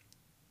them?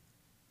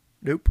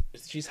 Nope.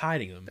 She's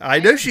hiding them. I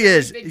know she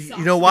is. Big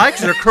You know why?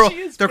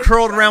 Because they're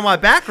curled around my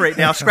back right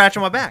now,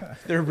 scratching my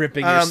back. They're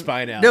ripping your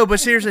spine out. No,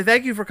 but seriously,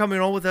 thank you for coming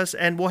on with us,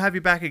 and we'll have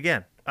you back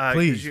again. 'Cause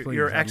Please,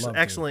 you're an I'd love to.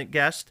 excellent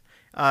guest,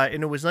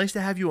 and it was nice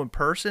to have you in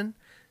person.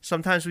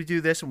 Sometimes we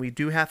do this, and we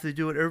do have to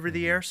do it over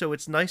the air, so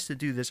it's nice to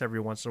do this every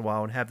once in a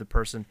while and have the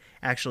person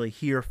actually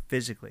here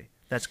physically.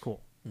 That's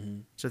cool.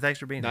 So thanks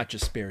for being Not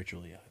just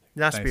spiritually either. here.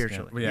 Not Thanks,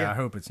 spiritually. Ken. Yeah, I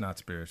hope it's not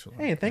spiritual.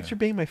 Hey, and thanks for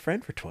being my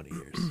friend for 20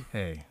 years.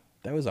 Hey,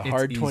 That was a It's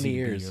hard easy 20 to be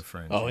years. your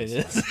friend, Oh, it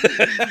Jason.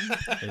 is.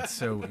 it's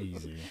so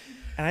easy.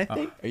 And I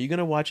think, are you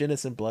gonna watch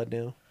Innocent Blood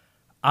now?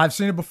 I've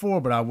seen it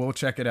before, but I will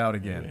check it out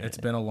again. It's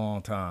been a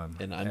long time.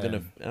 And I'm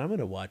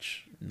gonna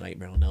watch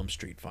Nightmare on Elm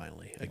Street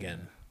finally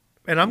again.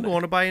 And I'm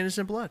going to buy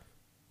Innocent Blood.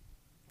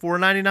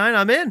 $4.99.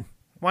 I'm in.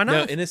 Why No,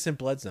 not? Innocent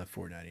Blood's not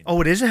 $4.99.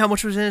 Oh, it isn't. How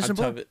much was I'm Innocent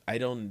Blood? talking, I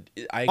don't.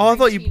 Oh, I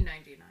thought you.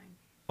 $19.99.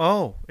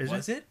 Oh, is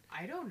was it? it?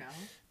 I don't know.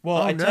 Well,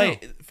 Oh, I tell no. you,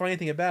 funny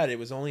thing about it, it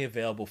was only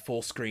available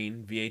full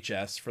screen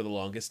VHS for the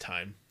longest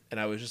time, and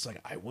I was just like,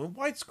 I want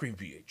widescreen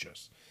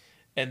VHS,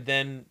 and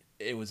then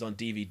it was on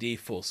DVD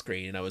full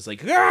screen, and I was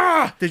like,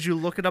 ah! Did you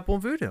look it up on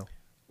Vudu?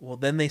 Well,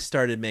 then they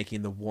started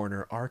making the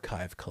Warner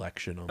Archive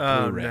collection on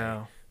Oh, Blu-ray,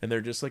 no. and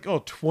they're just like, oh,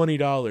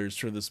 $20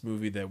 for this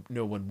movie that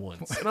no one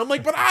wants, and I'm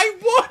like, but I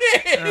want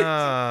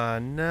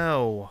it.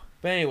 No.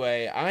 But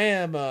anyway,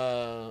 I'm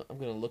gonna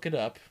look it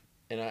up,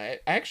 and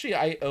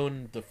I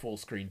own the full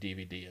screen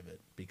DVD of it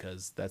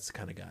because that's the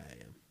kind of guy I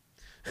am.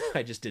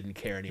 I just didn't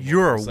care anymore.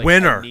 You're I a was like,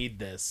 winner. I need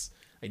this.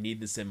 I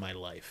need this in my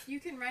life. You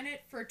can rent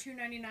it for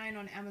 $2.99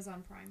 on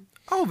Amazon Prime.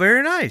 Oh,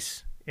 very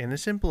nice.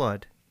 Innocent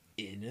Blood.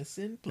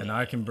 Innocent Blood. And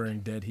I can bring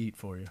Dead Heat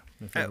for you.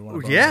 If you ever wanna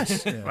buy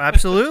Yes, it. Yeah.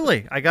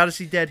 absolutely. I got to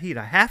see Dead Heat.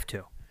 I have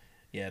to.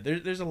 Yeah,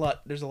 there's a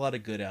lot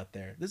of good out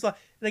there. There's a lot,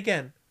 and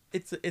again,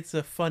 it's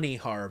a funny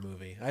horror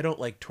movie. I don't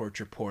like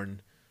torture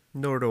porn.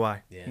 Nor do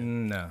I. Yeah.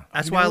 No.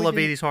 That's You why I know we love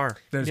didn't- 80s horror.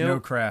 There's You know- no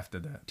craft to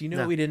that. Do you know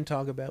No. what we didn't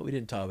talk about? We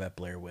didn't talk about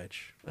Blair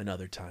Witch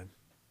another time.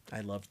 I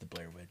loved the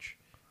Blair Witch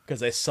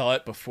because I saw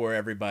it before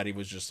everybody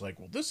was just like,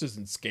 well, this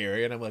isn't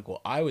scary. And I'm like,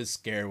 well, I was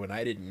scared when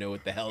I didn't know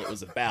what the hell it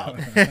was about.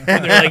 And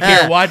they're like,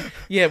 here, watch.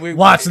 Yeah,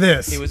 Watch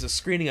this. It was a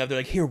screening of. They're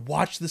like, here,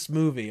 watch this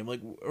movie. I'm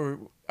like, or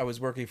I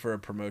was working for a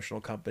promotional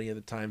company at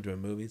the time doing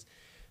movies.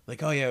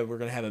 Like, oh yeah, we're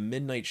gonna have a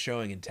midnight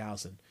showing in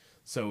Towson.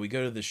 So we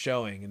go to the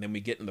showing, and then we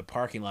get in the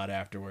parking lot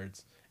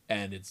afterwards,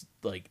 and it's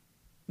like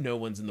no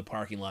one's in the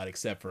parking lot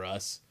except for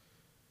us.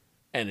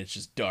 And it's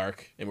just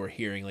dark, and we're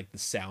hearing like the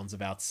sounds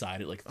of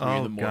outside at like 3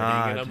 in the morning,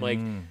 God. and I'm like,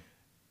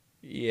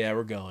 "Yeah,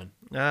 we're going.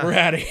 Ah. We're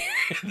out of here.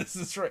 This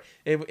is right."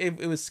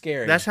 It was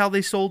scary. That's how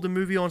they sold the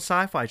movie on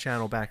Sci-Fi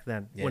Channel back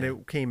then when Yeah.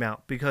 it came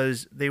out,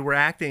 because they were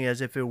acting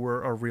as if it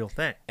were a real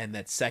thing. And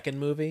that second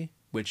movie,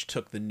 which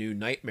took the new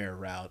Nightmare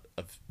route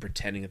of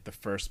pretending that the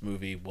first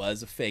movie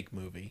was a fake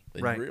movie,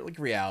 Right. like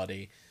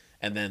reality,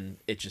 and then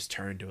it just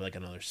turned to like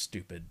another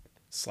stupid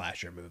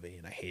slasher movie,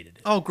 and I hated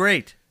it. Oh,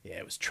 great. Yeah,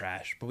 it was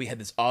trash. But we had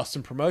this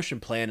awesome promotion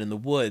plan in the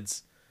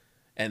woods,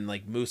 and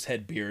like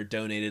Moosehead Beer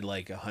donated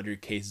like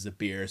 100 cases of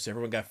beer, so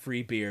everyone got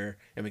free beer,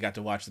 and we got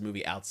to watch the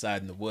movie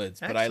outside in the woods.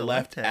 But I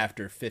left Excellent.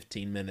 after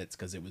 15 minutes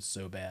because it was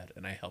so bad,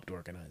 and I helped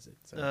organize it.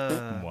 So.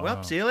 Wow.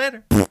 Well, see you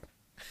later.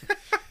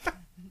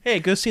 Hey,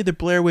 go see the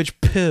Blair Witch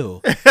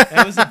Poo.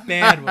 That was a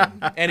bad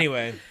one.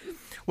 Anyway,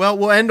 Well,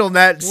 we'll end on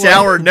that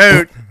sour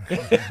note.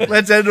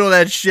 Let's end on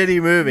that shitty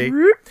movie.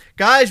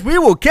 Guys, we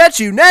will catch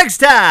you next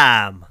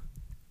time.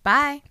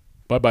 Bye.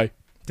 Bye bye.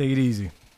 Take it easy.